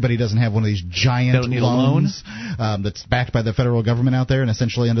everybody doesn't have one of these giant loans that's backed by the federal government out there and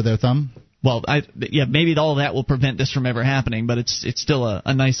essentially under their thumb. Well, maybe all of that will prevent this from ever happening, but it's still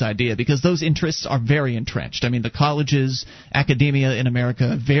a nice idea because those interests are very entrenched. I mean, the colleges, academia in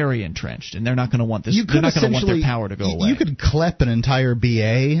America, very entrenched, and they're not going to want this. They're not going to want their power to go away. You could CLEP an entire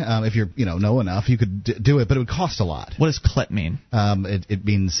BA if you know enough. You could do it, but it would cost a lot. What does CLEP mean? It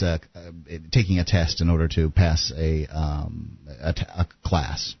means taking a test in order to pass a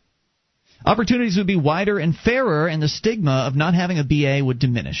class. Opportunities would be wider and fairer, and the stigma of not having a BA would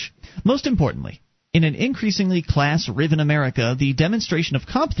diminish. Most importantly, in an increasingly class-riven America, the demonstration of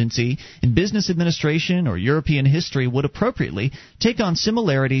competency in business administration or European history would appropriately take on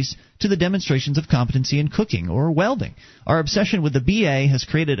similarities to the demonstrations of competency in cooking or welding. Our obsession with the BA has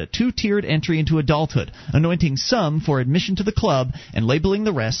created a two-tiered entry into adulthood, anointing some for admission to the club and labeling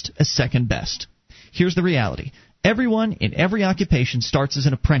the rest as second best. Here's the reality. Everyone in every occupation starts as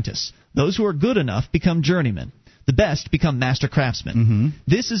an apprentice. Those who are good enough become journeymen. The best become master craftsmen. Mm-hmm.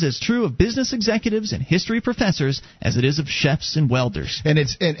 This is as true of business executives and history professors as it is of chefs and welders. And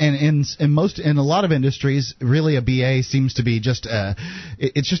it's in a lot of industries, really a BA seems to be just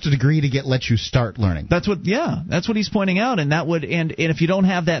it's just a degree to let you start learning. That's what he's pointing out, and if you don't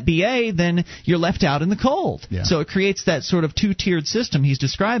have that BA, then you're left out in the cold. Yeah. So it creates that sort of two-tiered system he's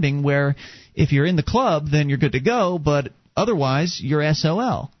describing, where if you're in the club, then you're good to go, but otherwise you're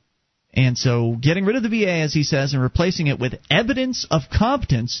SOL. And so getting rid of the BA, as he says, and replacing it with evidence of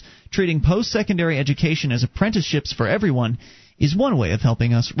competence, treating post-secondary education as apprenticeships for everyone, is one way of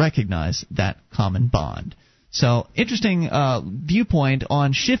helping us recognize that common bond. So interesting viewpoint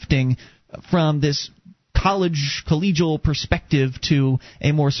on shifting from this collegial perspective to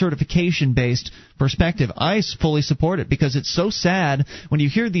a more certification-based perspective. I fully support it because it's so sad when you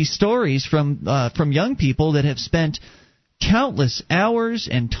hear these stories from young people that have spent countless hours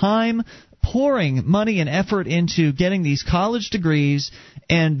and time pouring money and effort into getting these college degrees,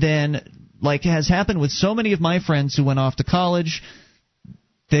 and then, like has happened with so many of my friends who went off to college,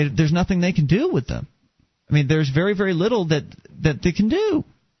 there's nothing they can do with them. I mean, there's very, very little that they can do.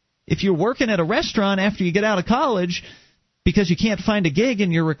 If you're working at a restaurant after you get out of college because you can't find a gig in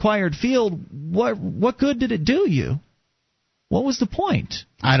your required field, what good did it do you? What was the point?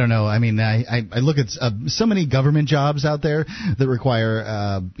 I don't know. I mean, I look at so many government jobs out there that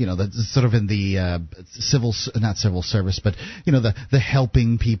require, that's sort of in the not civil service, but, the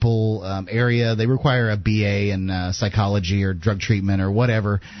helping people area. They require a BA in psychology or drug treatment or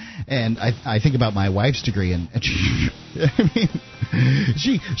whatever. And I think about my wife's degree, and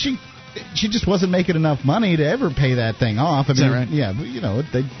she just wasn't making enough money to ever pay that thing off. Is that right? Yeah,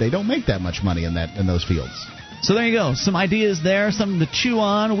 they don't make that much money in those fields. So there you go. Some ideas there, something to chew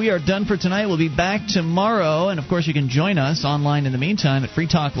on. We are done for tonight. We'll be back tomorrow. And, of course, you can join us online in the meantime at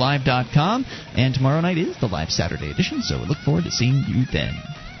freetalklive.com. And tomorrow night is the live Saturday edition, so we look forward to seeing you then.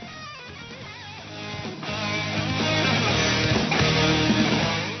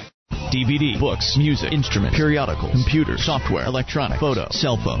 DVD, books, music, instruments, periodicals, computers, software, electronic, photo,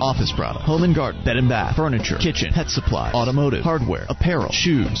 cell phone, office product, home and garden, bed and bath, furniture, kitchen, pet supply, automotive, hardware, apparel,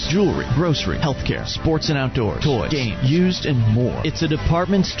 shoes, jewelry, grocery, healthcare, sports and outdoors, toys, games, used, and more. It's a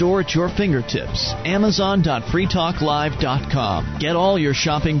department store at your fingertips. Amazon.freetalklive.com. Get all your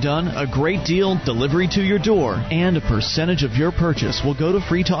shopping done, a great deal, delivery to your door, and a percentage of your purchase will go to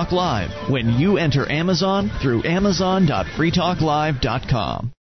Free Talk Live when you enter Amazon through Amazon.freetalklive.com.